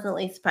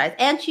pleasantly surprised,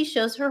 and she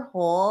shows her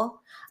whole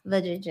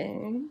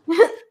vagina,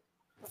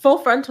 full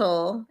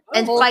frontal,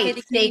 and Whole fights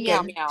kitty kitty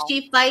meow naked. meow.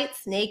 She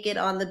fights naked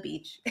on the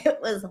beach. It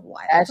was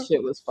wild. that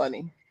shit was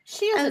funny.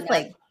 She is I a was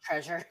like-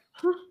 treasure.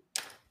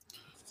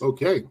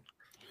 Okay,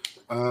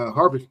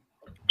 Harvey.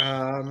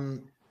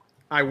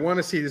 I want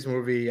to see this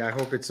movie. I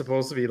hope it's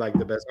supposed to be like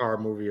the best horror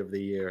movie of the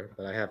year,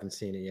 but I haven't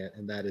seen it yet.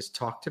 And that is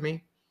Talk to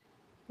Me.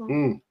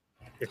 Mm.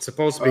 It's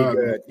supposed to be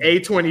good.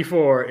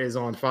 A24 is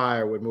on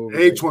fire with movies.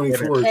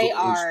 A24 They is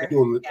are.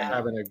 doing it. Yeah.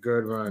 Having a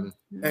good run.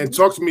 And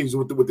Talk to Me is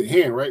with the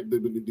hand, right?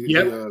 Yep.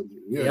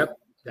 Yeah. Yep,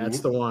 that's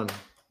the one.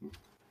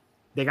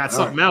 They got All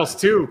something else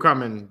too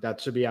coming that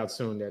should be out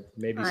soon that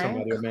maybe All right.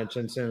 somebody will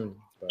mention soon.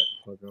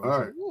 But All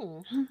right,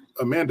 Hmm.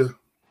 Amanda.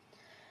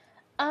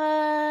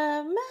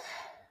 I'm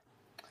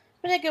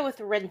gonna go with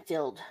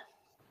Renfield.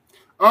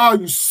 Oh,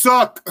 you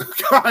suck!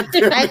 God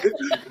damn I it!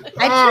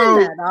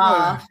 turned that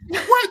off.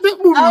 What? That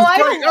movie was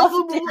I great.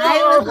 loved it.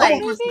 I was That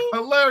like- movie was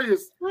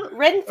hilarious.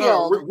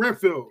 Renfield.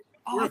 Renfield.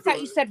 Oh, I thought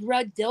you said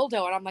red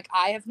dildo, and I'm like,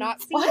 I have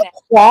not seen What? it.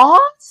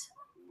 What?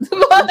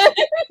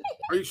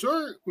 Are you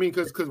sure? I mean,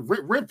 because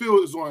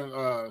Renfield is on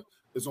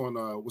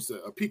what's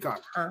that? A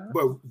Peacock,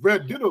 but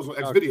Red Ditto's on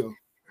X Video.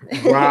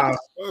 Wow.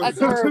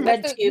 That's a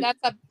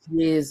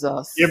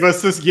Jesus.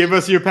 Give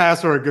us your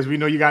password because we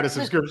know you got a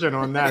subscription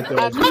on that.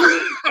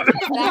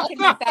 that can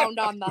be found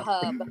on the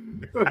hub.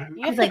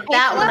 He's like,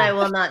 that one I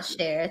will not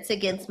share. It's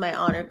against my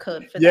honor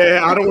code for that.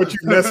 Yeah, I don't want you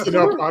messing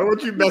up. I don't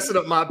want you messing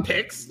up my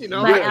picks. You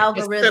know, My It's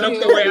algorithm. set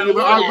up the way I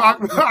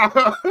want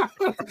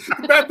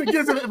it. Bad thing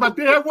is, if I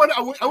did have one,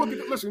 I would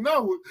get. Listen,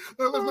 no,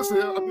 listen.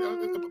 I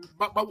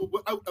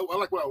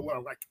like what I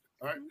like.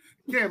 All right,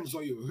 Cam's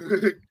on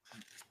you.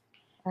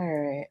 All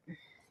right.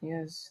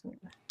 Yes.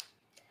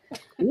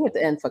 You at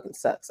the end fucking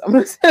sucks. I'm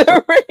gonna say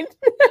it right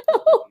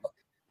now.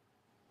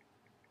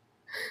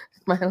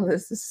 My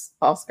list is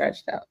all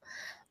scratched out.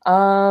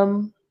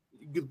 I'm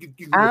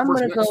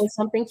gonna go with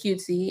something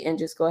cutesy and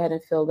just go ahead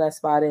and fill that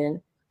spot in.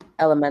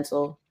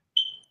 Elemental.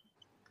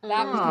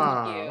 That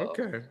was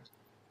cute. Okay.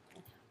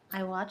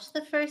 I watched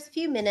the first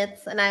few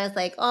minutes and I was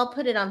like, oh, I'll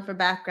put it on for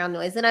background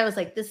noise. And I was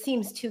like, this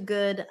seems too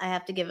good. I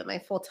have to give it my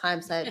full time,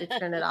 so I had to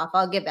turn it off.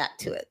 I'll get back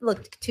to it.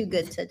 Looked too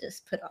good to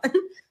just put on.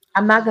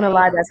 I'm not gonna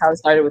lie, that's how it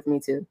started with me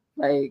too.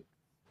 Like,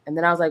 and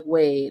then I was like,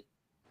 wait,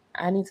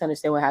 I need to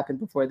understand what happened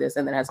before this,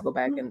 and then I had to go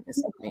back and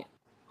suck me.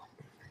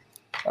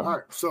 All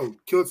right, so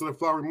Killer to the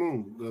Flowery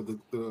Moon.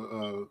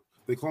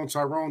 They clone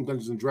Tyrone,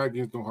 Dungeons and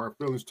Dragons, No Hard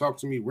Feelings, Talk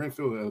to Me,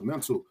 Renfield,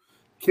 Elemental.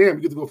 Cam,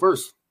 you get to go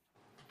first.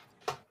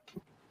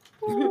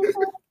 You're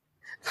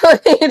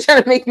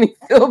trying to make me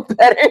feel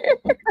better.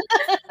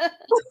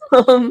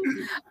 I'm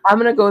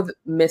gonna go with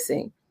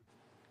Missing.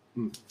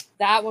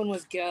 That one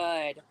was good.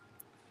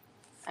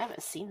 I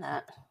haven't seen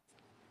that.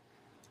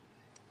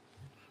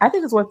 I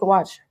think it's worth the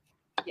watch.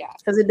 Yeah,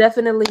 because it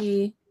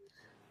definitely,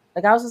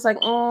 like, I was just like,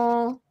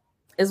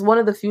 it's one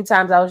of the few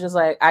times I was just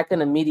like, I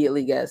can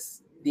immediately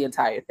guess the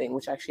entire thing,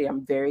 which actually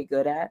I'm very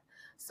good at.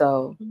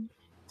 So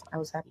I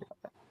was happy about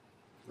that.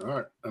 All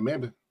right,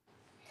 Amanda.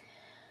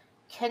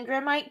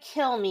 Kendra might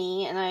kill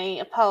me, and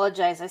I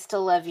apologize. I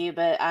still love you,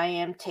 but I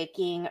am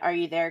taking Are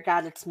You There,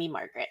 God? It's Me,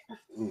 Margaret.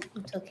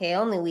 It's okay.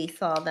 Only we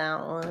saw that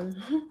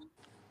one.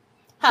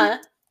 Huh?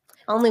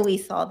 Only we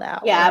saw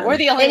that Yeah, one. we're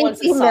the only Any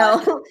ones who saw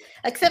female,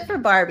 except for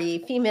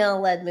Barbie,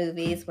 female-led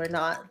movies were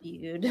not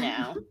viewed.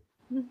 No.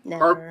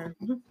 Never.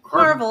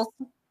 Marvel.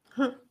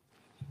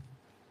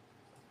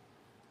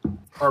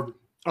 Harvey.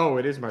 Oh,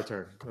 it is my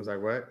turn. I was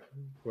like, what?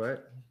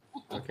 What?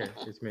 Okay,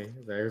 it's me.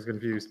 I was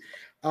confused.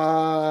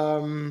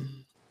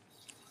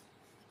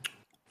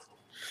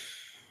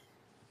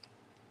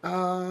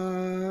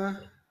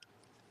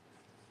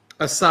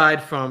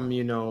 Aside from,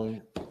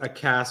 a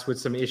cast with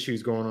some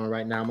issues going on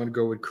right now, I'm gonna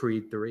go with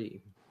Creed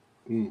 3.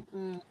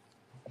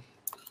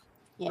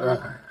 Yeah.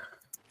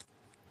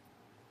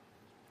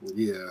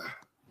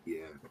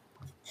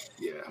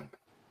 Yeah.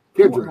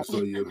 Kendra,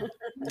 so you.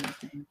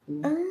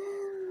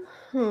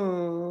 I'm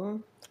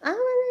gonna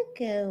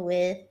go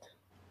with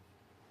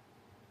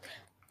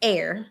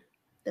Air,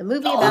 the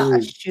movie about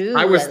a shoe.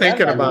 I was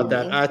thinking love about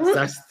movie.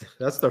 that.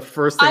 That's the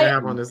first thing I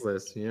have on this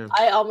list. Yeah.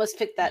 I almost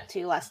picked that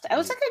too last time. It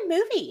was a good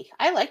movie.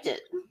 I liked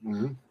it.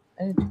 Mm-hmm.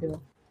 I did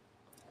too.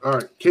 All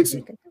right,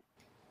 Casey.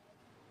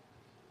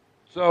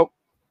 So,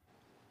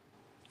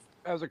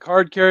 as a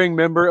card-carrying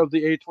member of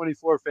the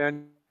A24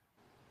 fan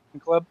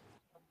club,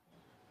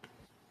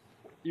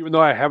 even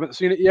though I haven't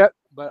seen it yet,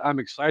 but I'm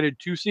excited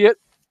to see it,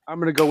 I'm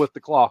going to go with The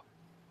Claw.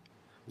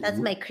 That's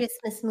my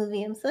Christmas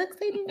movie. I'm so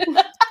excited.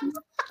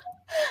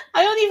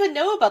 I don't even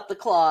know about The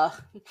Claw.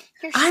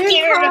 You're Iron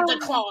scared of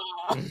Claw.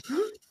 The Claw.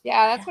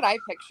 Yeah, that's what I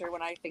picture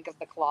when I think of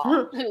The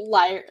Claw.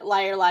 Liar,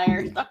 liar,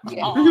 liar. The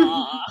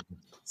Claw.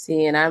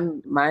 See,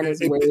 and mine is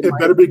way. It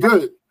better be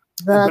good. It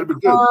better be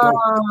good. Don't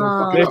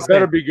fuck it It up.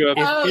 better be good.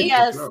 Oh,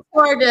 yes.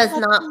 Or does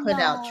not put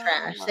out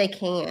trash. They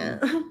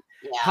can't.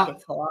 Yeah.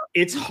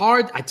 It's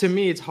hard to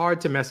me. It's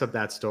hard to mess up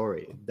that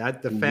story.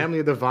 That the family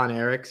of the Von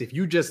Erichs. If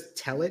you just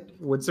tell it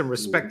with some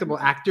respectable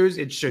actors,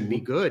 it should be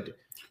good.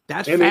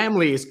 That And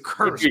family is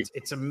cursed.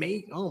 It's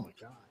amazing. Oh my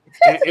god.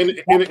 And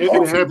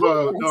have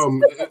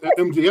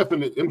MJF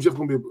in it. MJF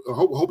gonna be. I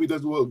hope he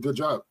does a good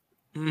job.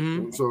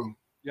 Mm-hmm. So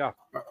yeah.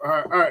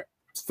 All right.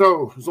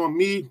 So it's on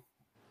me.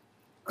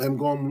 I'm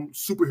going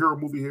superhero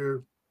movie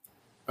here.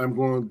 I'm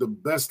going the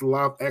best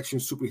live action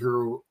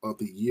superhero of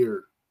the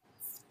year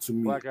to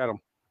me. Black Adam.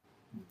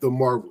 The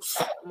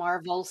Marvels.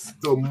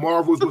 The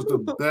Marvels was the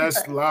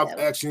best live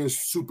action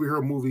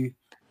superhero movie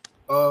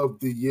of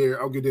the year.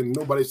 I'll get in.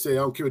 Nobody say I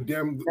don't care.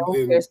 Damn. No,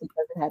 because it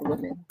had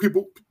women.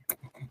 People.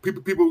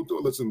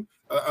 Listen.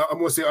 I'm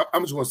just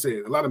gonna say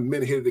it. A lot of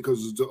men hated it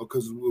because it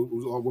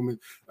was all women.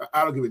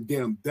 I don't give a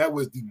damn. That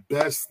was the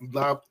best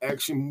live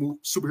action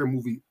superhero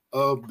movie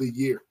of the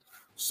year.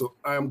 So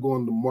I'm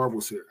going to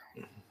Marvels here.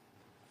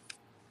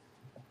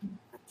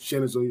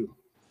 Shannon's on you.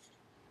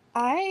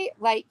 I'm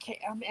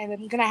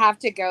gonna have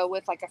to go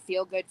with like a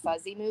feel good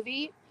fuzzy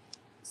movie.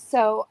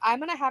 So I'm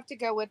gonna have to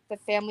go with the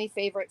family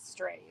favorite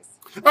Strays.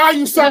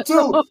 You suck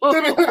too.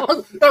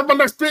 That's my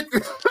next pick.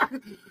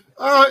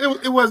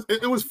 It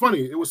was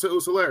funny. It was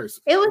hilarious.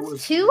 It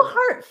was too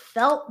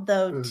heartfelt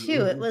though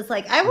too. It was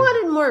like I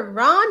wanted more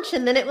raunch,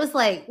 and then it was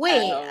like,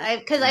 wait,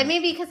 because I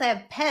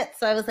have pets,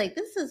 so I was like,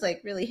 this is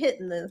like really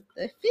hitting the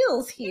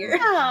feels here.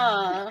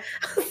 Yeah. I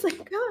was like,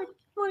 God, I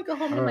want to go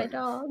home with my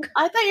dog.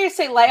 I thought you were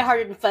saying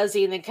lighthearted and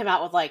fuzzy, and then come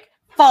out with like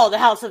Follow the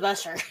House of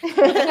Usher.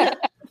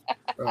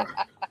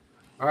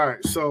 All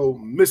right, so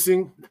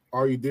missing.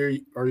 Are you there?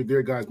 Are you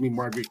there, guys? Me,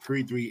 Margaret,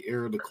 Creed 3,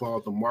 Air of the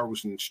Claw, The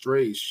Marvels, and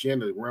Strays.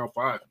 Shannon, round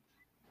 5.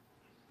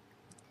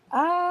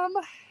 I'm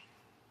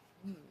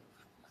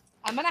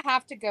gonna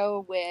have to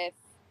go with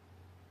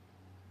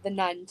The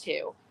Nun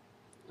 2.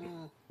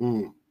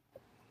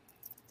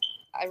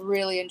 I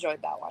really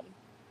enjoyed that one.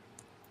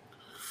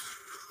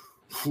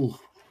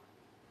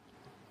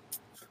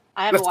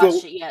 I haven't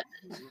watched it yet.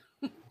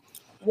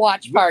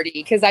 Watch party,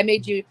 because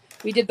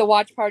we did the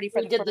watch party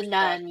for we did The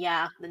Nun.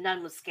 Yeah, The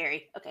Nun was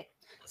scary. Okay,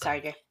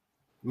 sorry, Jay.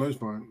 No, it's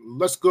fine.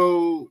 Let's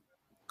go,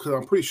 because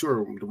I'm pretty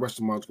sure the rest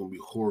of mine's going to be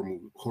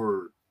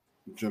horror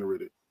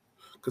generated.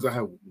 Because I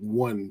have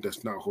one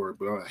that's not horror,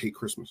 but I hate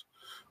Christmas.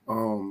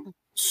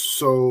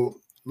 So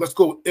let's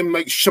go M.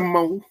 Night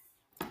Shyamalan.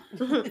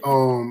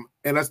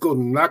 And let's go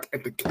Knock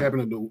at the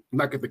Cabin,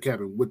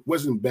 which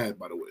wasn't bad,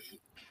 by the way.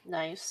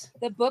 Nice.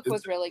 The book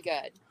was really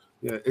good.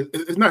 Yeah,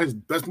 it's not his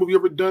best movie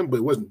ever done, but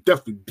it wasn't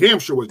definitely damn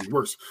sure wasn't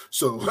worse.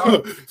 So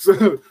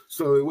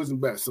it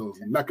wasn't bad. So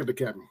Knock at the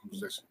Cabin.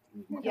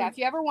 Yeah, if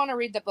you ever want to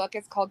read the book,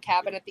 it's called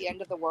Cabin at the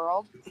End of the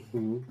World.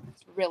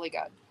 It's really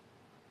good.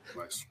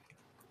 Nice.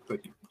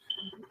 Thank you.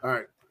 All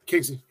right,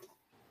 Casey.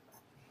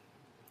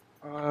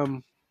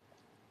 For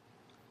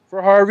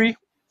Harvey,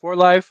 for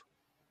life,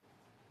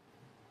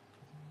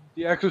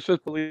 The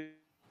Exorcist Believer.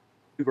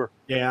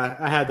 Yeah,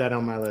 I had that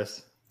on my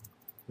list.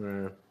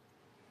 Yeah.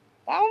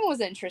 That one was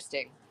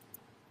interesting.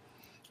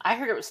 I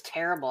heard it was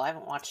terrible. I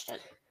haven't watched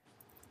it.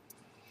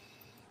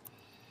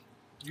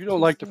 You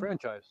don't like the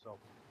franchise, so.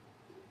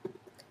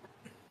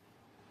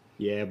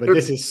 Yeah, but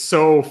this is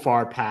so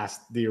far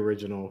past the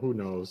original. Who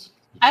knows?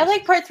 I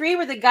like part 3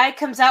 where the guy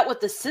comes out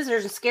with the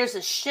scissors and scares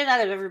the shit out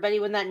of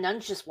everybody when that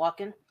nun's just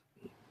walking.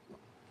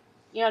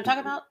 You know what I'm talking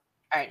about?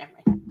 All right, never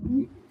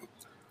mind.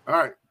 All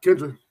right,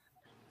 Kendra.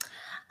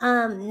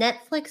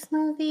 Netflix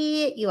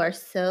movie, You Are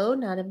So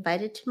Not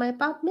Invited to My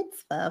Bat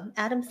Mitzvah.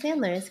 Adam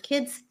Sandler, his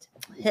kids.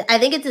 I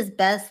think it's his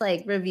best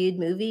like reviewed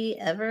movie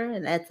ever.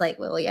 And that's like,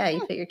 well, yeah,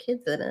 you put your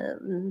kids in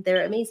it. And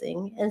they're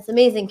amazing. And it's an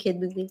amazing kid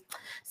movie.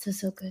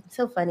 So good.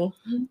 So funny.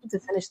 To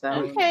finish that.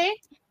 Okay.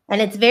 And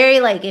it's very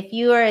like if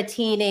you are a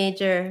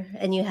teenager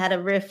and you had a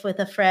riff with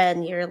a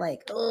friend, you're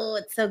like, oh,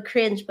 it's so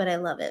cringe, but I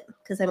love it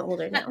because I'm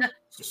older now.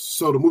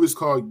 So the movie's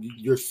called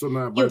You're So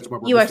Not Invited to My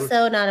Bat Mitzvah? You Are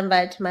So Not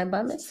Invited to My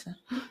Bat Mitzvah.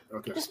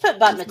 Okay. Just put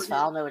bat mitzvah.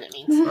 I'll know what it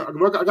means. I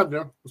got it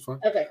down. That's fine.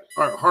 Okay.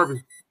 All right,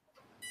 Harvey.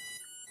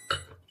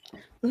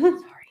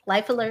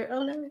 Life alert.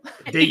 Oh, no.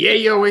 The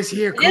yayo is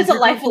here. It is a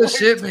life alert.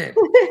 Shipment.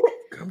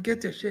 Come get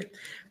the shit.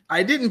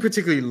 I didn't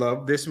particularly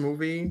love this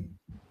movie.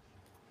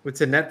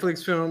 It's a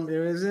Netflix film. It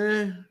was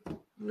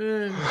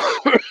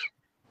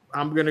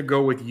I'm gonna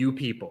go with You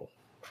People.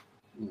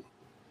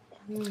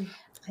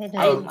 I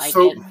don't like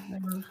it.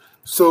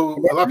 So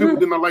a lot of people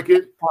did not like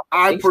it.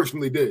 I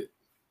personally did.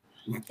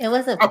 It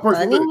wasn't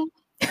funny.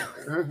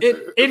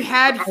 It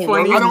had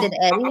funny.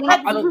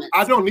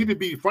 I don't need to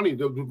be funny.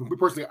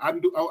 Personally, I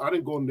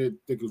didn't go in there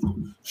thinking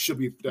it should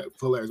be that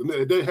hilarious.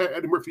 They had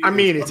Eddie Murphy. I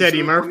mean, it's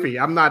Eddie Murphy.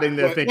 I'm not in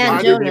there thinking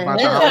it's about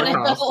the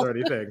Holocaust or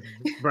anything.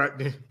 But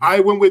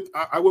I went with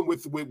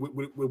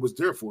what was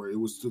there for. It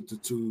was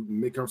to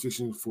make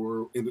conversation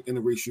for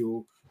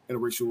interracial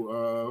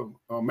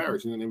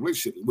marriage and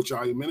relationship, which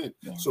I am in.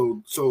 Yeah.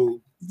 So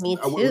me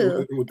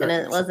too, and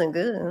it wasn't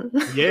good.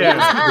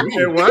 Yeah,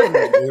 it wasn't.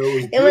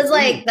 It was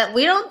like that.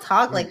 We don't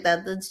talk like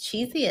that. That's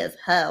cheesy as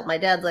hell. My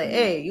dad's like,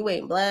 "Hey, you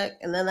ain't black,"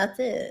 and then that's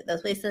it.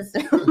 That's what he says.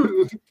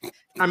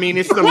 I mean,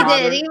 it's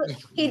the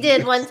he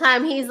did one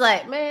time. He's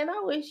like, "Man, I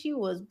wish you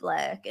was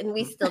black," and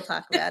we still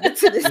talk about it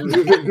to this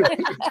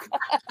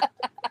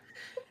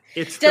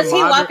day. Does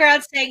he walk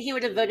around saying he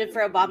would have voted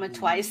for Obama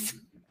twice?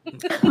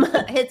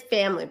 His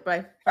family,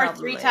 or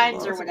 3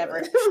 times or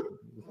whatever.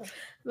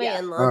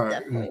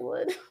 Definitely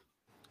would.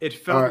 It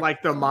felt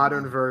like the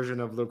modern version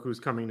of Look Who's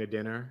Coming to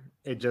Dinner.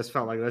 It just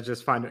felt like let's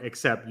just find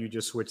except you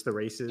just switch the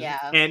races.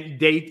 Yeah.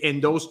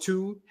 And those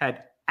two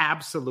had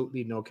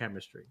absolutely no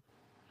chemistry.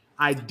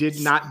 I did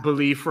not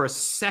believe for a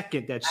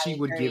second that she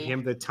would give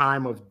him the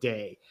time of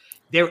day.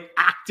 They're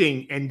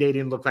acting and they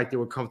didn't look like they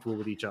were comfortable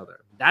with each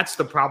other. That's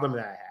the problem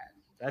that I had.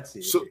 That's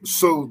it.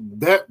 So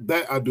that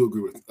I do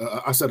agree with.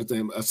 I said to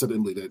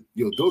Emily that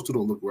those two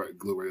don't look right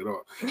at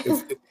all.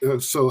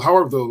 So,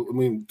 however, though, I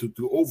mean,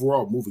 the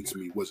overall movie to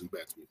me wasn't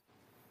bad to me.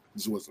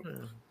 This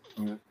wasn't.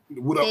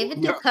 David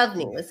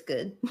Duchovny was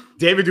good.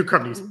 David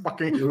Duchovny's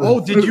fucking. Oh,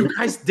 did you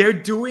guys? They're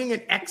doing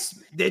an X.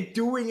 They're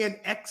doing an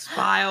X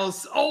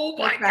Files. Oh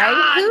my god!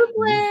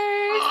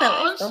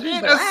 Oh,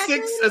 shit, a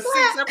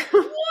six.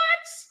 What?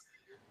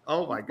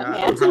 Oh my god!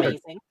 Yeah, that's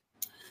amazing.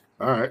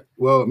 All right.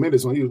 Well, Amanda,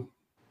 it's on you.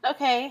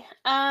 Okay.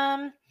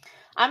 I'm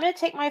gonna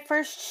take my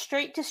first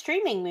straight to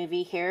streaming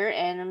movie here,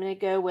 and I'm gonna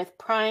go with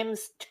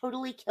Prime's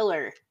Totally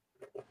Killer.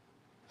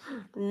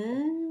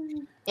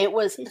 It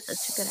was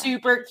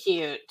super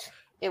cute.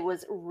 It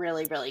was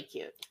really, really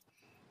cute.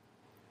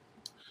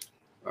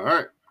 All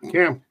right,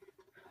 Cam.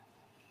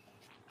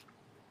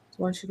 I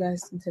want you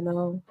guys to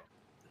know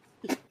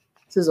this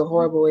is a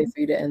horrible way for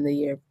you to end the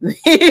year.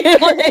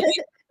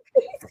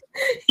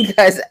 You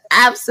guys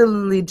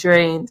absolutely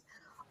drained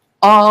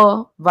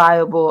all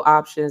viable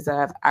options that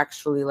I've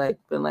actually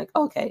been like,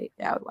 okay,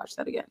 yeah, I would watch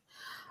that again.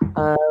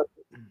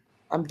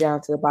 I'm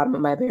down to the bottom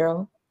of my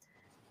barrel,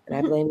 and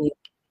I blame you.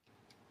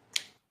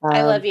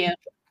 I love you.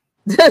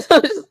 That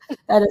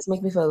does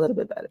make me feel a little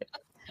bit better.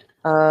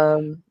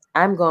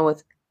 I'm going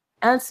with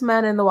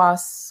Ant-Man and the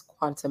Wasp: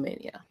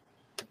 Quantumania.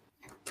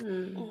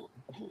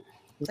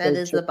 That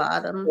is the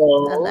bottom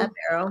of that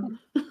barrel.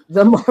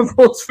 The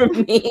Marvels for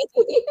me.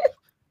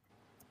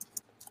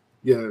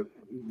 Yeah,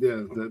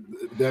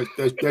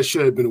 that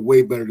should have been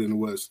way better than it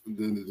was.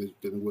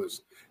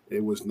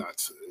 It was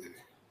not.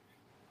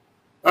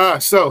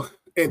 So.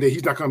 And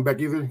he's not coming back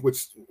either,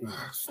 which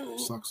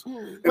sucks.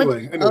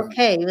 Anyway.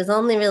 Okay, he was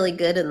only really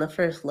good in the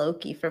first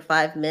Loki for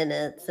 5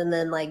 minutes. And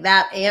then,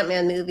 that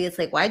Ant-Man movie, it's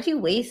like, why'd you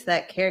waste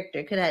that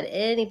character? Could have had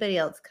anybody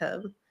else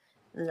come.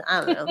 And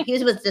I don't know.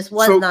 He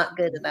was not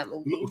good in that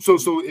movie. So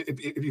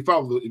if you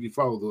follow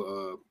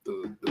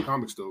the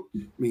comics, though,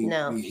 I mean,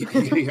 no.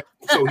 He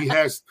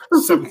has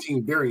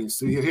 17 variants.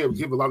 So he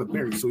have a lot of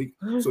variants. So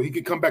he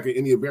could come back at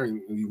any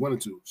variant if he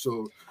wanted to.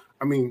 So,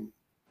 I mean,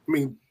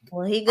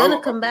 well, he's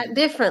gonna come back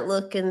different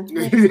looking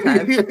next time.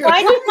 Why did you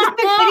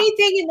expect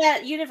anything in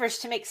that universe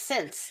to make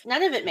sense?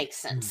 None of it makes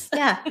sense.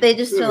 Yeah, they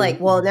just feel like,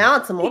 well, now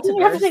it's a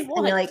multiverse, and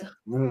you're like,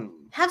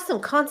 have some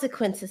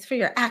consequences for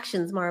your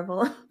actions,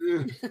 Marvel.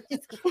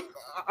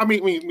 I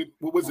mean,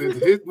 what was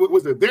it? What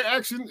was it? Their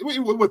action?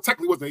 What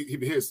technically wasn't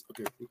his?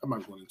 Okay, I'm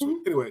not going into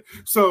it. Anyway,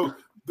 so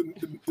the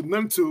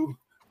Nun 2.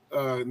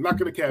 Knock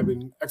at the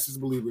Cabin,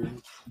 Exorcist Believer.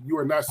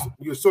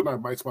 You're still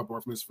not my spot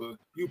bar mitzvah.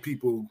 You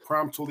people,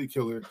 Prime Totally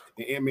Killer,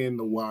 and Ant-Man and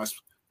the Wasp.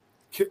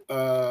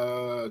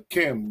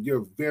 Cam,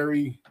 your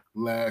very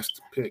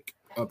last pick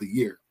of the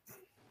year.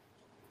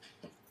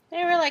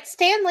 They were like,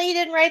 Stan Lee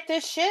didn't write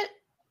this shit.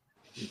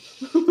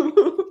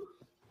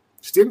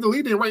 Stan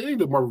Lee didn't write any of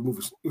the Marvel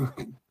movies. Not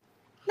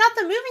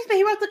the movies, but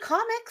he wrote the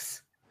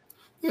comics.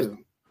 Yeah.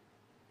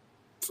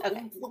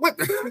 Okay. What?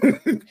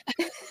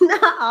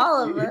 Not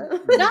all of them.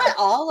 Not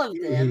all of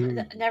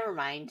them. Never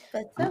mind.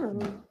 But some of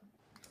them.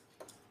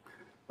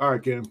 All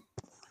right, Cam.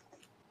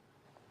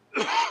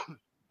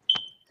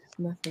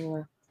 Nothing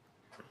left.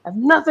 I have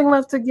nothing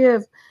left to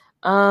give.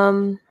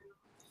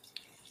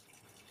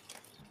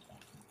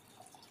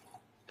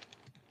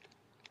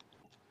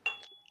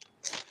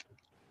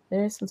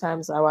 There's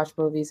sometimes I watch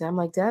movies and I'm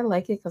like, did I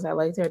like it because I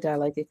liked it, or did I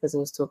like it because it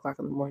was 2:00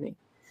 in the morning?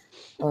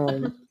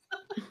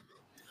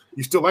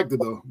 You still liked it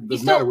though.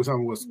 Doesn't matter what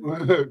time it was.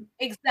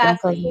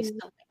 Exactly. You still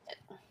liked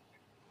it.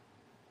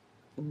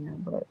 Yeah,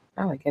 but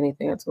I like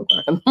anything at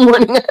 2:00 in the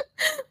morning.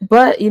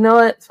 But you know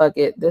what? Fuck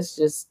it. This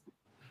just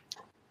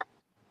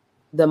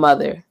The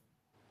Mother.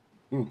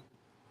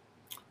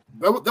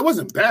 That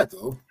wasn't bad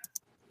though.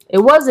 It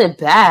wasn't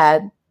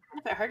bad.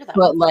 I haven't heard of that.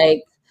 But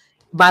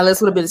my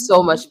list would have been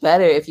so much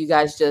better if you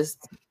guys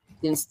just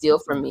didn't steal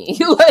from me.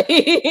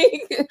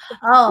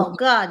 Oh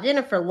God,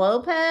 Jennifer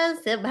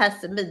Lopez. It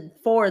has to have been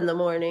 4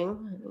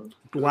 a.m.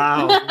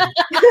 Wow.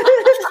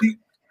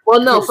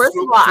 Well, no. First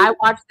of all, I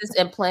watched this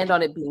and planned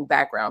on it being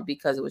background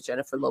because it was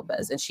Jennifer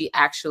Lopez, and she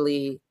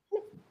actually.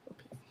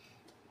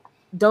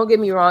 Don't get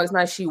me wrong, it's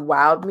not she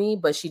wowed me,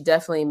 but she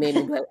definitely made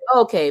me like,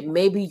 okay,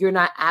 maybe you're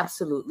not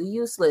absolutely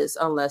useless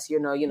unless you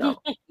know,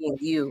 being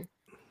you.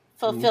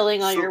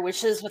 Fulfilling all your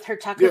wishes with her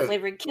chocolate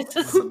flavored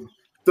kisses.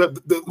 For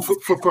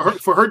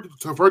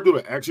her doing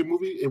an action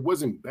movie, it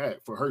wasn't bad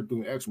for her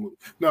doing an action movie.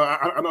 Now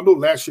I know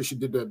last year she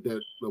did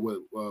that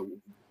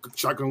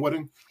Shotgun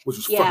Wedding, which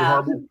was fucking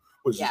horrible.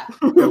 That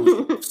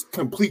was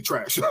complete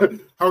trash.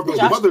 However,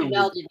 Josh Mother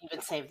didn't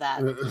even save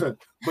that.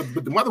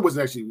 But the Mother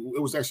wasn't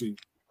actually.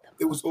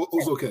 It was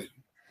okay.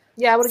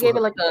 Yeah, I would have gave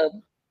it like a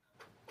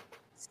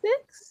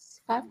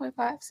 6,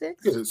 5.5,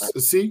 6. Yeah, a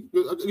C.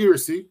 I'll give her a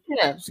C.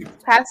 Yeah, C.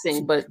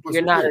 passing, but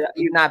you're not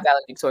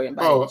valedictorian.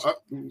 I'm not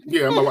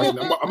watching.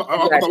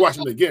 I'm not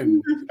watching it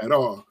again at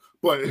all.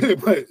 But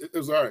it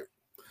was all right.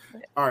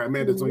 All right,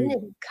 Amanda, it's on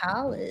you.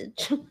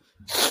 College.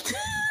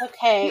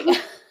 Okay.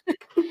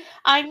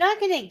 I'm not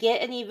going to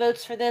get any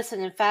votes for this,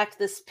 and in fact,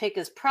 this pick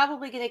is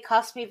probably going to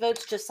cost me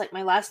votes, just like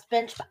my last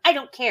bench. But I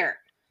don't care.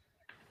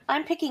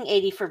 I'm picking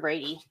 80 for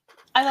Brady.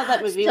 I love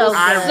that movie.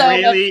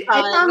 It's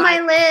on my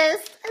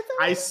list.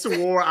 I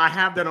swore I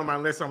have that on my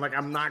list. I'm like,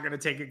 I'm not gonna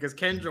take it because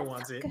Kendra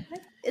wants it.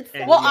 It's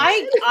And so Well,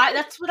 yes. I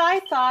that's what I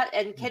thought,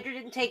 and Kendra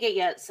didn't take it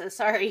yet, so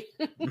sorry.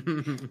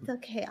 It's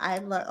okay. I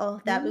love.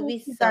 Oh, that No,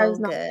 movie's you so guys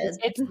not good.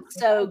 It's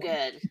so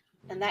good,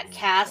 and that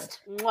cast,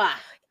 mwah.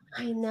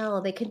 I know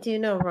they could do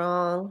no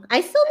wrong. I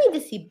still need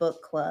to see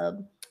Book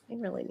Club. I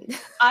really need.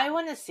 I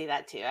want to see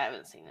that too. I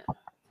haven't seen it.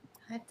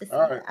 I have to see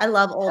All right. that. I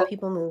love old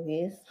people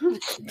movies.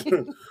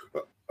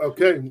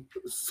 Okay,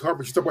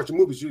 Harper, you talk about your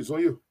movies. It's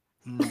on you.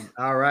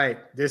 All right.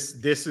 This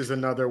is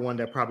another one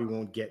that probably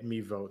won't get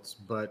me votes,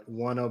 but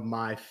one of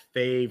my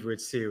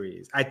favorite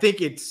series. I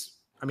think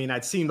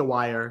I'd seen The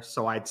Wire,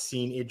 so I'd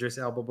seen Idris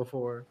Elba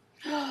before.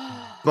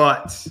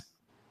 But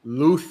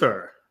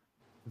Luther,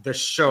 the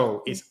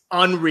show, is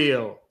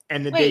unreal.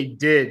 And then they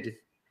did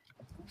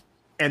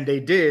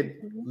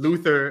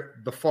Luther,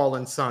 the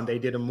Fallen Son. They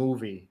did a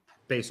movie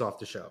based off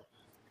the show.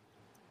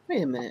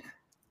 Wait a minute.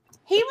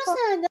 He was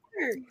in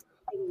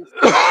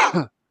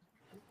another.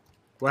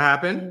 What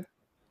happened?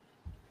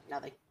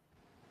 Nothing.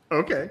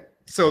 Okay.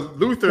 So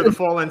Luther, the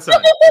Fallen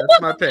Son.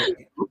 That's my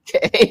pick.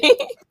 Okay.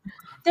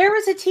 There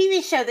was a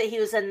TV show that he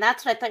was in.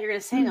 That's what I thought you were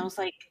going to say. And I was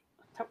like,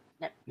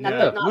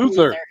 not Luther.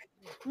 Luther.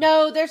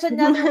 No, there's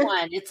another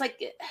one. It's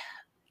like,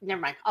 never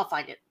mind. I'll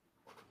find it.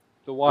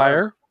 The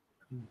Wire.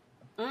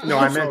 No,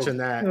 I mentioned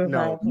that.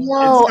 No.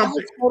 No, I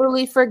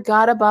totally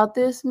forgot about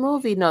this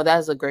movie. No,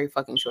 that's a great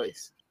fucking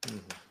choice.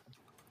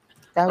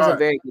 That was a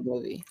very good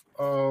movie.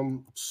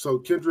 So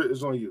Kendra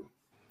is on you.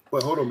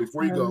 But hold on,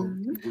 before you go,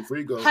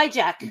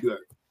 Hijack.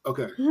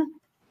 Okay.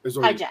 It's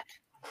on you. Hijack.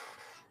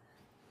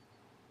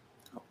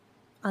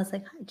 I was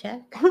like, hi,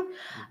 Jack.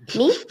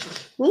 Me?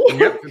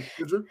 Yep,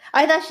 Kendra.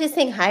 I thought she was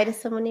saying hi to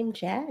someone named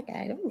Jack.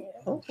 I don't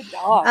know.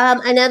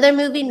 Another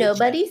movie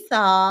nobody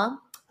saw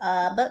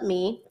but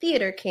me,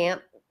 Theater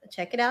Camp.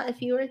 Check it out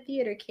if you were a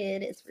theater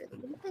kid. It's really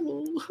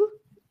funny.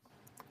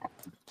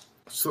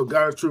 So,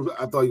 God of Truth,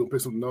 I thought you were going to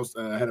pick something else.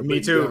 I had a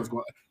Me too. I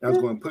was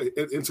going to put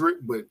it into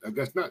it, but I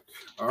guess not.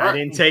 All right. I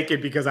didn't take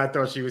it because I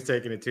thought she was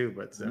taking it too,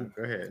 but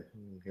go ahead.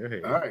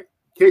 All right.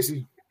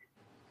 Casey.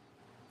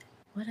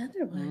 What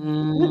other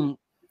one?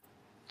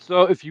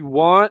 So if you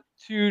want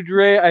to,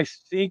 Dre, I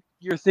think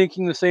you're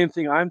thinking the same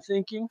thing I'm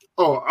thinking.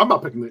 Oh, I'm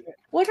not picking it.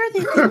 What are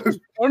they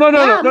thinking? Oh no.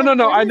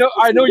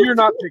 I know you're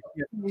not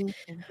picking it.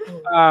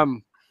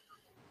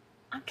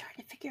 I'm trying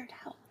to figure it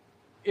out.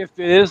 If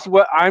it is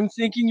what I'm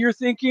thinking you're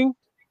thinking,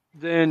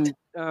 then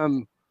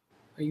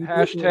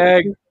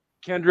hashtag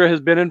Kendra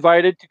has been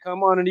invited to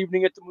come on an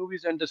evening at the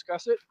movies and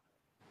discuss it.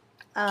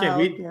 No,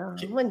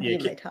 it wouldn't be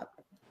my top.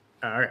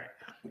 All right.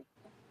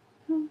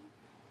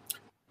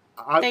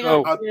 I'm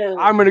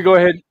gonna go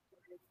ahead.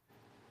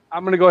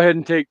 I'm gonna go ahead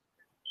and take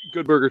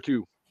Good Burger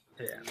 2.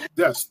 Yeah.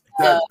 That's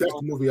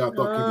the movie I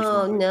thought.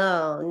 Oh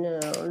no,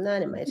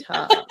 not in my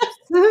top.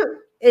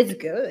 It's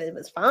good. It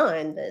was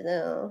fine, but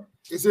no.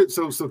 Is it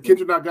so?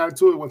 Kendra not got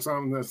into it one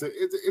time and I said,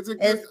 "Is it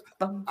good?"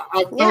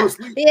 I fell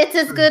asleep. It's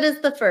as good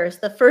as the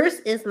first. The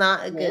first is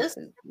not a good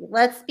movie.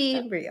 Let's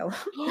be real.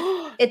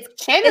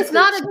 It's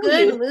not a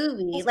good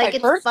movie. Like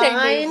it's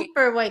fine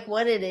for like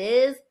what it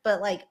is,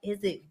 but like,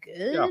 is it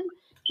good? Yeah.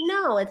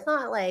 No, it's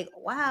not like,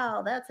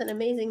 wow, that's an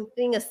amazing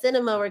thing of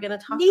cinema we're going to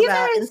talk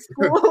about in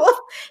school.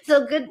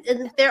 So good.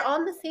 And they're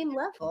on the same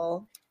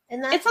level.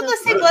 And that's it's on the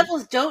same level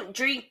as don't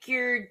drink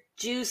your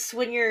juice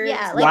when you're...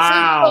 Yeah. Like,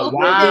 wow.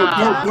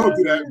 Don't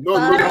do that. No,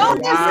 they're on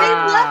the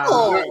same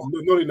level.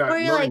 No, they're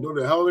not. No,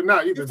 the hell they're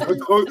not either.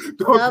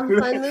 Don't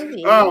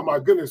movie. Oh, my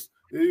goodness.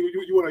 You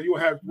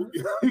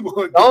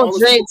want don't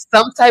drink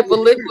some type of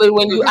liquid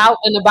when you're out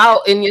and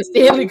about in your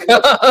Stanley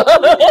Cup.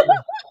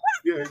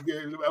 Yeah.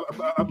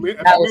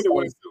 Amanda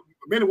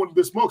wanted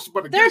to smoke. She's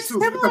about to They're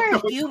similar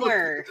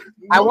humor.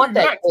 I want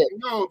that clip.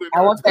 No,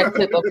 I want that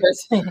clip of her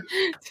saying.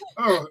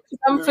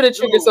 I'm going to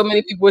trigger so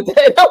many people with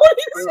that.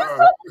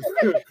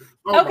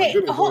 Okay,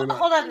 hold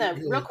on though,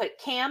 real quick.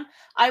 Cam,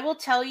 I will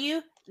tell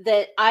you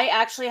that I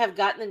actually have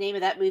gotten the name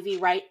of that movie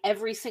right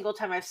every single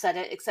time I've said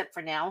it, except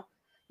for now.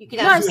 You can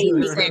actually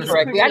say it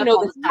correctly. I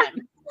know this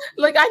time.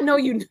 Like I know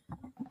you.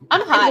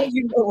 I'm high.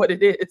 You know what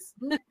it is.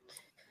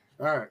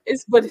 All right.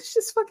 It's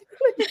just fucking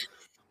clear.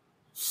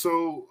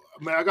 So,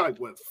 man, I got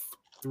like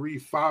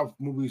 6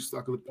 movies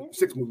I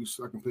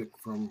can pick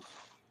from.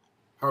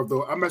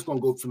 However, I'm just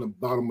gonna go from the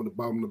bottom of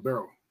the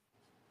barrel.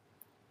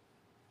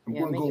 I'm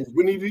gonna go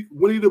Winnie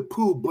the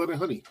Pooh, Blood and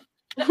Honey.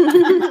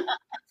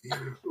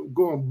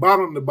 Going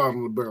bottom of the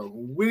barrel.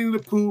 Winnie the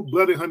Pooh,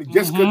 Blood and Honey.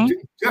 Just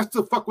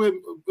to fuck with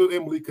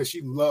Emily, because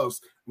she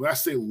loves. When I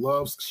say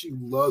loves, she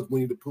loves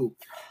Winnie the Pooh,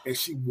 and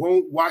she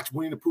won't watch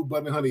Winnie the Pooh,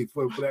 Blood and Honey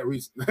for that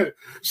reason.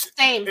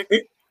 Same.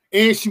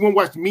 And she won't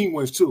watch Mean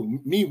Ones too.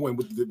 Mean One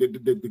with the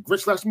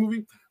Grinch last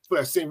movie for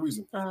that same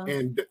reason.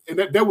 And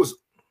that was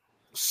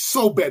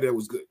so bad that it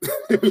was good.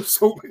 It was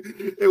so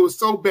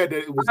bad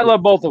that it was. I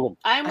love both of them.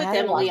 I'm with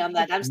Emily on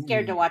that. I'm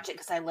scared to watch it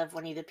because I love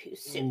Winnie the Pooh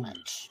so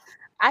much.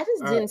 I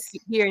just didn't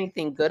hear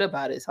anything good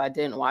about it, so I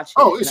didn't watch it.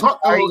 Oh, it's hard.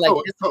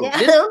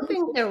 I don't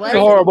think there was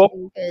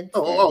horrible.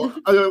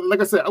 Like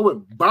I said, I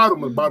went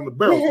bottom of the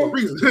barrel for a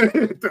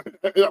reason.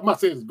 I'm not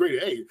saying it's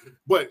great A,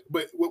 but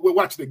we're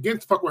watching again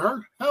to fuck with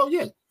her. Hell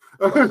yeah.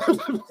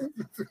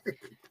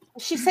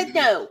 She said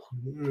no.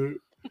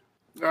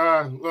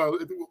 Well,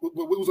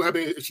 what was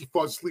happening if she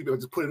falls asleep and I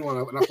just put it on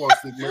and I fall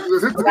asleep?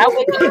 That's so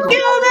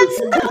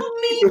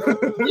mean.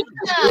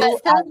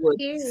 That's I so would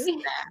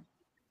scary.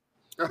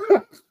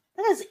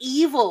 That is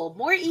evil.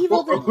 More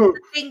evil than the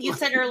thing you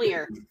said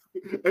earlier.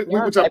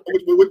 Which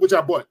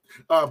I bought,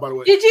 by the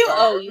way. Did you?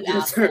 Oh, you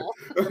asshole.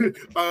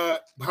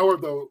 However,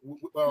 though,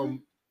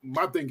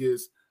 my thing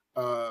is,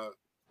 I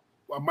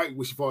might,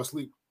 when she falls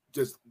asleep,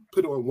 just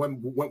put it on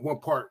one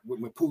part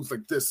when Pooh's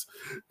like this,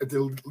 and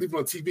then leave it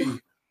on TV.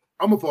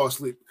 I'm gonna fall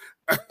asleep.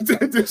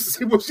 Just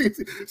see what she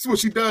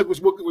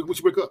does when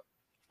she wake up.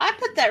 I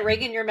put that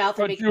ring in your mouth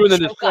and Punch make you in the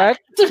choke on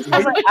sack?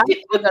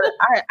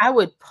 I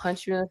would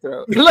punch you in the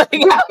throat. Like,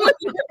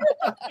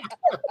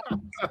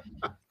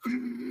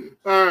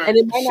 All right. and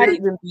it might not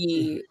even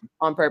be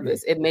on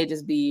purpose. It may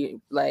just be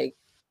like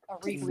A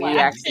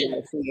reaction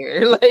reflex. to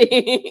fear.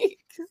 Like,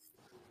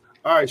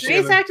 All right, He's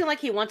Shannon. acting like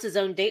he wants his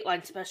own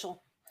Dateline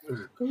special.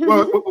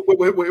 Well,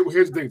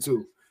 here's the thing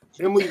too.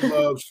 Emily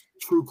loves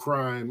true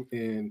crime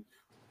and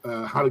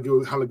how to get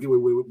away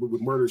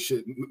with murder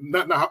shit.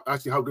 Not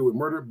actually how to get away with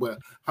murder, but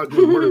how to get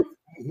away with murder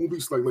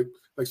movies. Like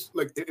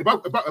if I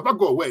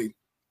go away,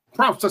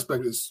 prime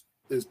suspect is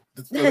the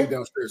lady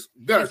downstairs.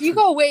 If you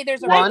go away,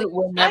 there's a one, really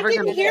we're never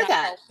didn't gonna hear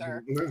that.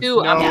 Two,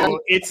 I'm No, gonna-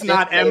 it's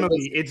not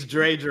Emily. It's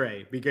Dre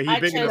because I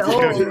he's big enough.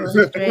 chose- to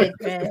Oh, Dre.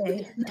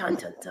 Dun,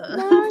 dun,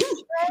 dun.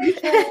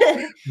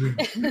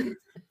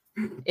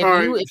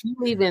 If you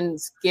leaving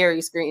scary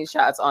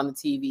screenshots on the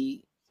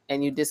TV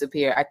and you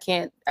disappear, I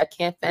can't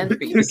fend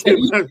for you.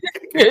 Can't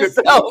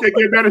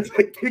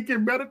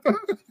get better.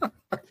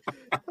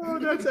 Oh,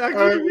 that's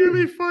actually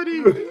really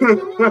funny.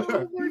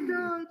 Oh my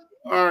god.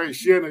 All right,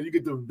 Shannon, you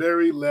get the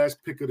very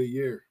last pick of the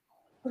year.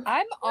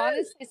 I'm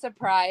honestly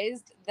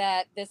surprised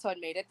that this one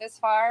made it this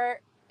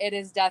far. It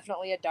is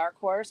definitely a dark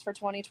horse for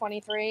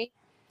 2023.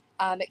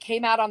 It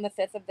came out on the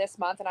 5th of this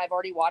month, and I've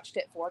already watched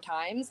it 4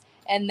 times.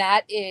 And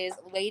that is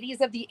Ladies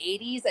of the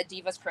 80s, A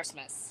Diva's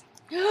Christmas.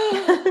 Wait,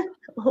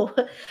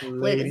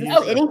 is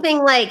this anything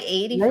like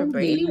 80 for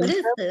Brady? What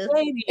is this?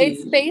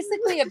 It's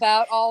basically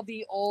about all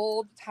the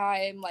old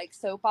time like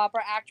soap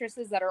opera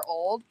actresses that are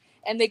old,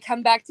 and they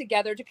come back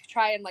together to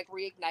try and like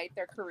reignite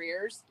their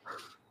careers.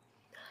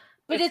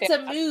 But it's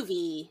a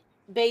movie.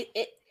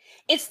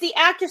 It's the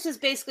actresses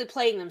basically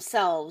playing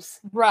themselves.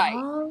 Right.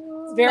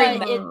 Oh, It's very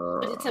But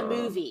it's a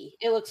movie.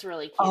 It looks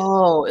really cute.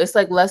 Oh, it's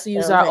like let's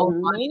use So our the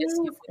own money to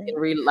see if we can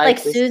relight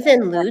like this Susan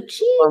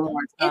Lucci? one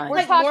more time. We're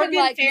Like talking Morgan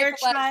like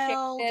Fairchild Nicolette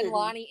Sheridan, and-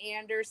 Lonnie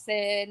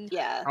Anderson.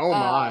 Yeah. Oh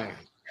my.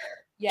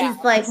 Yeah.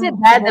 It's like Is it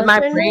bad that my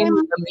what's her brain name?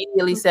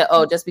 immediately said,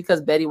 "Oh, just because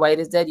Betty White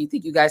is dead, you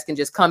think you guys can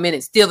just come in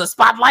and steal the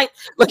spotlight?"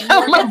 Like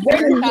my Morgan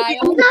brain is Fairchild.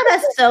 She's not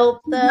a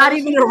soap though. not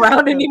even She's around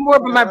not a anymore.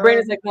 But my brain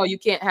is soap. like, "No, you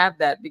can't have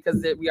that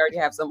because we already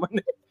have someone."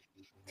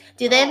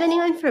 Do they have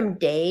anyone from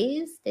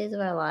Days of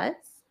Our Lives?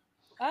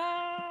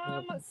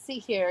 Let's see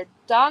here.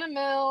 Donna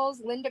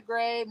Mills, Linda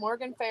Gray,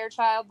 Morgan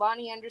Fairchild,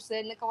 Lonnie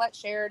Anderson, Nicolette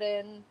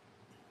Sheridan.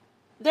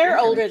 They're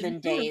older than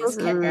Days,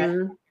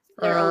 Kendra. Mm,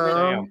 They're older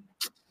than Damn.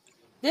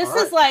 This All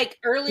right. is like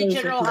early Days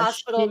General of my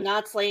Hospital, shit.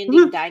 Knots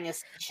Landing,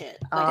 Dynasty shit.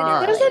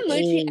 Like, Doesn't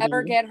Lucci Amy.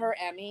 ever get her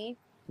Emmy?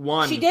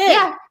 One. she did.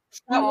 Yeah.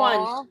 She got one.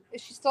 Aw,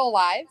 is she still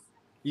alive?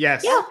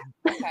 Yes. Yeah.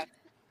 Okay.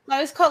 I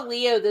always called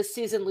Leo the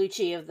Susan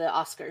Lucci of the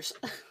Oscars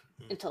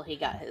until he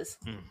got his.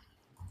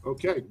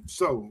 Okay,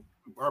 so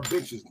our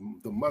benches: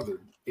 The Mother,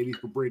 80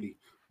 for Brady,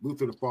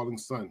 Luther the Falling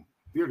Sun,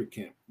 Theater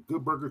Camp,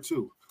 Good Burger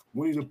 2,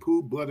 Winnie the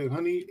Pooh, Blood and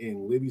Honey,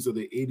 and Ladies of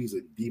the 80s,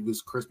 A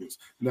Diva's Christmas.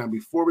 Now,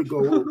 before we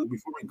go,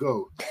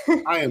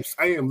 I am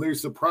literally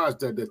surprised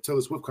that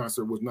Taylor Swift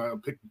concert was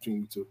not picked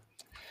between the two.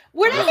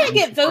 We're not gonna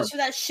get votes for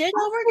that shit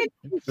over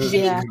again.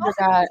 Yeah, I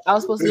forgot. I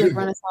was supposed to give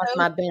Renaissance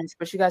my bench,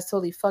 but you guys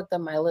totally fucked up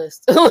my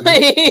list. Yeah, I'm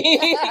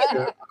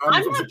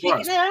not picking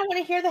surprised. it. I don't want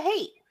to hear the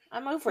hate.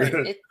 I'm over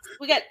it.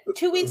 We got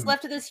 2 weeks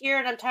left of this year,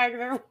 and I'm tired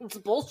of everyone's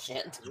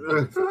bullshit.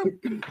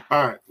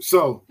 All right,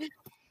 so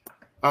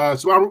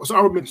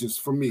our mentions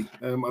for me.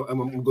 I'm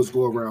gonna just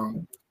go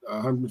around.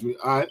 I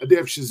did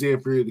have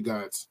Shazam: Fury of the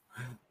Gods.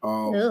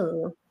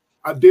 Ooh.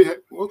 I did.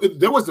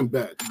 That wasn't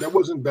bad. It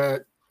wasn't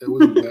bad.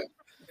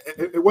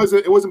 It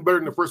wasn't better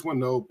than the first one,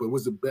 no. But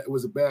was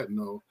it bad?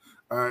 No.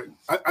 All right.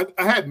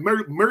 I had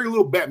Merry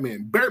Little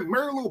Batman. Merry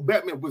Little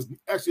Batman was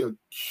actually a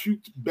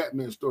cute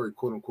Batman story,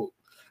 quote unquote.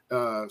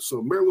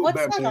 So Merry Little What's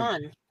Batman. that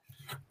on?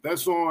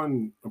 That's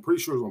on. I'm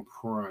pretty sure it's on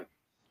Prime.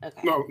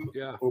 Okay. No.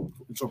 Yeah. Oh,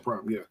 it's on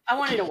Prime. Yeah. I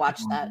wanted to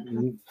watch that.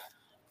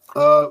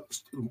 A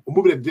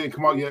movie that didn't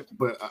come out yet,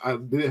 but I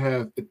did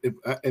have.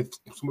 If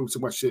somebody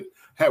took my shit,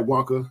 had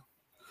Wonka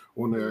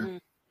on there.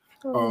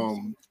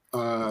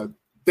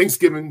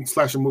 Thanksgiving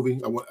slasher movie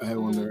I had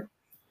on there,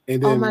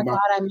 and then Oh my god,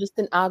 I missed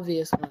an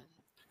obvious one.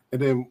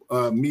 and then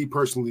me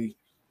personally,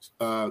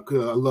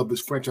 because I love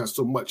this franchise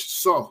so much.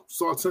 Saw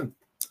 10.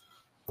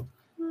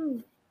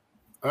 All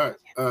right,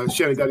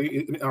 Shannon, got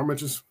any honorable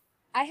mentions?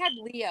 I had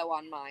Leo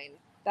on mine.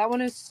 That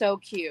one is so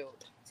cute.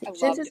 I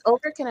Since love it's it.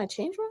 over, can I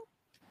change one?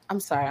 I'm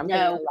sorry. I'm No.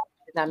 getting a lot.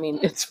 I mean,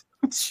 it's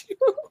you.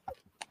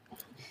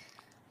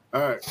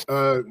 All right.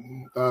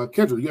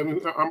 Kendra, you have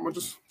any? I'm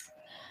just.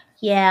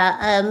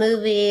 Yeah, a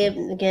movie.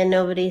 Again,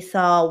 nobody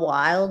saw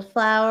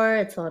Wildflower.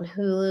 It's on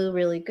Hulu.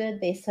 Really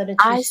good. Based on a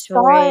true I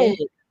saw story.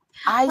 it.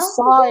 I Oh,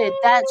 saw it.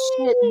 That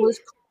shit yay! was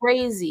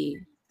crazy.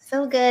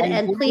 So good.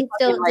 And And very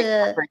fucking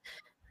like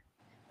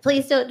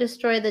please don't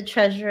destroy the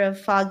treasure of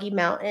Foggy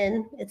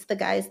Mountain. It's the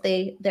guys,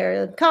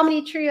 they're a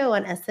comedy trio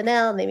on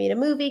SNL and they made a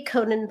movie.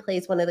 Conan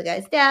plays one of the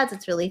guys' dads.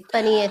 It's really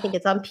funny. I think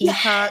it's on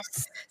Peacock.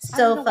 Yes! I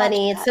So wanna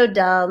funny. watch It's that. so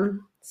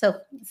dumb.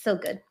 So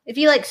good. If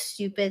you like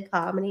stupid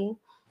comedy,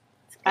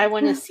 it's good. I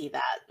want to see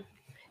that.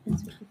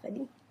 It's really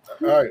funny.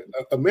 All right,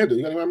 Amanda,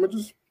 you got any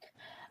images?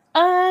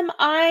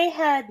 I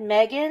had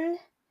Megan,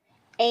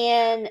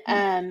 and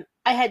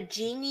I had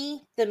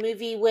Genie, the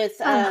movie with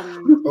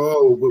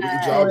Oh, with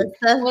Idris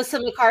Elba. Melissa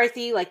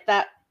McCarthy. Like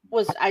that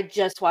was I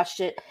just watched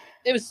it.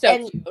 It was so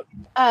And cute.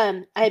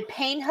 I had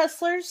Pain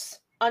Hustlers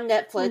on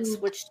Netflix,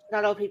 Mm. which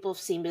not all people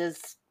have seen, but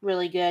is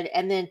really good.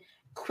 And then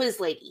Quiz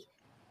Lady.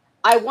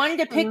 I wanted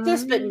to pick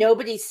this, but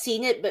nobody's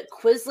seen it. But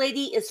Quiz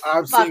Lady is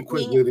I've seen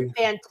Quiz Lady.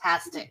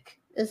 fantastic.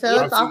 Is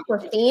that with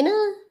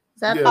Aquafina?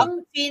 Is that Yeah. the one?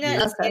 Aquafina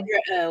Yeah. and Sandra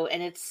Oh,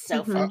 and it's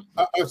so fun.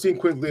 I've seen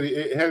Quiz Lady.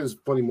 It has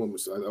funny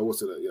moments. I will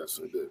say that. Yes,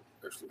 it did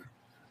actually.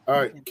 All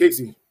right,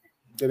 Casey,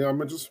 any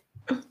images?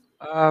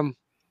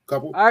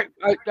 Couple. I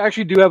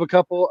actually do have a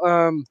couple.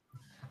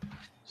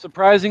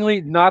 Surprisingly,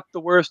 not the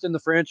worst in the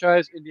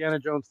franchise. Indiana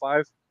Jones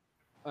 5,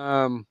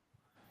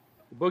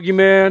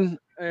 Boogeyman,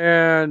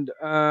 and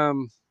I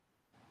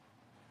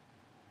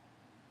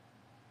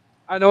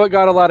know it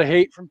got a lot of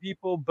hate from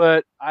people,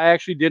 but I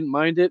actually didn't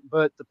mind it.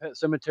 But the Pet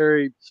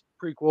Cemetery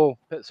prequel,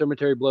 Pet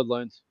Cemetery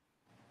Bloodlines.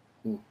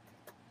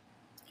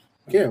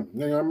 Cam,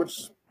 any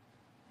images?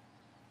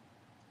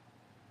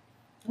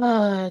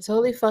 I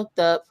totally fucked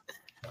up,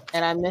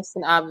 and I missed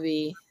an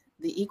obvi.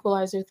 The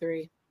Equalizer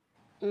 3.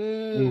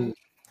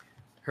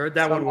 Heard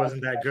that one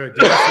wasn't that good.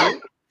 Did you see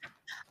it?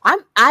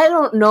 I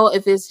don't know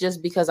if it's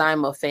just because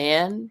I'm a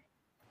fan,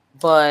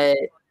 but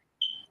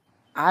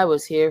I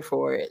was here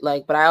for it.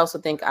 Like, but I also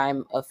think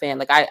I'm a fan.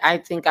 Like, I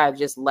think I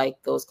just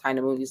like those kind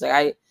of movies.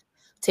 Like,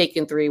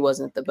 Taken 3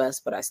 wasn't the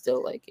best, but I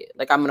still like it.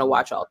 Like, I'm gonna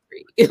watch all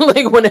 3,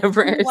 like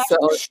whenever. You watch So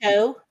the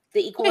show,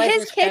 the Equalizer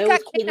His kid show got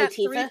with Queen kidnapped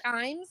 3 Latifah.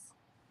 times.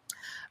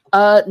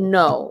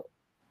 No.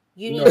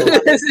 You need to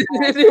watch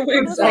it.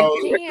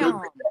 Exactly. Damn.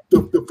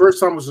 The first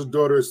time was his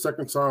daughter. The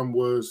second time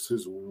was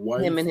his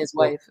wife. Him and his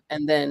wife,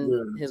 and then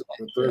his wife.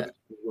 The third,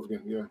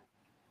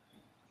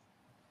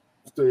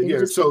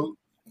 So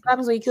what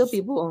happens when you kill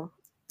people?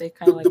 They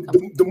kind of like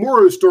the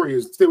moral of the story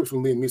is stay away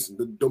from Liam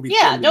Neeson. Don't be.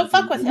 Don't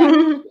fuck with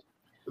him.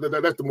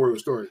 That's the moral of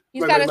the story.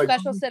 He's got a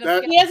special set of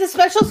skills. He has a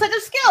special set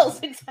of skills.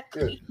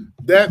 Exactly. Yeah.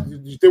 That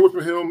you stay away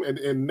from him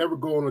and never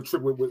go on a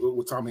trip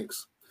with Tom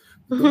Hanks.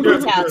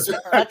 Those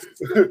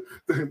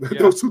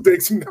 2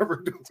 things you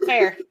never do.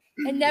 Fair.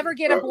 And never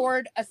get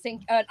aboard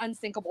an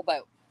unsinkable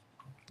boat.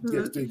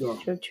 Yes, there you go.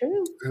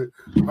 True.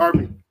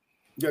 Harvey,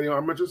 you got any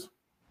images?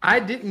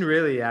 I didn't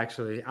really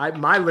actually.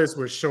 My list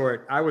was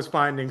short. I was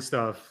finding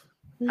stuff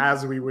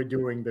as we were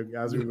doing the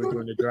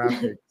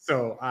drafting.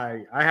 So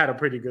I had a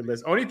pretty good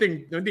list. Only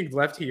thing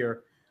left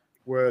here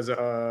was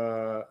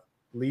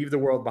Leave the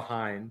World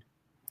Behind.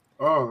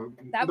 Oh,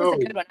 that was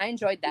a good one. I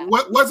enjoyed that.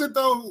 What was it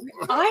though?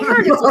 I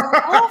heard it was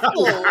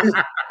awful.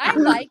 I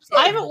liked it.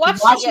 I haven't watched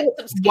it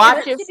yet.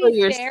 Watch it for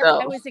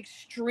yourself. I was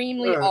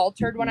extremely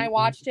altered when I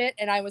watched it,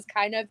 and I was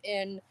kind of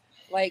in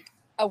like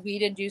a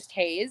weed-induced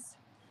haze.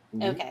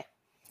 Okay.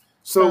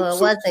 So it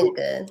wasn't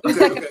good. It was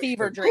like a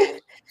fever dream.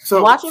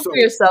 So watch it for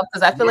yourself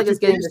because I feel like it's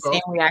getting the yourself.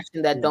 same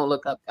reaction that Don't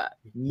Look Up got.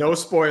 No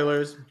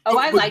spoilers. Oh,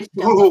 I liked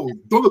it. Don't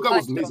Look Up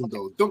was amazing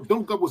though. Don't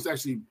Look Up was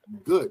actually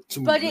good.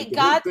 But it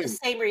got the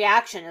same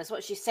reaction as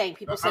what she's saying.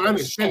 People said I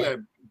understand that,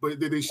 but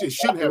they should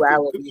have.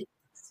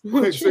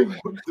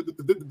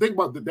 The thing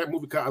about that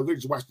movie, I literally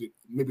just watched it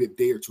maybe a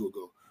day or two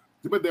ago.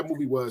 The thing about that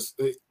movie was,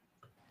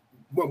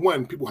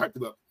 one, people hyped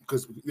it up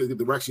because the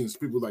directions,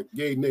 people were like,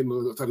 yay, name,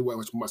 I'll tell you what I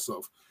watched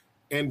myself.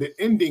 And the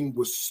ending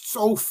was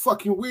so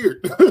fucking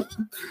weird.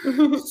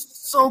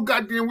 So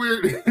goddamn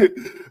weird.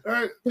 All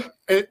right.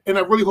 And I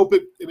really hope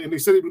it, and they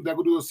said they're going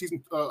to do a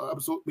season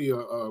episode,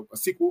 a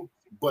sequel,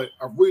 but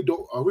I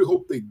really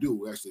hope they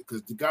do, actually,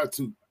 because they got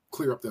to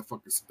clear up that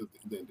fucking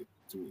ending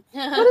to me.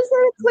 What is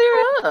there to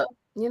clear up?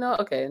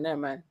 Okay, never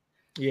mind.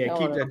 Yeah,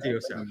 keep that to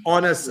yourself.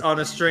 On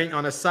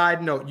a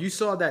side note, you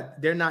saw that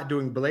they're not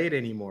doing Blade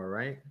anymore,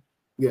 right?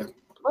 Yeah.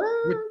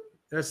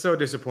 That's so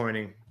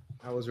disappointing.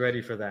 I was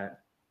ready for that.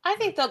 I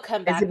think they'll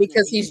come back. Is it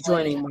because he's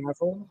joining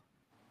Marvel?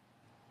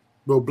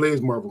 Well, Blade's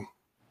Marvel.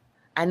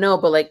 I know,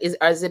 but like, is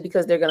it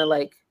because they're gonna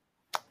like?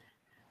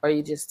 Or are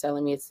you just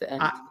telling me it's the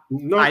end? I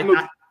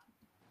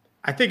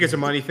think it's a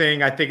money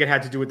thing. I think it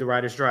had to do with the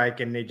writer's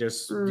strike, and they're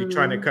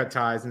trying to cut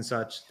ties and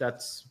such. I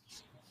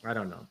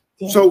don't know.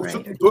 So here's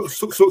the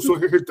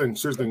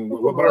thing.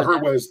 What I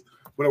heard was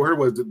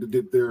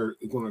that they're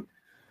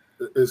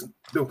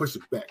they'll push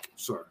it back.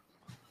 Sorry,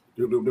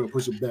 they'll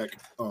push it back.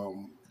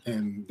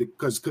 And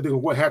because they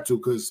won't have to,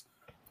 because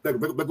they're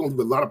going to leave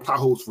a lot of plot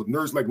holes for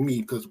nerds like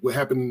me. Because what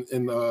happened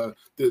in the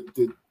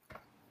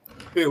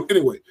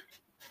Anyway,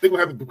 they're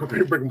gonna have to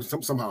prepare break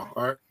them somehow.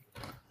 All right.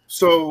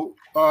 So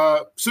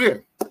yeah.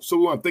 So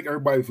we want to thank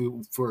everybody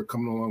for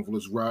coming along for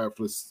this ride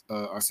for this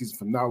our season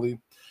finale.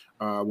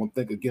 I want to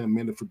thank again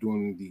Amanda for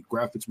doing the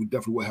graphics. We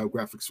definitely will have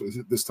graphics for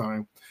this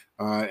time,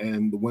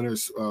 and the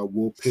winners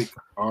will pick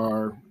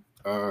our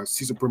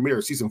season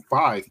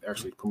 5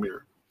 actually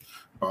premiere,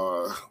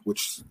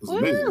 which is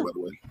amazing by the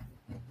way.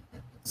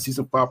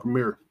 Season 5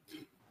 premiere.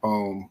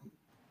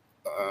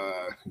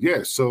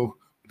 Yeah. So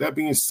that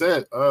being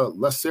said,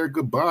 let's say our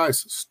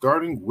goodbyes,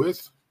 starting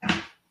with.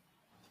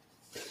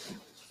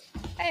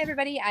 Hi,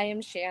 everybody. I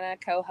am Shanna,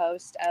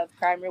 co-host of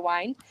Crime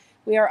Rewind.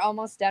 We are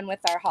almost done with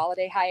our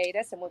holiday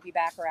hiatus, and we'll be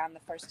back around the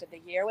first of the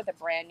year with a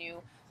brand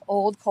new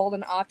old, cold,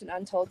 and often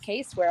untold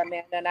case where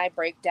Amanda and I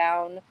break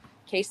down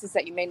cases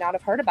that you may not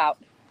have heard about.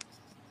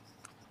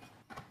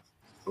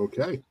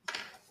 Okay.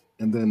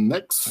 And then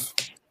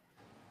next.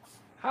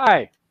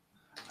 Hi.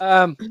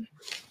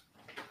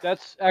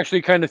 That's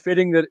actually kind of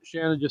fitting that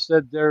Shannon just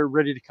said they're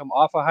ready to come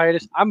off a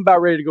hiatus. I'm about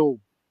ready to go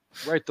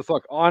right the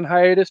fuck on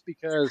hiatus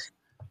because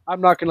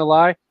I'm not going to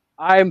lie.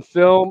 I'm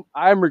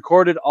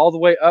recorded all the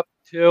way up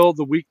till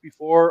the week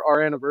before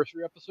our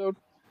anniversary episode.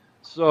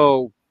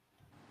 So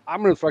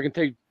I'm going to fucking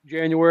take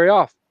January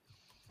off,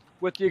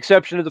 with the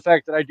exception of the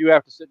fact that I do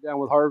have to sit down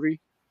with Harvey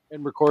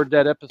and record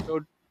that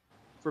episode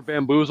for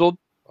Bamboozled.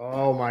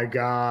 Oh my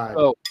God.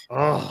 So,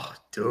 oh,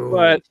 dude.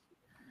 But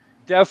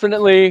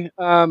definitely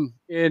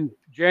in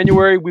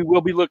January, we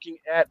will be looking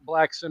at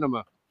Black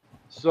cinema.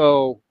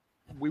 So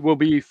we will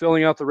be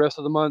filling out the rest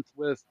of the month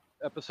with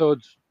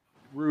episodes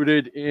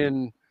rooted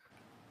in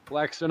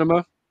Black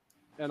cinema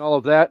and all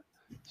of that.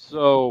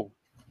 So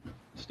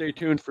stay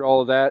tuned for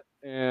all of that.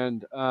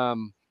 And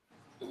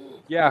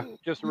yeah,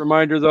 just a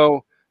reminder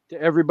though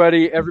to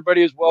everybody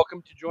is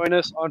welcome to join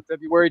us on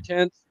February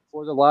 10th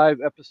for the live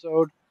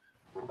episode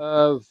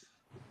of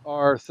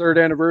our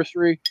 3rd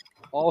anniversary.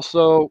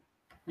 Also,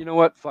 you know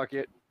what? Fuck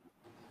it.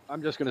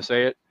 I'm just gonna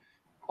say it.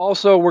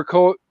 Also,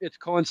 it's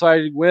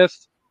coinciding with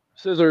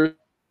Scissors,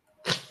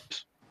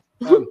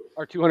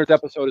 our 200th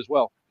episode as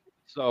well.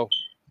 So,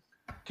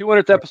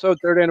 200th episode,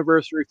 3rd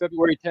anniversary,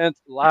 February 10th,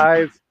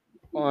 live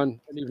on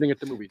An Evening at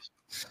the Movies.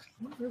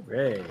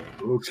 Hooray.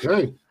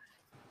 Okay.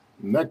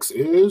 Next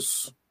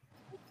is.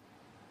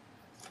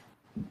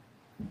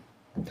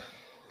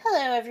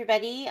 Hello,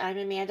 everybody. I'm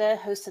Amanda,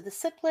 host of The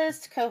Sip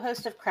List,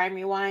 co-host of Crime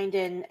Rewind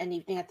and An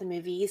Evening at the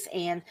Movies.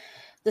 And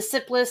The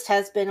Sip List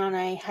has been on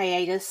a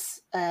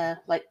hiatus.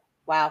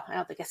 Wow, I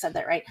don't think I said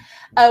that right.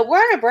 We're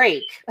on a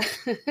break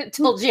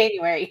until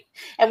January,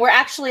 and we're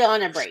actually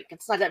on a break.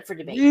 It's not up for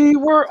debate. We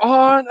were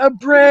on a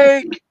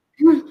break.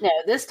 No,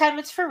 this time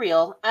it's for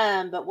real.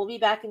 But we'll be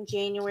back in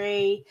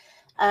January,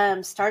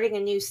 starting a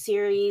new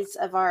series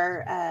of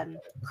our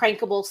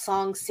Crankable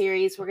Song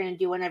series. We're going to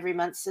do one every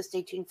month, so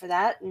stay tuned for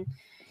that. And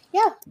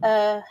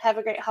yeah, have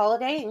a great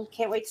holiday, and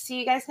can't wait to see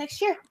you guys next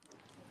year.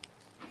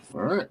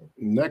 All right.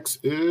 Next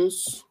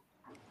is.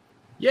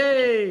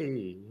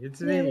 Yay! It's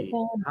me.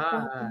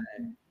 Hi.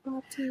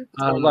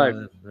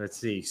 Let's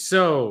see.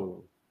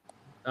 So,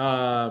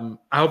 I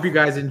hope you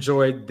guys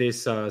enjoyed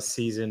this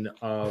season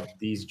of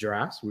these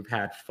drafts. We've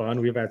had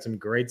fun. We've had some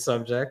great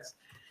subjects,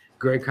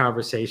 great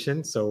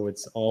conversation. So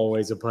it's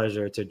always a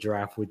pleasure to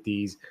draft with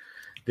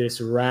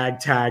this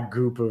ragtag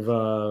group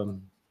of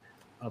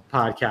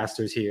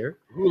podcasters here.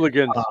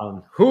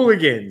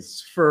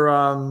 Hooligans for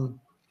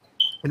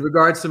in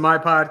regards to my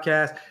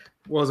podcast.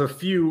 Was a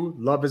few.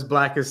 Love is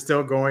Black is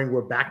still going.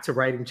 We're back to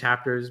writing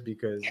chapters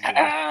because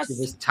it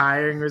was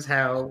tiring as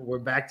hell. We're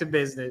back to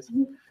business.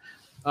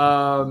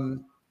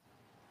 Men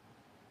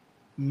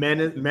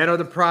are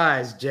the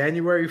prize.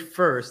 January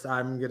 1st,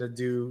 I'm gonna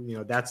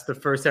do, that's the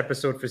first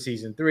episode for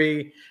season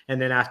 3. And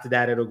then after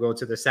that, it'll go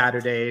to the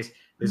Saturdays.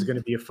 This is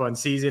gonna be a fun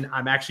season.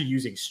 I'm actually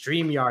using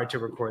StreamYard to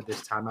record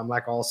this time. I'm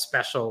like all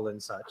special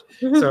and such.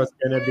 So it's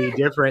gonna be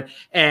different.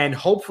 And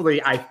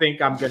hopefully, I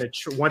think I'm gonna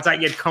once I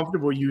get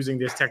comfortable using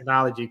this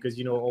technology,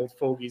 because old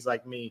fogies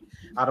like me,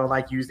 I don't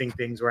like using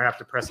things where I have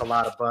to press a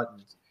lot of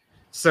buttons.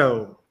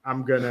 So I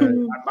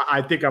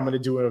think I'm gonna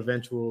do an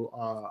eventual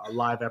a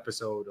live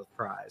episode of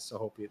Prize. So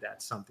hopefully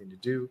that's something to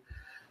do.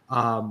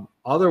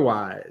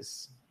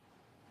 Otherwise,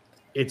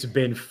 it's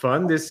been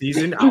fun this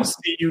season. I'll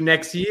see you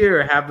next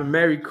year. Have a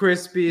Merry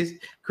Christmas,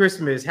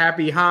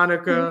 Happy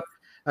Hanukkah,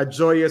 a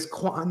joyous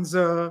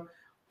Kwanzaa,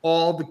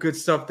 all the good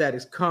stuff that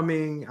is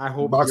coming. I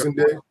hope Boxing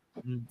Day.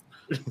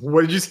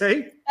 What did you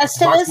say?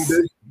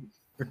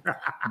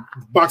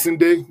 Boxing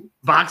Day.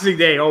 Boxing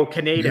Day. Oh,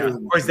 Canada.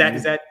 Or is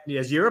that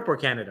Europe or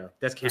Canada?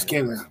 That's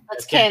Canada.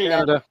 That's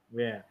Canada.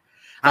 Yeah.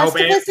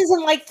 Festivus is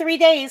in like 3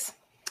 days.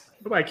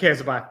 Nobody cares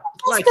about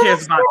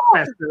Festivus.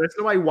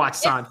 Nobody watch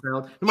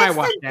Seinfeld. Nobody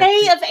watch the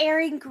day of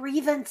airing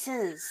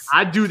grievances.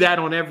 I do that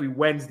on every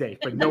Wednesday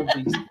for no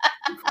reason.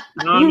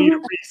 I don't need a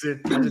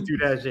reason. I just do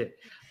that shit.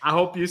 I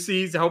hope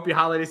your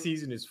holiday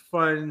season is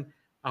fun.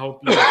 I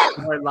hope you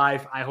enjoy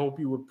life. I hope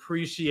you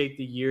appreciate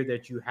the year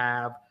that you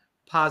have.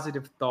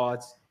 Positive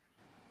thoughts.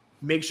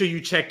 Make sure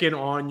you check in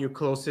on your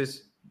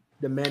closest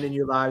the men in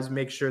your lives,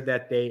 make sure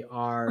that they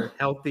are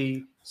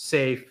healthy,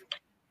 safe,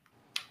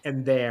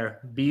 and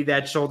there. Be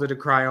that shoulder to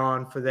cry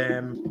on for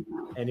them.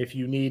 And if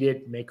you need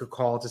it, make a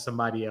call to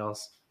somebody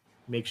else.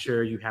 Make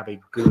sure you have a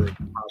good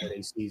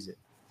holiday season.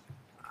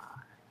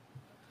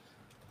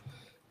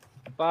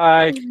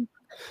 Bye.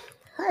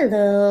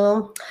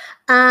 Hello.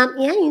 Yeah,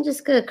 you can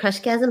just go to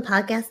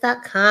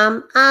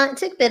crushgasmpodcast.com. I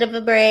took a bit of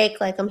a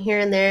break, like I'm here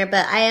and there,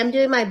 but I am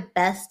doing my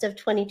best of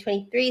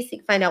 2023, so you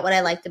can find out what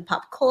I liked in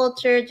pop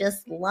culture,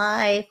 just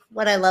life,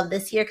 what I love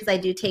this year, because I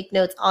do take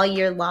notes all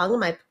year long in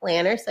my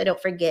planner, so I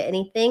don't forget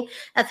anything.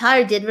 That's how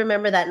I did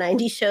remember that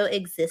 90s show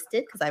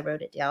existed, because I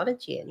wrote it down in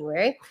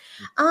January.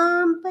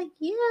 But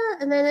yeah,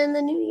 and then in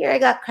the new year, I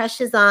got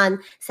crushes on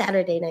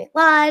Saturday Night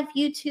Live,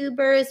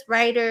 YouTubers,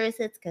 writers.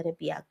 It's gonna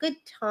be a good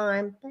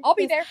time. I'll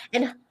be there.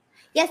 And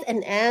yes,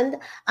 and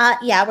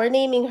yeah, we're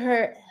naming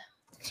her.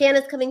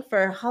 Shanna's coming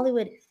for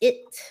Hollywood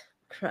It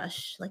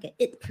crush, like an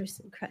it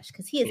person crush,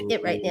 because he is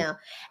it right now.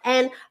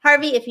 And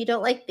Harvey, if you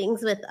don't like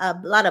things with a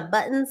lot of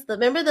buttons,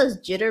 remember those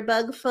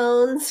jitterbug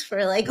phones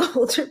for like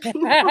older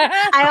people?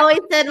 I always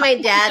said my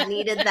dad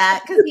needed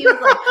that because he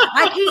was like,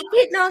 I keep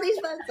hitting all these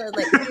buttons. I was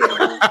like,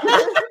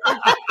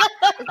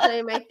 it's one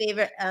of my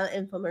favorite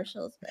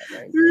infomercials.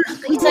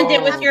 Send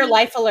it with your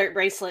Life Alert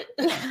bracelet.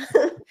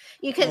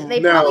 You can.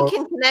 They probably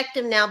can connect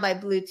them now by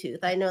Bluetooth.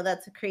 I know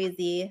that's a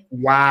crazy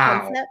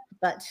concept,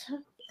 but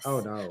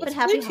oh no! But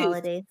happy Bluetooth.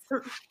 Holidays.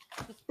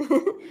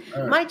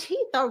 My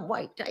teeth are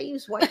white. I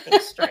use whitening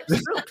stripes.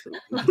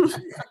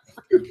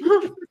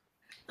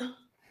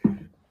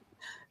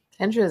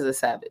 Kendra is a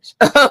savage.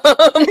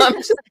 I'm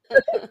just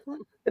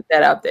put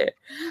that out there.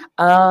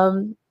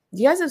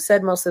 You guys have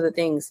said most of the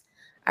things.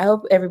 I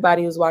hope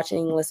everybody who's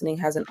watching and listening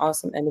has an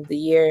awesome end of the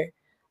year.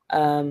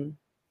 I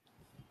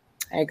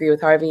agree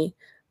with Harvey,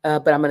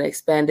 but I'm going to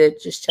expand it.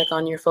 Just check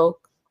on your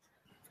folk.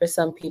 For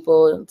some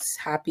people, it's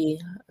happy.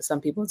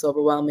 Some people, it's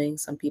overwhelming.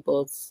 Some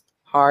people, it's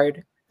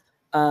hard.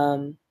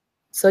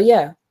 So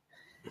yeah,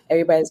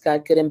 everybody's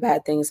got good and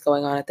bad things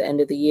going on at the end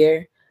of the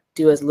year.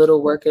 Do as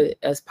little work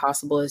as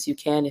possible as you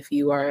can. If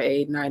you are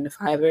a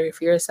 9-to-5er,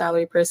 if you're a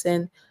salary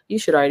person, you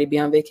should already be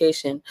on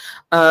vacation.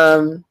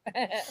 And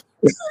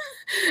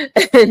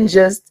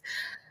just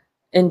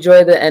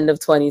enjoy the end of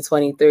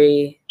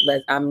 2023.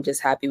 I'm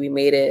just happy we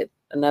made it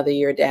another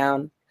year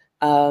down.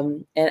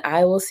 And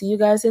I will see you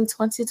guys in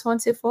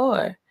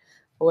 2024,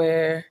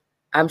 where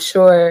I'm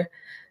sure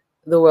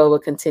the world will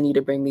continue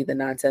to bring me the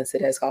nonsense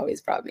it has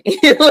always brought me.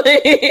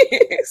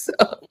 So.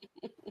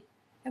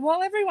 And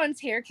while everyone's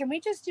here, can we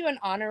just do an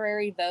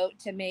honorary vote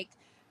to make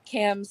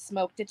Cam's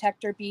smoke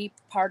detector be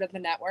part of the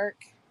network?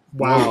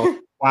 Wow.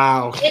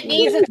 Wow. It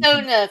needs its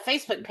own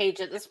Facebook page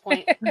at this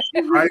point.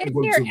 I'm going to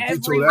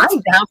veto that.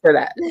 I'm down for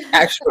that,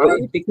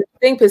 actually, because the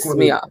thing pisses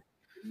me off.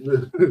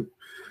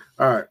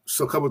 All right,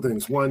 so a couple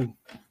things. First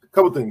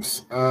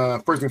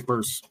things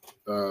first,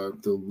 the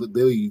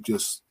lady you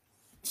just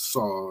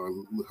saw or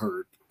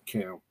heard,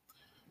 Cam,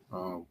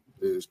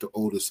 is the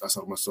oldest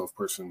outside of myself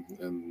person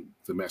in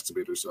the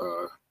Masturbators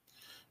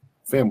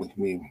family. I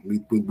mean, we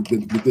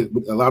did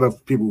a lot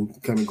of people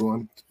kind of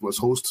going was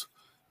host.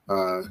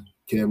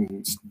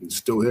 Cam's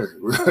still here,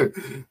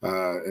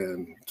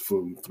 and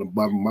from the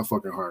bottom of my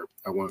fucking heart,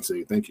 I want to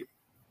say thank you.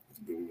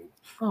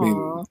 I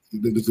mean,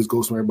 this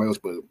goes from everybody else,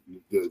 but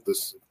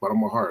this bottom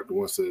of my heart, I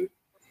want to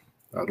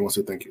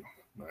say thank you.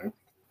 All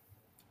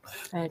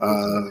right.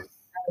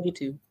 You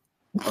too.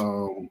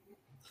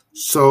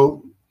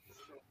 So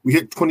we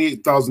hit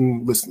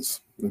 28,000 listens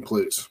and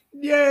plays.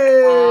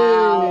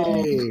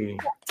 Yay!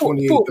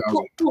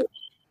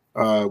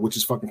 28,000, which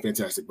is fucking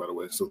fantastic, by the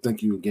way. So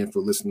thank you again for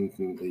listening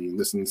and your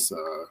listens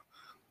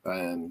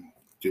and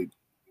your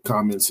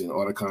comments and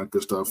all that kind of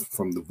good stuff,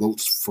 from the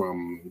votes,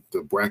 from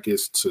the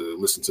brackets to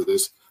listen to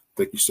this.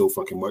 Thank you so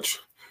fucking much.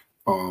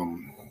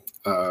 And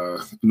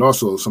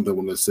also something I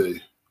want to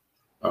say,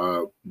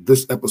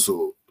 this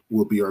episode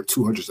will be our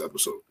 200th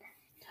episode.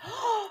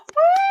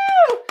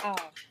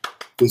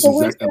 This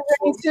exact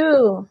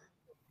episode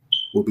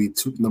will be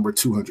number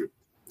 200.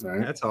 All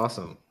right? That's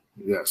awesome.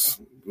 Yes.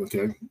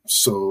 Okay.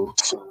 So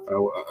I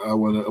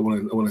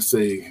want to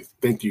say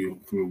thank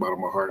you from the bottom of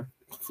my heart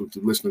for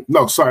listening.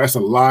 No, sorry, that's a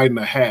lie and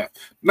a half.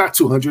 Not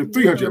 200,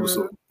 300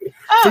 episodes.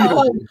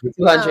 200.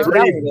 Like, I was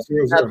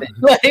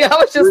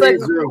just like, it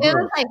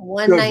was like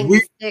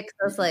 196.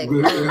 I was like,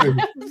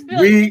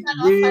 we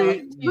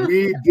did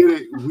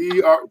it.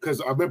 We are,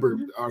 because I remember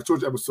our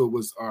Georgia episode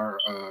was our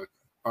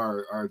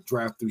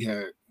draft we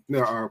had,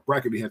 our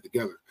bracket we had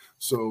together.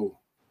 So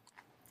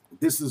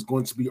this is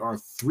going to be our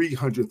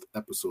 300th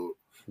episode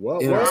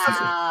in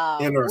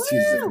our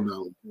season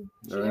finale.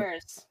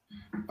 Cheers.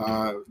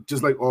 Right?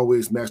 Just like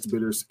always,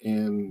 Masturbators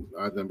and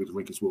Dynamic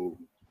Rankings will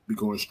be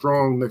going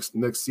strong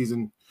next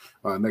season.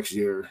 Next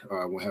year,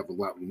 we'll have a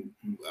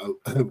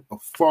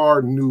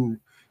far new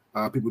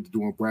people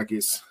doing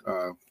brackets,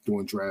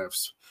 doing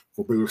drafts.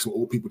 We'll bring some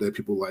old people that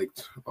people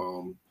liked,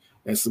 and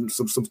some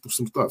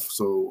stuff.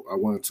 So I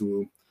wanted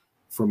to,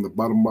 from the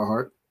bottom of my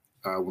heart,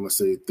 I want to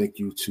say thank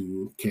you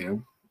to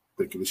Cam,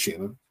 thank you to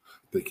Shanna,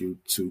 Thank you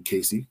to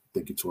Casey.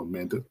 Thank you to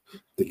Amanda.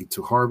 Thank you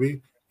to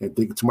Harvey. And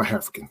thank you to my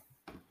African.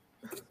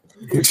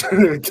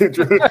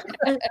 Kendra.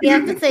 You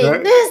have to say,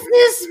 Right? "This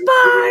is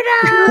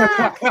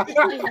Sparta."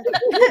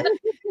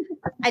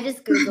 I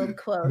just Googled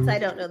quotes. I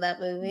don't know that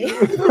movie.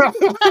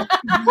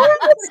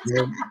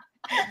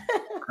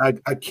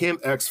 I can't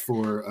ask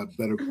for a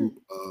better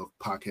group of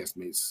podcast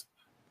mates,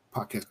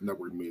 podcast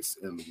network mates,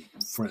 and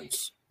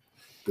friends.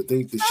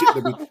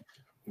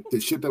 The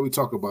shit that we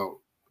talk about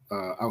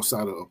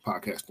outside of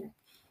podcasting,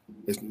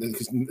 it's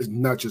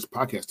not just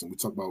podcasting. We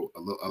talk about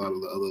a lot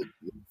of the other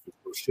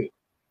shit.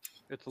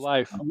 It's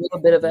life. A little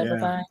bit of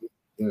everything.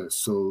 Yeah.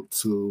 So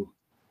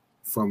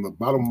from the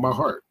bottom of my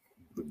heart,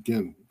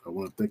 again, I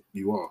want to thank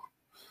you all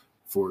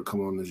for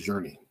coming on this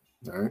journey.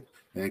 All right.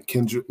 And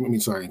Cam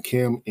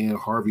and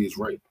Harvey is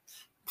right.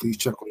 Please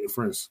check on your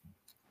friends,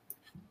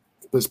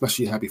 but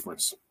especially your happy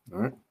friends. All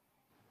right.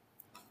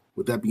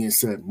 With that being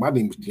said, my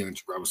name is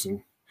DeAndre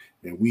Robinson,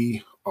 and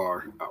we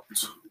are out.